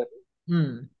enabler.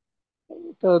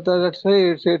 So that's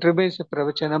why it remains a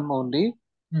Pravachanam only.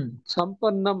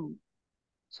 Sampannam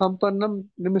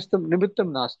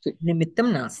nimittam nasti.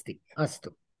 Nimittam nasti.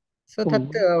 Astu. So tat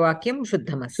vakyam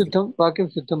shuddham asti. Vakyam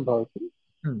shuddham bhavati.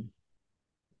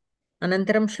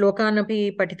 Anantaram shlokan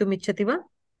api patitum ichchati va?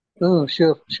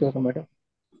 Sure, madam.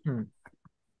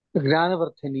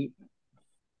 Jnanavarthini.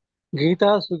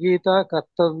 Geeta Sugita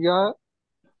Kartavya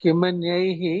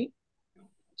Kimanyaihi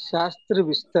Shastra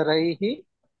Vistaraihi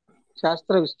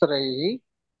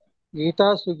Geeta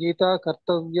Sugita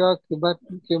Kartavya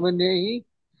Kimanyaihi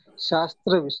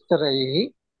Shastra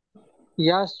Vistaraihi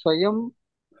Ya Swayam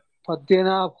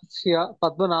Padmanabhasya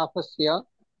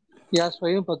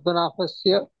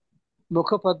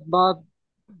Mukha Padmad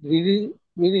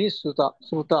Vinisruta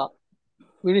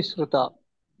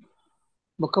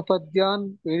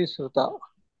Mukhapadyan Vinisruta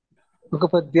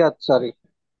Mukhapadyat sorry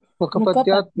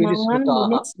Mukhapadyat Vinisruta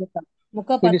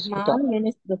Mukhapadman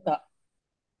Vinisruta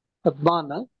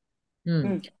Padmana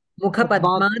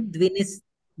Mukhapadmad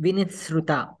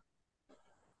Vinisruta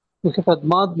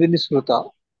Mukhapadmad Vinisruta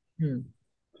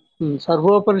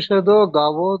Sarvopanishado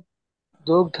Gavo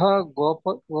Dogdha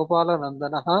Gopala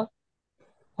Nandanaha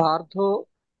Partho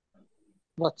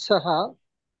Vatsaha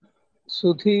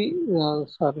Sudhir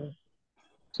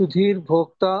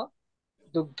Bhokta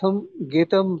Dugdham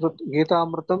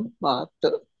Geetamrutam Mahat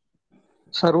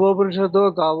Sarvopanishado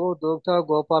Gavo Dogdha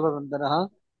Gopala Nandanaha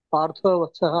Partho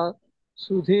Vatsaha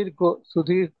Sudhir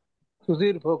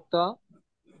Bhokta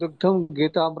Dugdham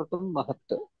Geetamrutam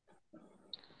Mahat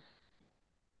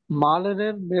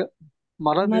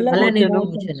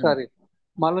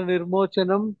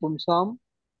Malanirmochanam Pumsam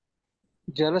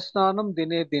Jalasnanam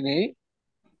Dine Dine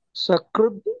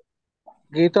Sakrud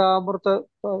Geetamrta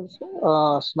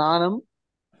Snanam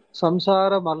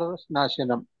Samsara Mala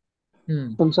Nashanam.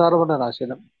 Samsara Mala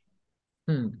Nashanam.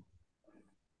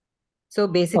 So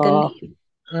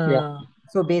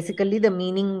basically, the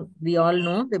meaning, we all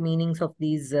know the meanings of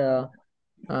these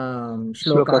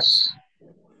shlokas.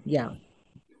 Yeah.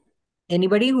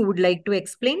 Anybody who would like to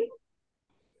explain?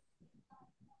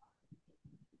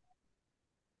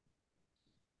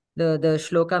 The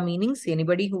shloka meanings,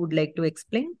 anybody who would like to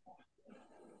explain?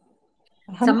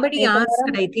 Somebody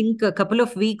asked, I think a couple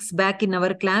of weeks back in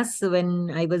our class,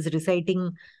 when I was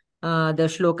reciting the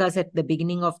shlokas at the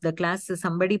beginning of the class,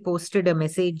 somebody posted a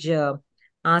message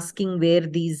asking where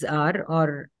these are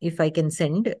or if I can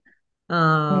send.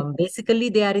 Basically,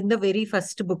 they are in the very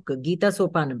first book, Geetha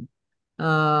Sopanam.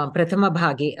 Prathama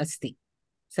bhage asti.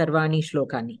 Sarvani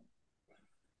shlokani.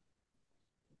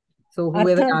 So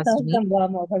whoever asked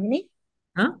me.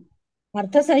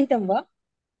 Artha sahitam va?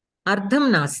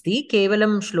 Ardham nasti,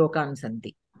 kevalam shlokan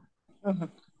santi.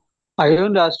 I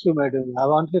don't ask you, madam. I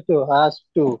wanted to ask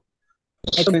to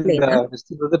explain.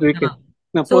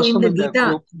 So in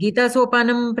the Geetha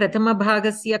Sopanam Prathama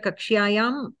Bhagasya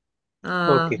Kakshayam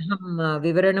aham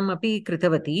vivaranam api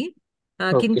kritavati.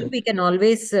 Kintu we can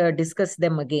always discuss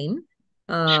them again.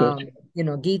 You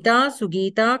know, Geeta,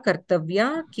 Sugita,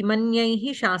 Kartavya,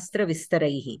 Kimanyaihi, Shastra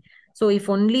Vistaraihi. So if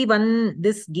only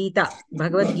this Geeta,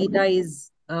 Bhagavad Gita is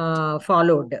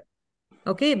followed,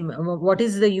 okay, what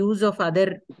is the use of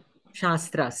other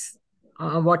Shastras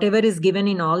whatever is given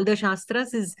in all the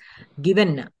Shastras is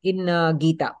given in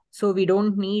Gita. So we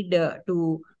don't need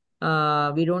to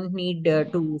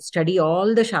study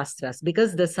all the Shastras,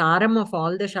 because the saram of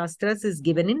all the Shastras is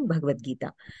given in Bhagavad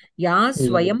Gita. Ya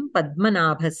swayam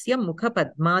padmanabhasya mukha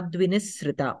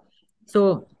padmadvinisrita.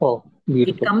 So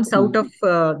it comes out of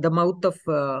the mouth of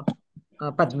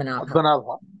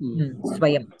Padmanabha.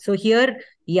 Swayam. So here,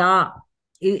 ya,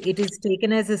 it is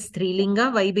taken as a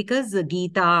Strilinga. Why? Because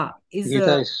Geetha is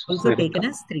also taken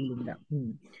as Strilinga.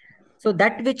 So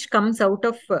that which comes out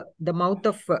of the mouth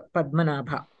of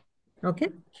Padmanabha. Okay.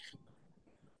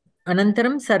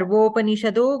 Anantaram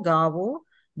sarvopanishado gavo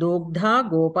dogdha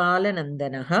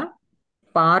gopalanandanaha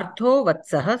partho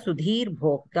vatsaha sudhir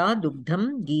bhokta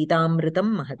dugdham geetamritam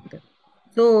mahat.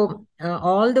 So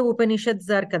all the Upanishads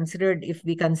are considered, if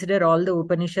we consider all the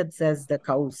Upanishads as the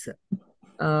cows,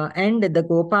 and the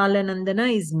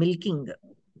Gopalanandana is milking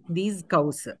these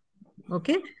cows.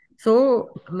 Okay. So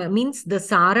means the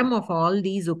saram of all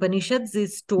these Upanishads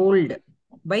is told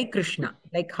by Krishna,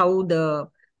 like how the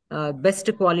best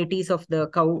qualities of the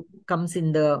cow comes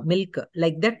in the milk,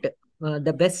 like that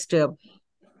the best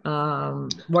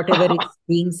whatever is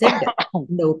being said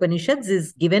in the Upanishads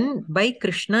is given by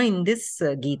Krishna in this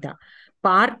Gita.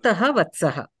 Parthaha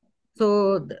vatsaha.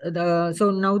 So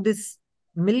so now this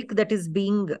milk that is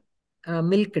being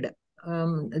milked,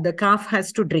 the calf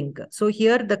has to drink. So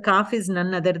here the calf is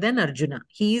none other than Arjuna.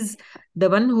 He is the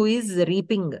one who is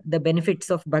reaping the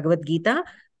benefits of Bhagavad Gita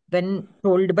when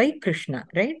told by Krishna,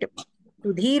 right?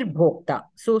 Sudhir bhokta.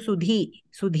 So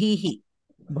sudhihi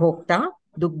bhokta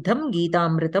dugdham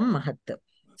geetamritam mahat.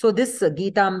 So this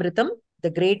geetamritam, the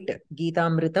great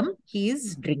geetamritam, he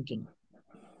is drinking.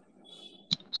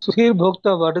 Sudhir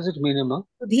bhokta, what does it mean, Emma?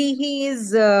 Sudhihi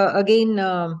is again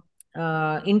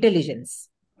intelligence.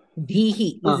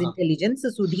 Dhihi is intelligence.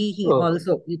 Sudhihi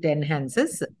also it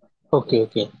enhances.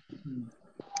 Okay.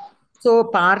 So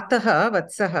parthaha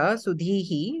vatsaha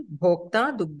sudhihi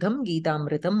bhokta dugdham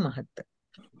geetamritam mahat.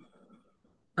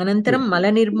 Anantaram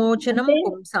malanirmochanam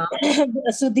pumsam.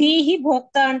 Sudhihi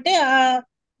bhokta ante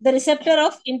the receptor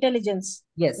of intelligence.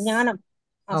 Yes. Jnanam.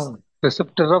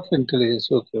 Receptor of intelligence.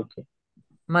 Okay.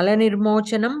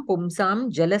 Malanirmochanam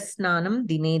pumsam jalasnanam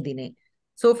dine dine.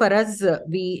 So for us,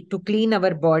 to clean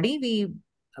our body, we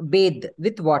bathe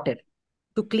with water.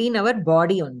 To clean our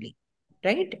body only.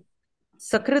 Right?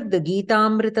 Sakrid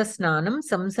Geetamrita Snanam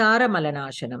Samsara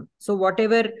Malanashanam. So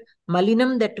whatever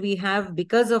malinam that we have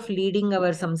because of leading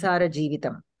our samsara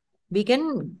jivitam, we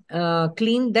can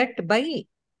clean that by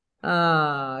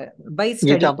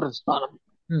studying.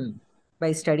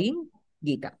 By studying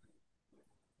Gita.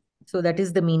 So that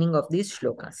is the meaning of these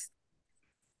shlokas.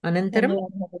 Anantaram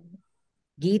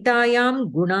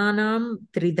Geetayam Gunanam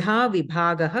Tridha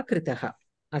Vibhagaha Kritaha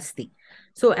Asti.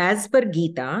 So as per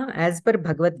Gita, as per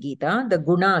Bhagavad Gita, the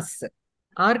gunas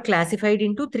are classified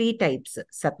into 3 types.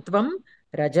 Sattvam,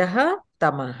 Rajaha,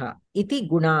 Tamaha. Iti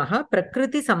gunaha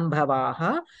prakriti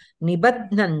sambhavaha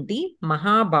nibadhnanti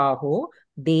mahabaho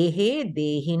dehe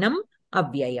dehinam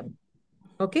avyayam.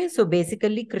 Okay, so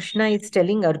basically Krishna is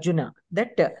telling Arjuna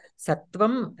that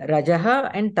Sattvam, Rajaha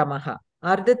and Tamaha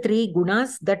are the 3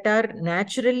 gunas that are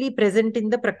naturally present in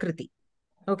the Prakriti.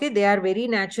 Okay, they are very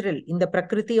natural. In the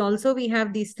Prakriti also we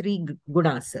have these 3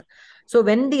 gunas. So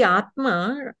when the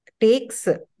Atma takes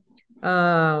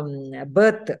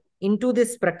birth into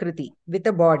this Prakriti with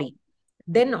a body,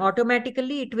 then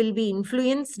automatically it will be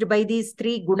influenced by these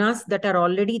 3 gunas that are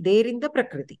already there in the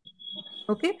Prakriti.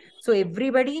 Okay, so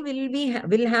everybody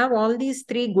will have all these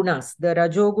 3 gunas, the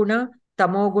Rajoguna,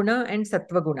 Tamoguna and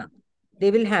Sattva-guna. They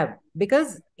will have,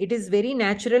 because it is very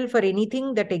natural for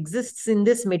anything that exists in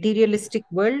this materialistic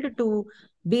world to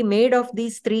be made of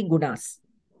these 3 gunas.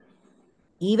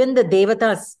 Even the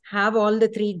Devatas have all the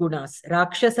 3 gunas.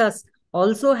 Rakshasas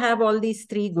also have all these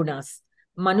 3 gunas.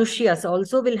 Manushyas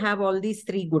also will have all these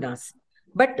 3 gunas.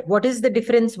 But what is the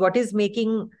difference? What is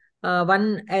making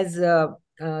one as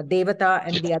Devata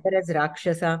and the other as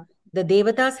Rakshasa? The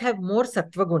Devatas have more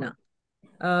Sattva guna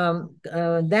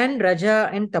than Raja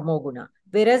and Tamoguna,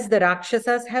 whereas the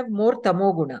Rakshasas have more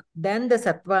Tamoguna than the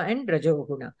Sattva and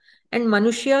Rajoguna. And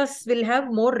Manushyas will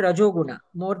have more Rajoguna,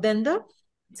 more than the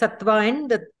Sattva and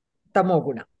the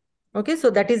Tamoguna. Okay, so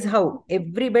that is how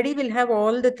everybody will have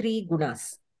all the 3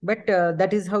 gunas, but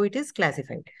that is how it is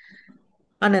classified.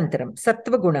 Anantaram,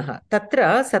 Sattva gunaha.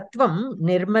 Tatra Sattvam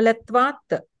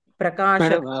Nirmalatvat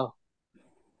Prakasha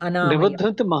Anamaya.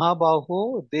 Nibadhanti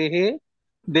Mahabaho Dehe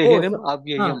Dehinam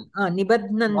Avyayam.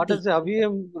 Nibadhanti. What does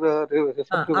Avyayam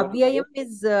refer to? Avyayam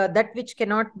is that which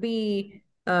cannot be.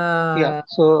 Yeah,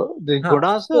 so the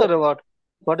gunas or what?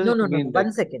 What does No, it no, no, mean? no. Like,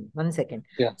 One second.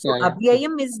 yeah, So yeah.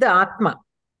 avyayam is the Atma.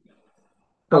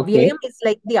 Okay. Avyayam is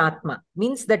like the Atma,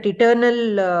 means that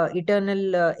eternal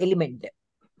element.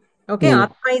 Okay,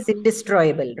 Atma is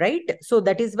indestructible, right? So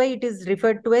that is why it is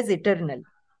referred to as eternal.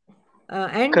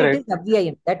 And Correct. it is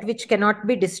avyayam, that which cannot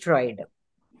be destroyed.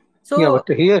 So, yeah, but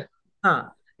here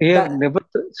the, nibat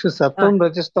sattvam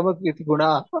rajastamak iti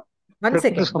guna one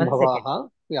second.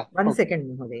 Yeah. One okay.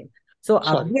 second, Mahodaya. So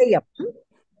Sorry.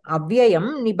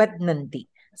 avyayam nibadnanti.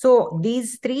 So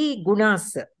these three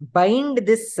gunas bind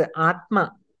this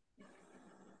Atma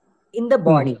in the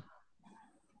body.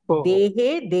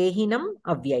 Dehe dehinam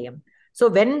avyayam. So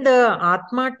when the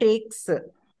Atma takes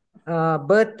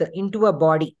birth into a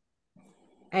body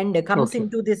and comes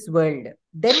into this world,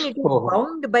 then it is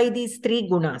bound by these three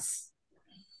gunas.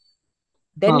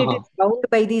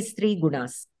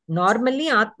 Normally,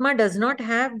 Atma does not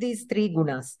have these three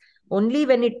gunas. Only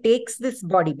when it takes this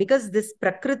body, because this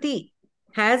Prakriti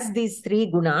has these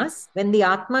three gunas. When the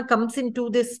Atma comes into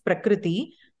this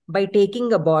Prakriti by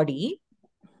taking a body,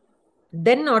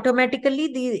 then automatically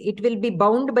it will be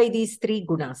bound by these three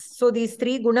gunas. So these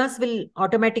three gunas will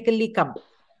automatically come.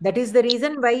 That is the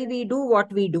reason why we do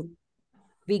what we do.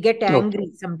 We get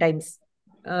angry sometimes.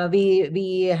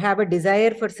 We have a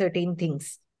desire for certain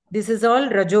things. This is all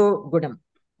Rajo Gunam.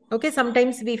 Okay,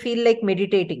 sometimes we feel like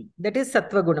meditating. That is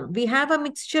Sattva Gunam. We have a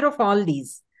mixture of all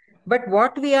these. But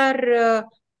what we are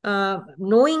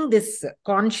knowing this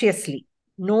consciously,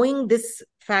 knowing this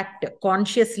fact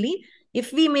consciously,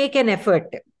 if we make an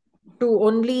effort to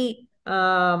only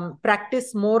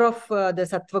practice more of the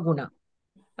Sattva Guna,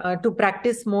 to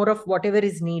practice more of whatever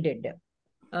is needed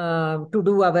to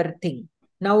do our thing.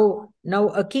 Now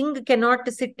a king cannot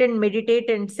sit and meditate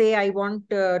and say, I want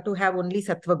to have only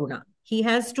Sattva Guna. He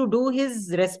has to do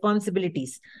his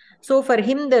responsibilities. So for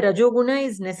him, the Rajoguna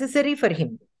is necessary for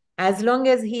him. As long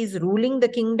as he is ruling the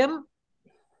kingdom,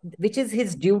 which is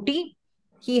his duty,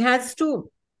 he has to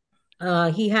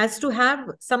have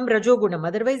some Rajogunam.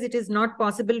 Otherwise, it is not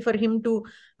possible for him to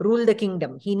rule the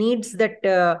kingdom. He needs that,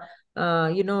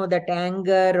 that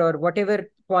anger or whatever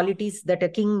qualities that a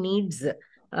king needs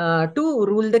to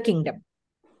rule the kingdom.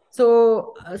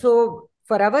 So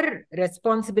for our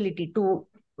responsibility to,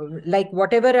 like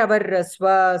whatever our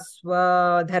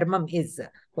swadharmam is,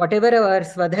 whatever our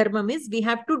swadharmam is, we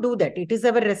have to do that. It is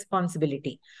our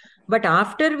responsibility. But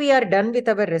after we are done with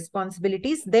our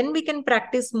responsibilities, then we can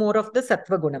practice more of the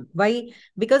Sattva Gunam. Why?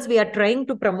 Because we are trying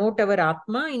to promote our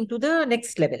Atma into the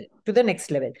next level,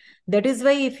 That is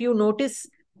why if you notice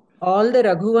all the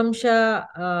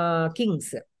Raghuvamsha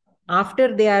kings,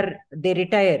 after they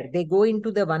retire, they go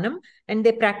into the Vanam and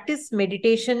they practice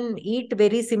meditation, eat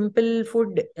very simple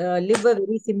food, live a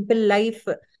very simple life.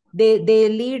 They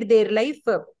lead their life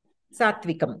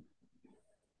Satvikam.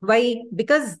 Why?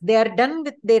 Because they are done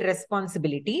with their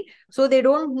responsibility. So they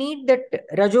don't need that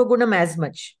Rajogunam as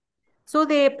much. So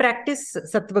they practice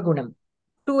Sattvagunam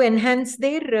to enhance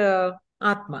their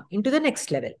Atma into the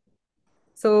next level.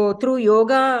 So through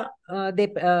yoga,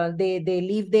 they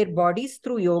leave their bodies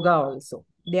through yoga also.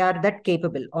 They are that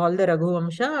capable, all the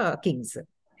Raghuvamsha kings.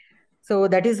 So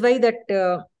that is why that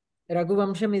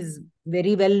Raghuvamsham is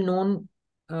very well known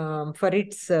for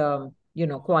its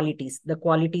qualities, the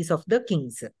qualities of the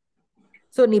kings.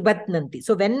 So Nibatnanti.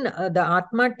 So when the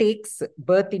Atma takes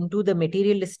birth into the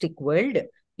materialistic world,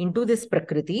 into this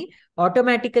Prakriti,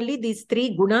 automatically these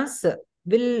three gunas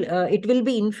it will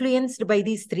be influenced by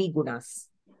these three gunas.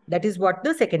 That is what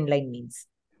the second line means.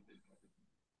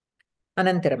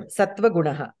 Anantaram, Sattva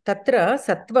Gunaha. Tatra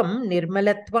Sattvam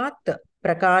Nirmalatvat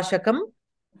Prakashakam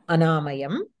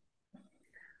Anamayam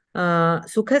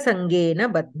Sukha Sangena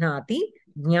Badnati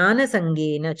Jnana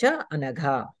Sangena Cha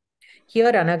Anagha.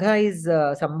 Here Anagha is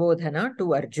Sambodhana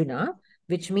to Arjuna,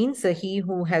 which means he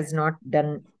who has not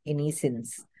done any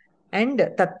sins. And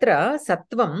Tatra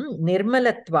Sattvam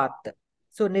Nirmalatvat.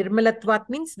 So Nirmalatvat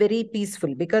means very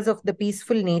peaceful, because of the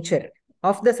peaceful nature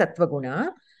of the Sattva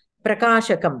Guna.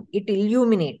 Prakashakam, it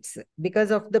illuminates.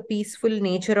 Because of the peaceful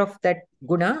nature of that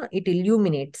Guna, it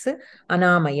illuminates.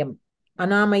 Anamayam.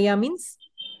 Anamaya means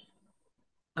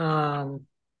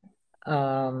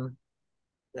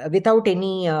without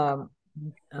any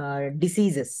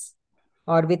diseases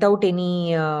or without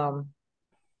any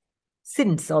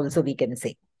sins also, we can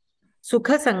say.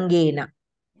 Sukha Sangena.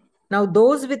 Now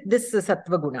those with this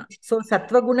Sattva Guna. So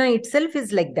Sattva Guna itself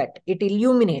is like that. It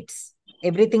illuminates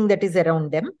everything that is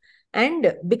around them,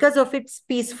 and because of its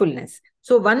peacefulness.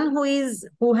 So one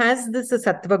who has this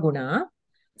Sattva Guna,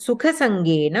 Sukha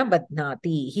Sangena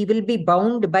Badnati, he will be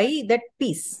bound by that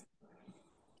peace.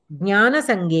 Jnana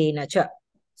Sangena Cha.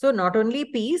 So not only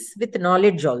peace, with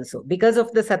knowledge also. Because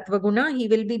of the sattva guna, he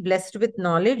will be blessed with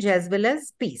knowledge as well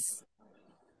as peace.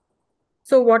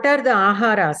 So what are the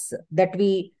aharas that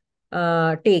we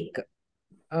take?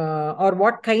 Or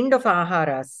what kind of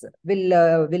aharas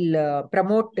will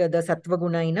promote the sattva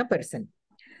guna in a person?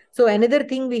 So another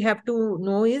thing we have to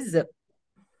know is,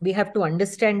 we have to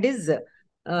understand is,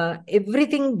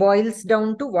 everything boils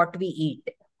down to what we eat.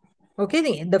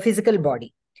 Okay, the physical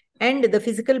body. And the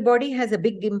physical body has a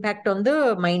big impact on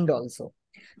the mind also.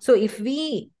 So if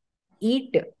we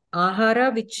eat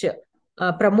ahara which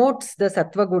promotes the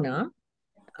sattva guna,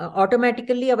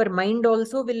 automatically our mind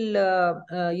also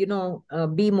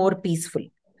will, be more peaceful.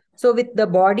 So with the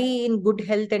body in good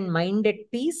health and mind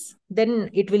at peace, then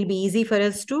it will be easy for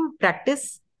us to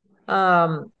practice,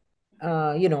 the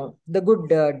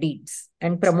good deeds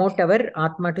and promote our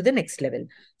Atma to the next level.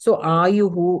 So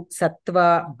Ayuhu,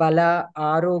 Sattva, Bala,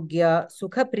 Arogya,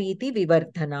 Sukha Preeti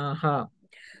Vivardhanaha.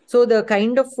 So the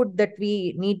kind of food that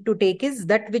we need to take is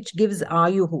that which gives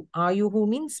Ayuhu. Ayuhu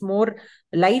means more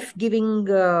life-giving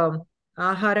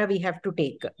ahara we have to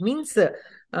take. Means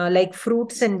like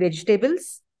fruits and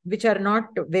vegetables, which are not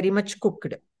very much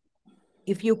cooked.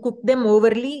 If you cook them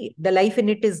overly, the life in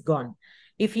it is gone.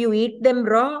 If you eat them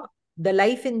raw, the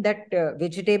life in that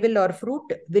vegetable or fruit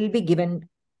will be given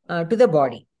to the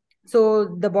body.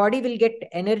 So the body will get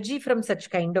energy from such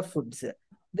kind of foods.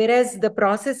 Whereas the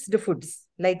processed foods,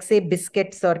 like say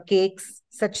biscuits or cakes,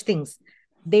 such things,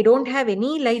 they don't have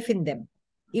any life in them.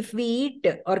 If we eat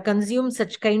or consume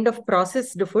such kind of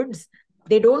processed foods,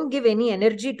 they don't give any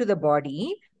energy to the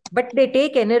body, but they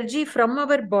take energy from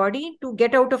our body to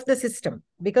get out of the system.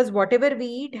 Because whatever we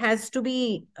eat has to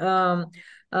be, has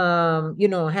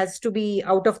to be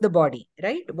out of the body,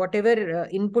 right? Whatever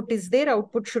input is there,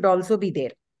 output should also be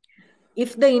there.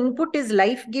 If the input is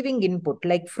life-giving input,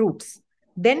 like fruits,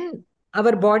 then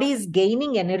our body is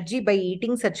gaining energy by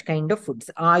eating such kind of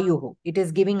foods. Ayuhu, it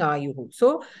is giving ayuhu.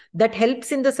 So that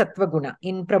helps in the sattva guna,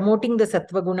 in promoting the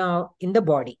sattva guna in the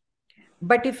body.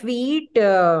 But if we eat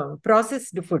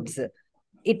processed foods,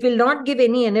 it will not give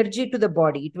any energy to the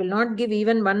body. It will not give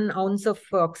even 1 ounce of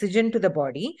oxygen to the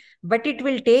body, but it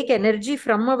will take energy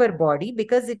from our body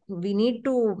because we need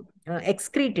to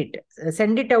excrete it,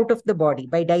 send it out of the body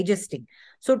by digesting.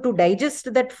 So to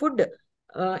digest that food,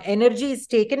 energy is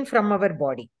taken from our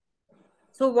body.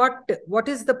 So what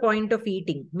is the point of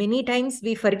eating? Many times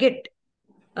we forget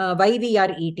why we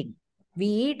are eating. We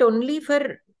eat only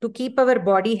to keep our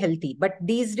body healthy. But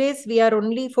these days we are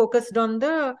only focused on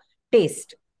the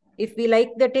taste. If we like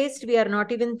the taste, we are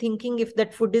not even thinking if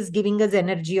that food is giving us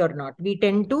energy or not. We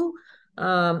tend to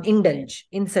indulge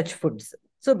in such foods.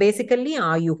 So basically,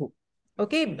 ayuhu.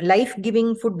 Okay,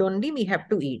 life-giving food only we have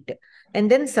to eat. And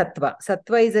then sattva.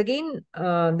 Sattva is again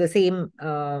the same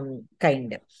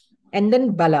kind. And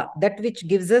then bala, that which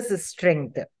gives us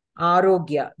strength.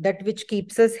 Arogya, that which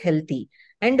keeps us healthy.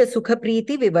 And sukha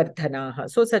preeti vivardhanaha.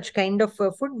 So such kind of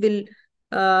food will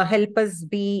help us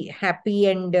be happy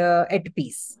and at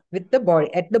peace with the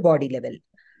body, at the body level.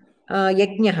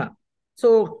 Yajnaha.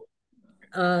 So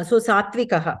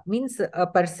satvikaha means a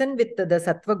person with the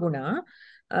sattva guna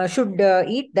should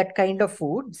eat that kind of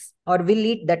foods, or will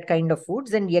eat that kind of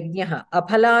foods. And yajnaha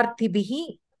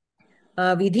aphalarthibihi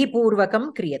vidhi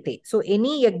purvakam kriyate. So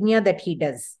any yajna that he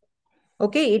does,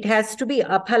 okay, it has to be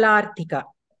aphalarthika,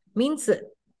 means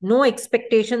no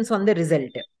expectations on the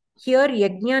result. Here,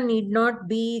 yajna need not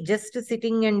be just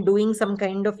sitting and doing some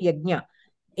kind of yajna.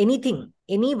 Anything,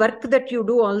 any work that you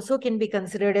do also can be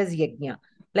considered as yajna,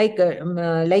 like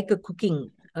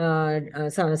cooking,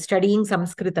 studying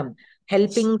samskritam,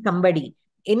 helping somebody,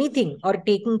 anything, or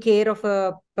taking care of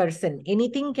a person.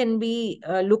 Anything can be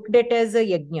looked at as a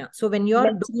yajna. So when you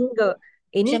are doing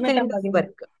any kind of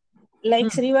work,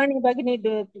 like Sri Vani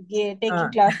Bhagini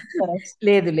taking class for us.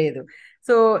 Ledu.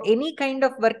 So any kind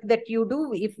of work that you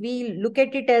do, if we look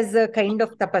at it as a kind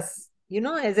of tapas,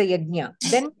 as a yajna,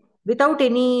 then without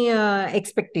any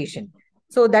expectation.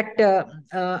 So that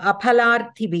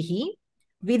aphalarthibihi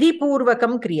vidhi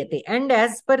purvakam kriyate. And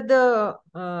as per the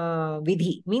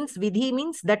vidhi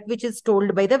means that which is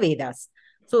told by the Vedas.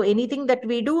 So anything that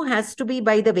we do has to be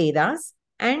by the Vedas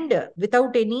and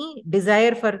without any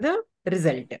desire for the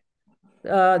result.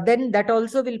 Then that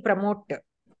also will promote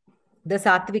the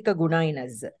sattvika guna in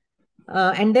us.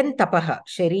 And then tapaha,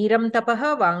 shariram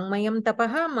tapaha, vangmayam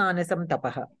tapaha, manasam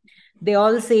tapaha. They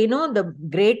all say, the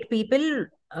great people,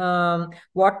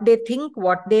 what they think,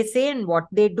 what they say, and what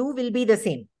they do will be the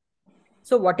same.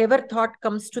 So whatever thought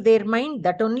comes to their mind,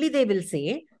 that only they will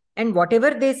say, and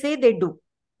whatever they say, they do.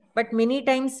 But many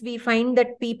times we find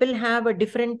that people have a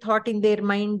different thought in their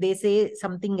mind. They say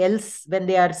something else when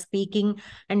they are speaking.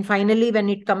 And finally, when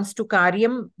it comes to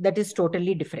karyam, that is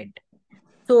totally different.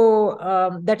 So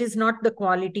that is not the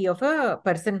quality of a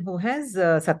person who has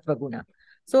sattva guna.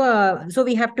 So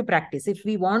we have to practice. If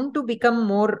we want to become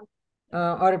more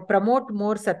or promote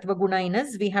more sattva guna in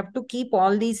us, we have to keep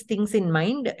all these things in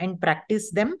mind and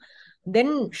practice them.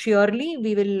 Then surely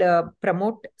we will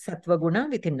promote sattva guna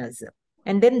within us.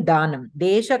 And then dhanam,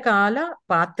 desha kala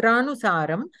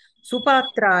patranusaram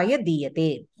supatraya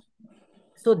diyate.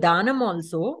 So dhanam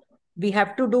also, we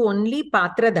have to do only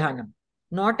patra dhanam,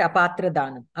 not apatra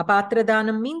dhanam. Apatra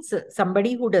dhanam means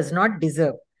somebody who does not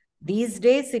deserve. These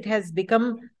days it has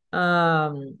become,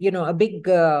 a big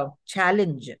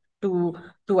challenge to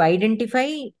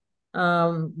identify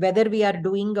whether we are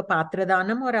doing a patra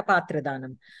dhanam or a patra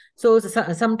dhanam. So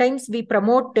sometimes we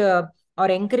promote or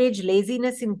encourage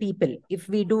laziness in people if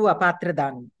we do a patra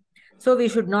dhanam. So we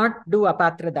should not do a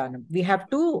patra dhanam. We have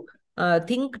to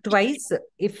think twice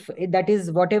if that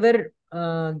is whatever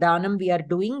dhanam we are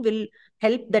doing will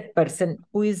help that person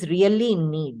who is really in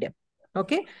need.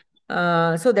 Okay.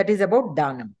 So that is about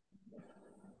dhanam.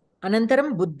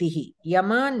 Anantaram buddhihi,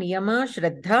 yama, niyama,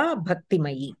 shraddha,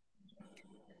 bhaktimayi.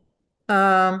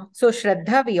 So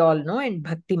shraddha we all know and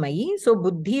bhaktimayi. So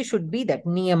buddhi should be that.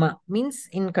 Niyama means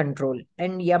in control.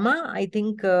 And yama, I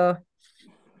think that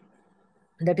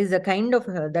is a kind of,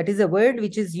 that is a word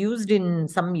which is used in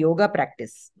some yoga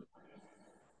practice,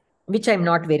 which I'm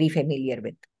not very familiar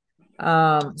with.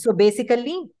 So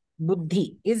basically,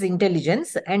 buddhi is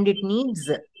intelligence and it needs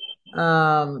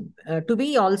to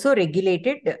be also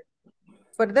regulated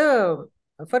for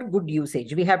good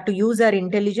usage. We have to use our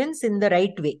intelligence in the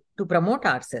right way to promote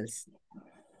ourselves.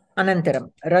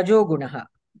 Anantaram, rajo gunaha.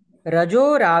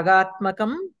 Rajo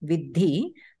ragatmakam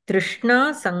vidhi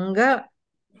trishna sanga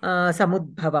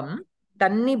samudbhavam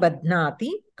tanni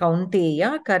badnati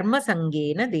kaunteya karma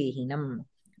sangena dehinam.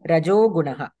 Rajo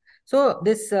gunaha. So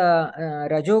this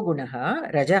rajo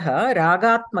gunaha, rajaha,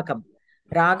 ragatmakam.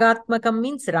 Ragatmakam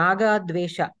means raga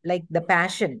dvesha, like the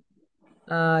passion.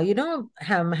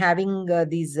 Having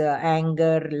these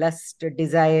anger, lust,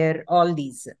 desire, all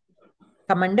these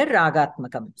come under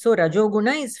ragatmakam. So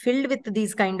rajoguna is filled with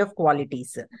these kind of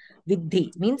qualities.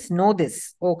 Vidhi means know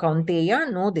this. Oh Kaunteya,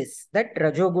 know this. That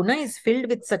rajoguna is filled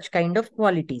with such kind of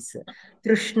qualities.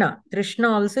 Trishna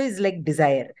also is like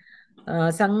desire.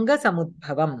 Sanga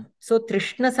samudbhavam. So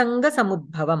Trishna Sanga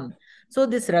samudbhavam. So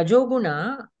this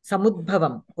rajoguna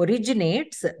samudbhavam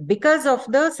originates because of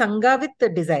the sanga with the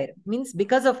desire. Means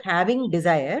because of having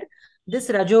desire, this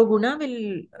rajoguna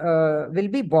will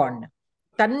be born.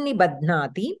 Tanni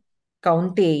badnati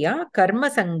kaunteya karma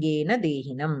sangena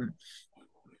dehinam.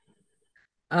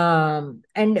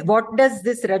 And what does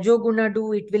this rajoguna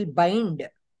do? It will bind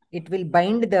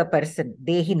the person,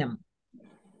 dehinam,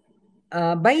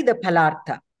 by the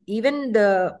phalartha. Even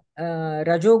the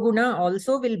rajoguna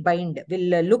also will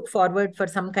look forward for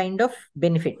some kind of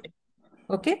benefit.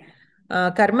 Okay?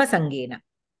 Karma sangena.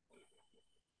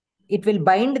 It will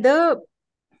bind the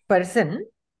person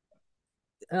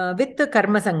with the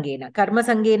karma sangena. Karma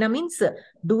sangena means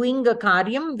doing a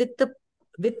karyam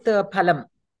with phalam,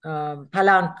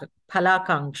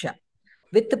 phalakanksha.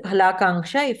 With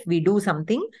phalakanksha, if we do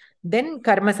something, then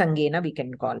karma sangena we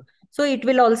can call. So it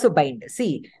will also bind.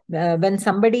 See, when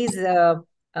somebody is,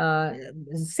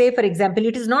 say for example,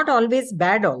 it is not always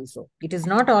bad also. It is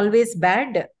not always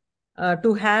bad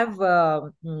to have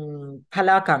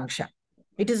phalakanksha.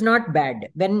 It is not bad.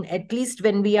 At least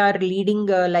when we are leading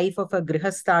a life of a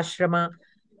grihastha ashrama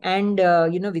and,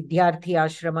 vidyarthi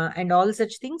ashrama and all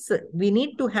such things, we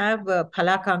need to have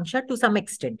phalakanksha to some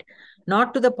extent,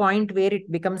 not to the point where it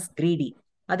becomes greedy.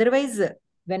 Otherwise,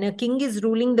 when a king is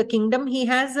ruling the kingdom, he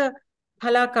has a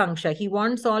phalakanksha. He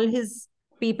wants all his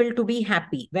people to be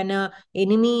happy. When a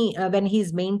enemy, when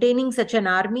he's maintaining such an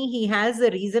army, he has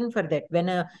a reason for that. When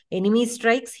a enemy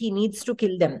strikes, he needs to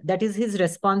kill them. That is his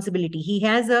responsibility. He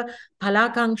has a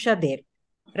phalakanksha there,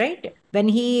 right? When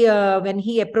he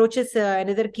approaches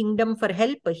another kingdom for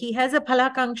help, he has a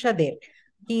phalakanksha there.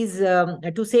 He's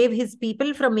to save his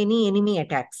people from any enemy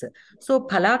attacks. So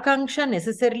phalakanksha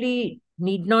necessarily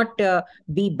need not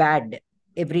be bad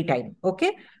every time.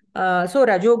 Okay. So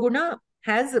rajoguna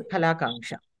has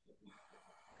phalakanksha.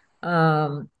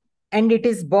 And it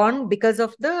is born because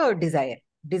of the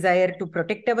desire to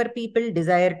protect our people,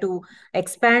 desire to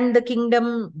expand the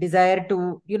kingdom, desire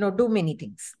to, do many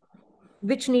things,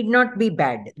 which need not be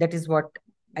bad. That is what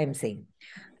I'm saying.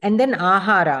 And then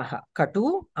aharaha,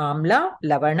 katu, amla,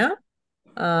 lavana,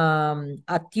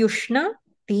 atyushna,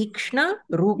 tikshna,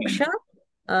 ruksha,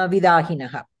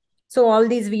 vidahinaha. So all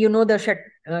these, you know, the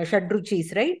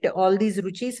Shadruchis, right? All these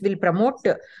Ruchis will promote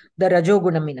the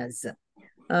Rajogunam in us.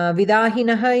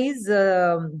 Vidahinaha is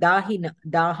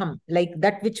daham, like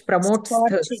that which promotes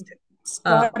thirst.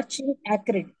 Scorching,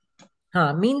 acrid.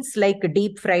 Means like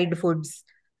deep fried foods,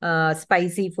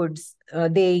 spicy foods,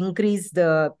 they increase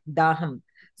the daham.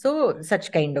 So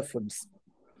such kind of foods.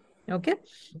 Okay.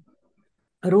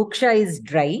 Ruksha is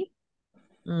dry.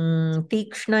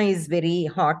 Tikshna is very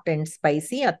hot and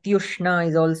spicy. Atyushna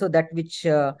is also that which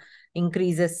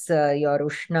increases your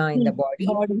ushna in the body.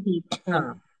 Body heat.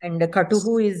 And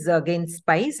Katuhu is again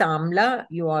spice. Amla,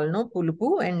 you all know,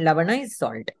 Pulupu, and Lavana is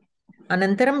salt.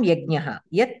 Anantaram yajnaha.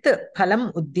 Yat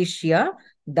phalam uddishya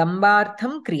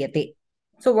dambartham kriyate.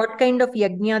 So what kind of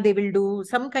yajna they will do?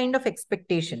 Some kind of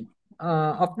expectation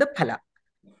of the phala.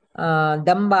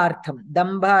 Dambartham.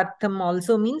 Dambartham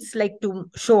also means like to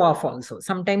show off also.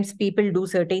 Sometimes people do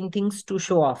certain things to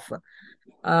show off.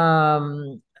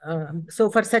 So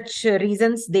for such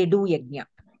reasons, they do yajna.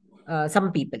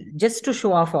 Some people just to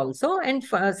show off also, and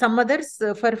some others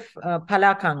for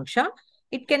phalakanksha,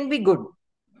 it can be good.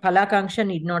 Phalakanksha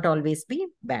need not always be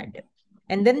bad.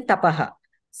 And then tapaha,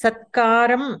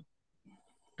 satkara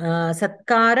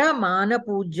mana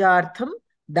pujartham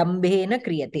dambhena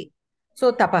kriyate.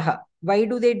 So tapaha, why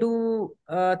do they do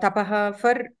tapaha?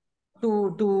 For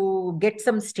to get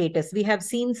some status. We have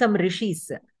seen some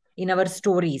rishis in our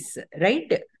stories,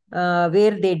 right?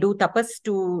 Where they do tapas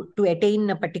to attain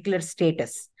a particular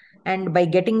status. And by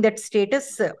getting that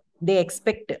status, they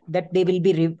expect that they will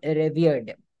be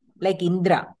revered. Like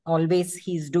Indra, always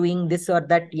he's doing this or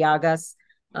that yagas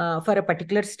for a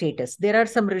particular status. There are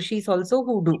some rishis also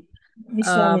who do.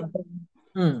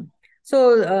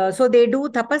 So they do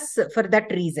tapas for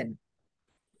that reason.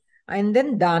 And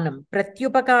then danam,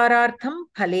 pratyupakarartham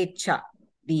phalecha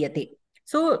diyate.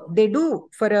 So they do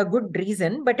for a good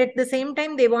reason, but at the same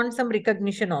time, they want some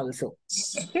recognition also.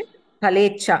 Okay?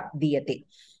 Phalecha diyate.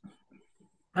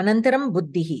 Anantaram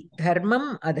buddhihi,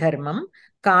 dharmam adharmam,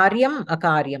 karyam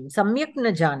akaryam, samyak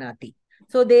na janati.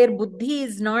 So their buddhi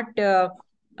is not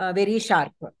very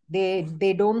sharp.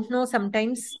 They don't know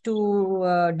sometimes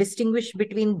to distinguish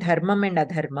between dharmam and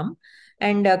adharmam.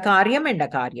 And karyam and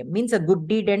akaryam means a good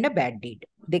deed and a bad deed.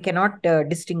 They cannot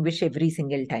distinguish every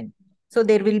single time. So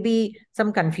there will be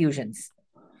some confusions.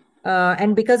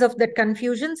 And because of that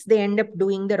confusions, they end up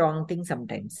doing the wrong thing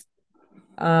sometimes.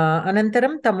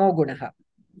 Anantaram tamogunaha.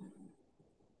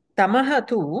 Tamaha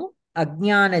tu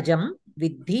ajnanajam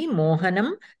vidhi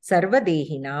mohanam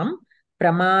sarvadehinam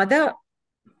pramada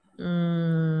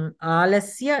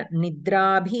alasya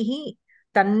nidrabhihi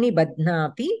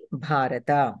tannibadhnati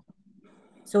bharata.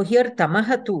 So here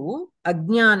tamahatu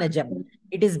ajnanajam.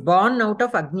 It is born out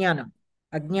of ajnanam.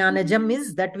 Ajnanajam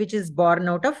is that which is born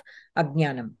out of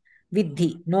ajnanam.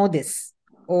 Vidhi, know this.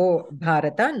 O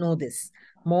Bharata, know this.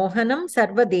 Mohanam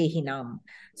sarvadehinam.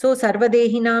 So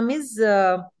sarvadehinam is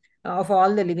of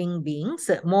all the living beings.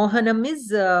 Mohanam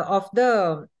is of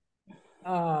the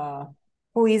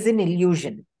who is in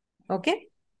illusion. Okay?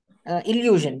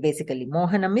 Illusion, basically.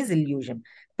 Mohanam is illusion.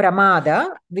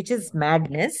 Pramada, which is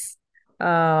madness.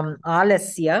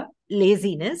 Alasya,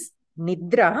 laziness.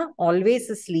 Nidra, always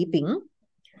sleeping.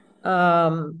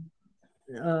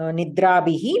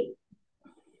 Nidrabihi,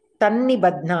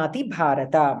 tannibadhnati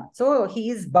bharata. So he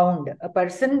is bound. A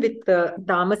person with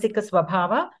tamasika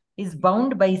swabhava is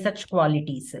bound by such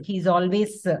qualities. He's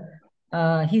always,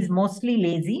 he's mostly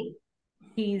lazy.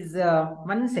 He's,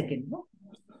 1 second.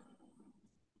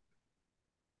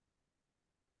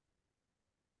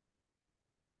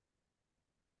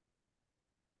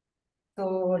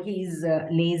 So he's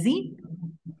lazy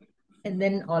and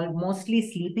then mostly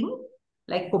sleeping.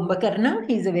 Like Kumbhakarna,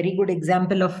 he's a very good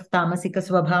example of tamasika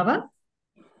swabhava.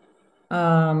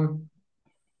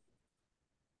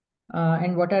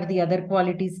 And what are the other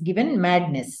qualities given?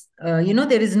 Madness. You know,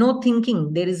 there is no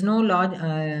thinking. There is no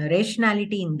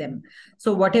rationality in them.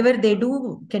 So whatever they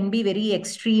do can be very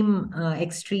extreme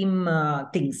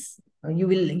things.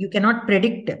 You cannot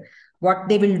predict what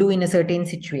they will do in a certain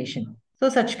situation. So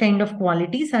such kind of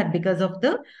qualities are because of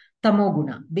the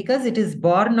tamoguna, because it is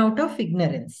born out of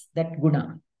ignorance, that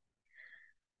guna.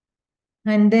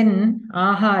 And then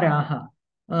aharaha,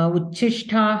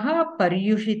 uchishtaha,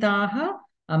 paryushitaha,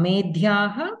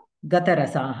 amedhyaha,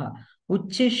 gatarasaha.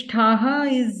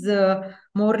 Uchishtaha is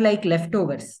more like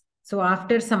leftovers. So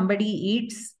after somebody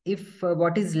eats, if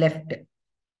what is left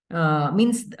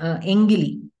means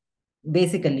engili,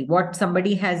 basically what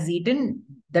somebody has eaten,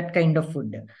 that kind of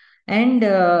food. And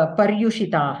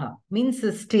paryushitaha means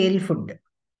stale food.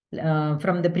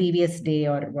 from the previous day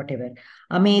or whatever.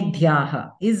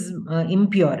 Amedhyaha is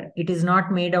impure. It is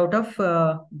not made out of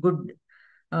good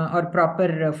or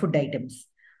proper food items.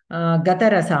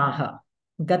 Gatarasaha.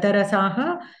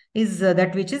 Gatarasaha is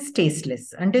that which is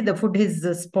tasteless. Until the food is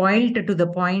spoiled to the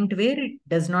point where it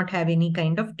does not have any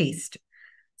kind of taste.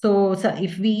 So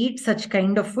if we eat such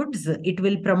kind of foods, it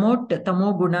will promote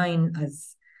tamo guna in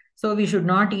us. So we should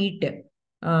not eat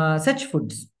such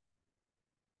foods.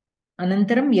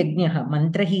 Anantaram yajnaha,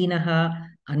 mantrahinaha,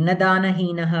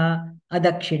 annadanahinaha,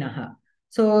 adakshinaha.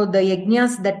 So the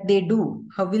yajnas that they do,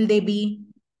 how will they be?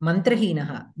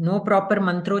 Mantrahinaha. No proper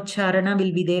mantrocharana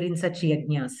will be there in such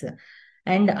yajnas.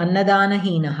 And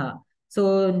annadanahinaha.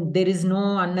 So there is no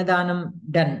annadanam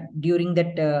done during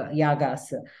that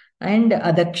yagas. And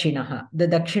adakshinaha. The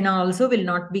dakshina also will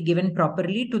not be given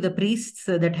properly to the priests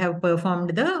that have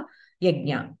performed the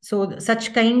yajna. So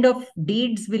such kind of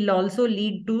deeds will also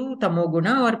lead to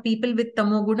tamoguna, or people with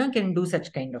tamoguna can do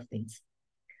such kind of things.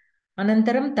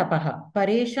 Anantaram tapaha.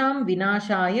 Paresham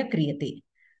vinashaya kriyate.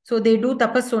 So they do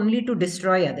tapas only to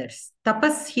destroy others.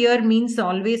 Tapas here means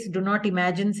always do not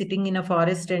imagine sitting in a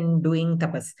forest and doing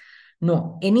tapas.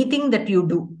 No, anything that you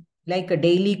do, like a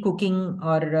daily cooking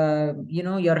or,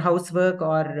 your housework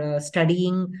or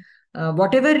studying,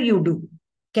 whatever you do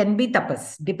can be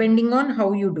tapas, depending on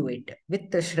how you do it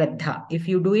with the shraddha. If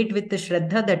you do it with the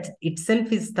shraddha, that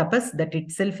itself is tapas, that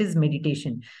itself is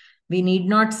meditation. We need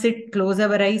not sit, close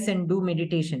our eyes and do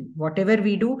meditation. Whatever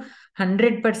we do,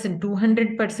 100%,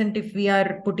 200%, if we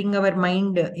are putting our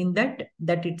mind in that,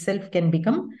 that itself can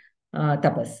become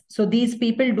tapas. So these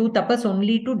people do tapas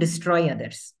only to destroy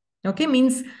others. Okay,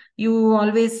 means you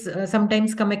always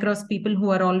sometimes come across people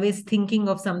who are always thinking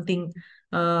of something,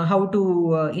 how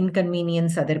to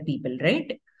inconvenience other people,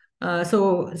 right?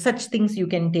 So such things you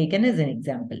can take as an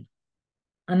example.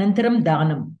 Anantaram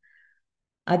danam.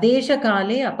 Adesha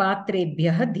kale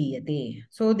apatrebhyah diyate.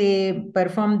 So they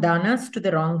perform danas to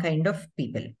the wrong kind of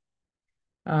people.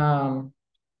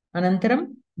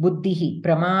 Anantaram buddhihi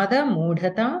pramada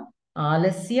mudhata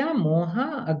alasya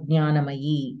moha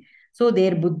ajnanamayi. So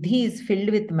their buddhi is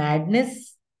filled with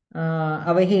madness,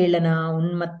 avahelana,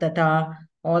 unmattata,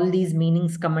 all these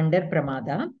meanings come under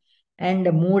pramada. And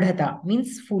mudhata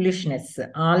means foolishness,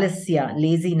 alasya,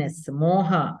 laziness,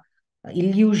 moha,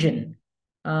 illusion,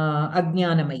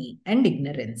 ajnanamayi, and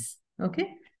ignorance.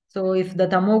 Okay. So if the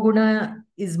tamoguna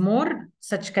is more,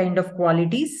 such kind of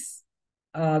qualities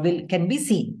can be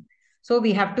seen. So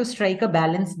we have to strike a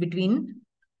balance between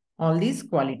all these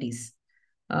qualities.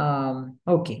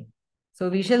 Okay. So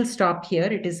we shall stop here.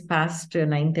 It is past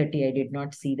 9:30. I did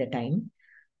not see the time.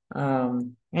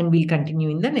 And we'll continue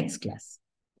in the next class.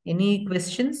 Any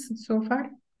questions so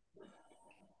far?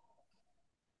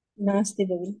 Nasti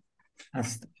Bhavini.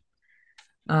 Astu.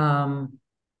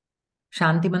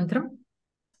 Shanti mantram.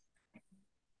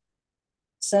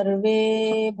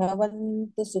 Sarve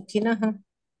bhavantu sukhinah.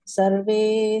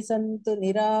 Sarve santu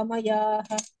niramayah.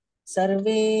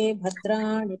 Sarve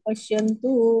bhadrani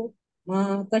pashyantu.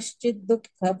 Ma kaschid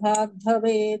dukkha bhag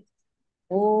bhavet.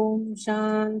 Om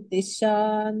shanti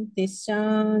shanti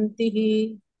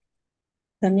shanti.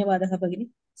 धन्यवादः भगिनी.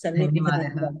 सर्वेभ्यः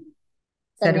धन्यवादः.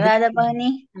 धन्यवादः भगिनी.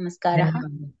 नमस्कारः.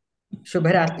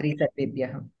 शुभरात्रि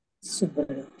सर्वेभ्यः.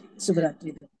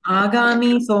 शुभरात्रि.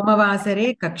 आगामी सोमवासरे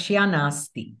कक्ष्या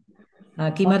नास्ति.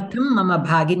 किमर्थं मम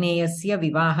भागिनेयस्य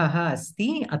विवाहः अस्ति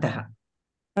अतः.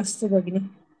 अस्तु भगिनी.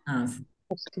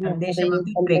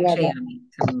 सन्देशमपि प्रेषयामि.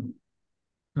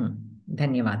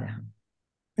 धन्यवादः.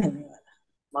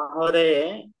 महोदय.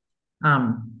 आम्.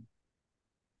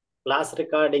 क्लास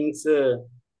रिकॉर्डिंग्स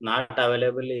not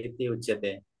available इति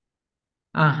उच्यते.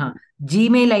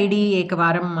 जीमेल आईडी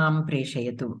एकवारं मां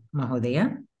प्रेषयतु महोदय.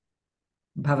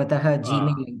 भवतः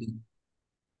जीमेल आईडी.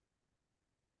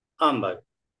 आं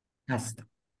भगिनि. अस्तु.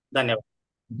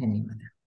 धन्यवादः. धन्यवादः.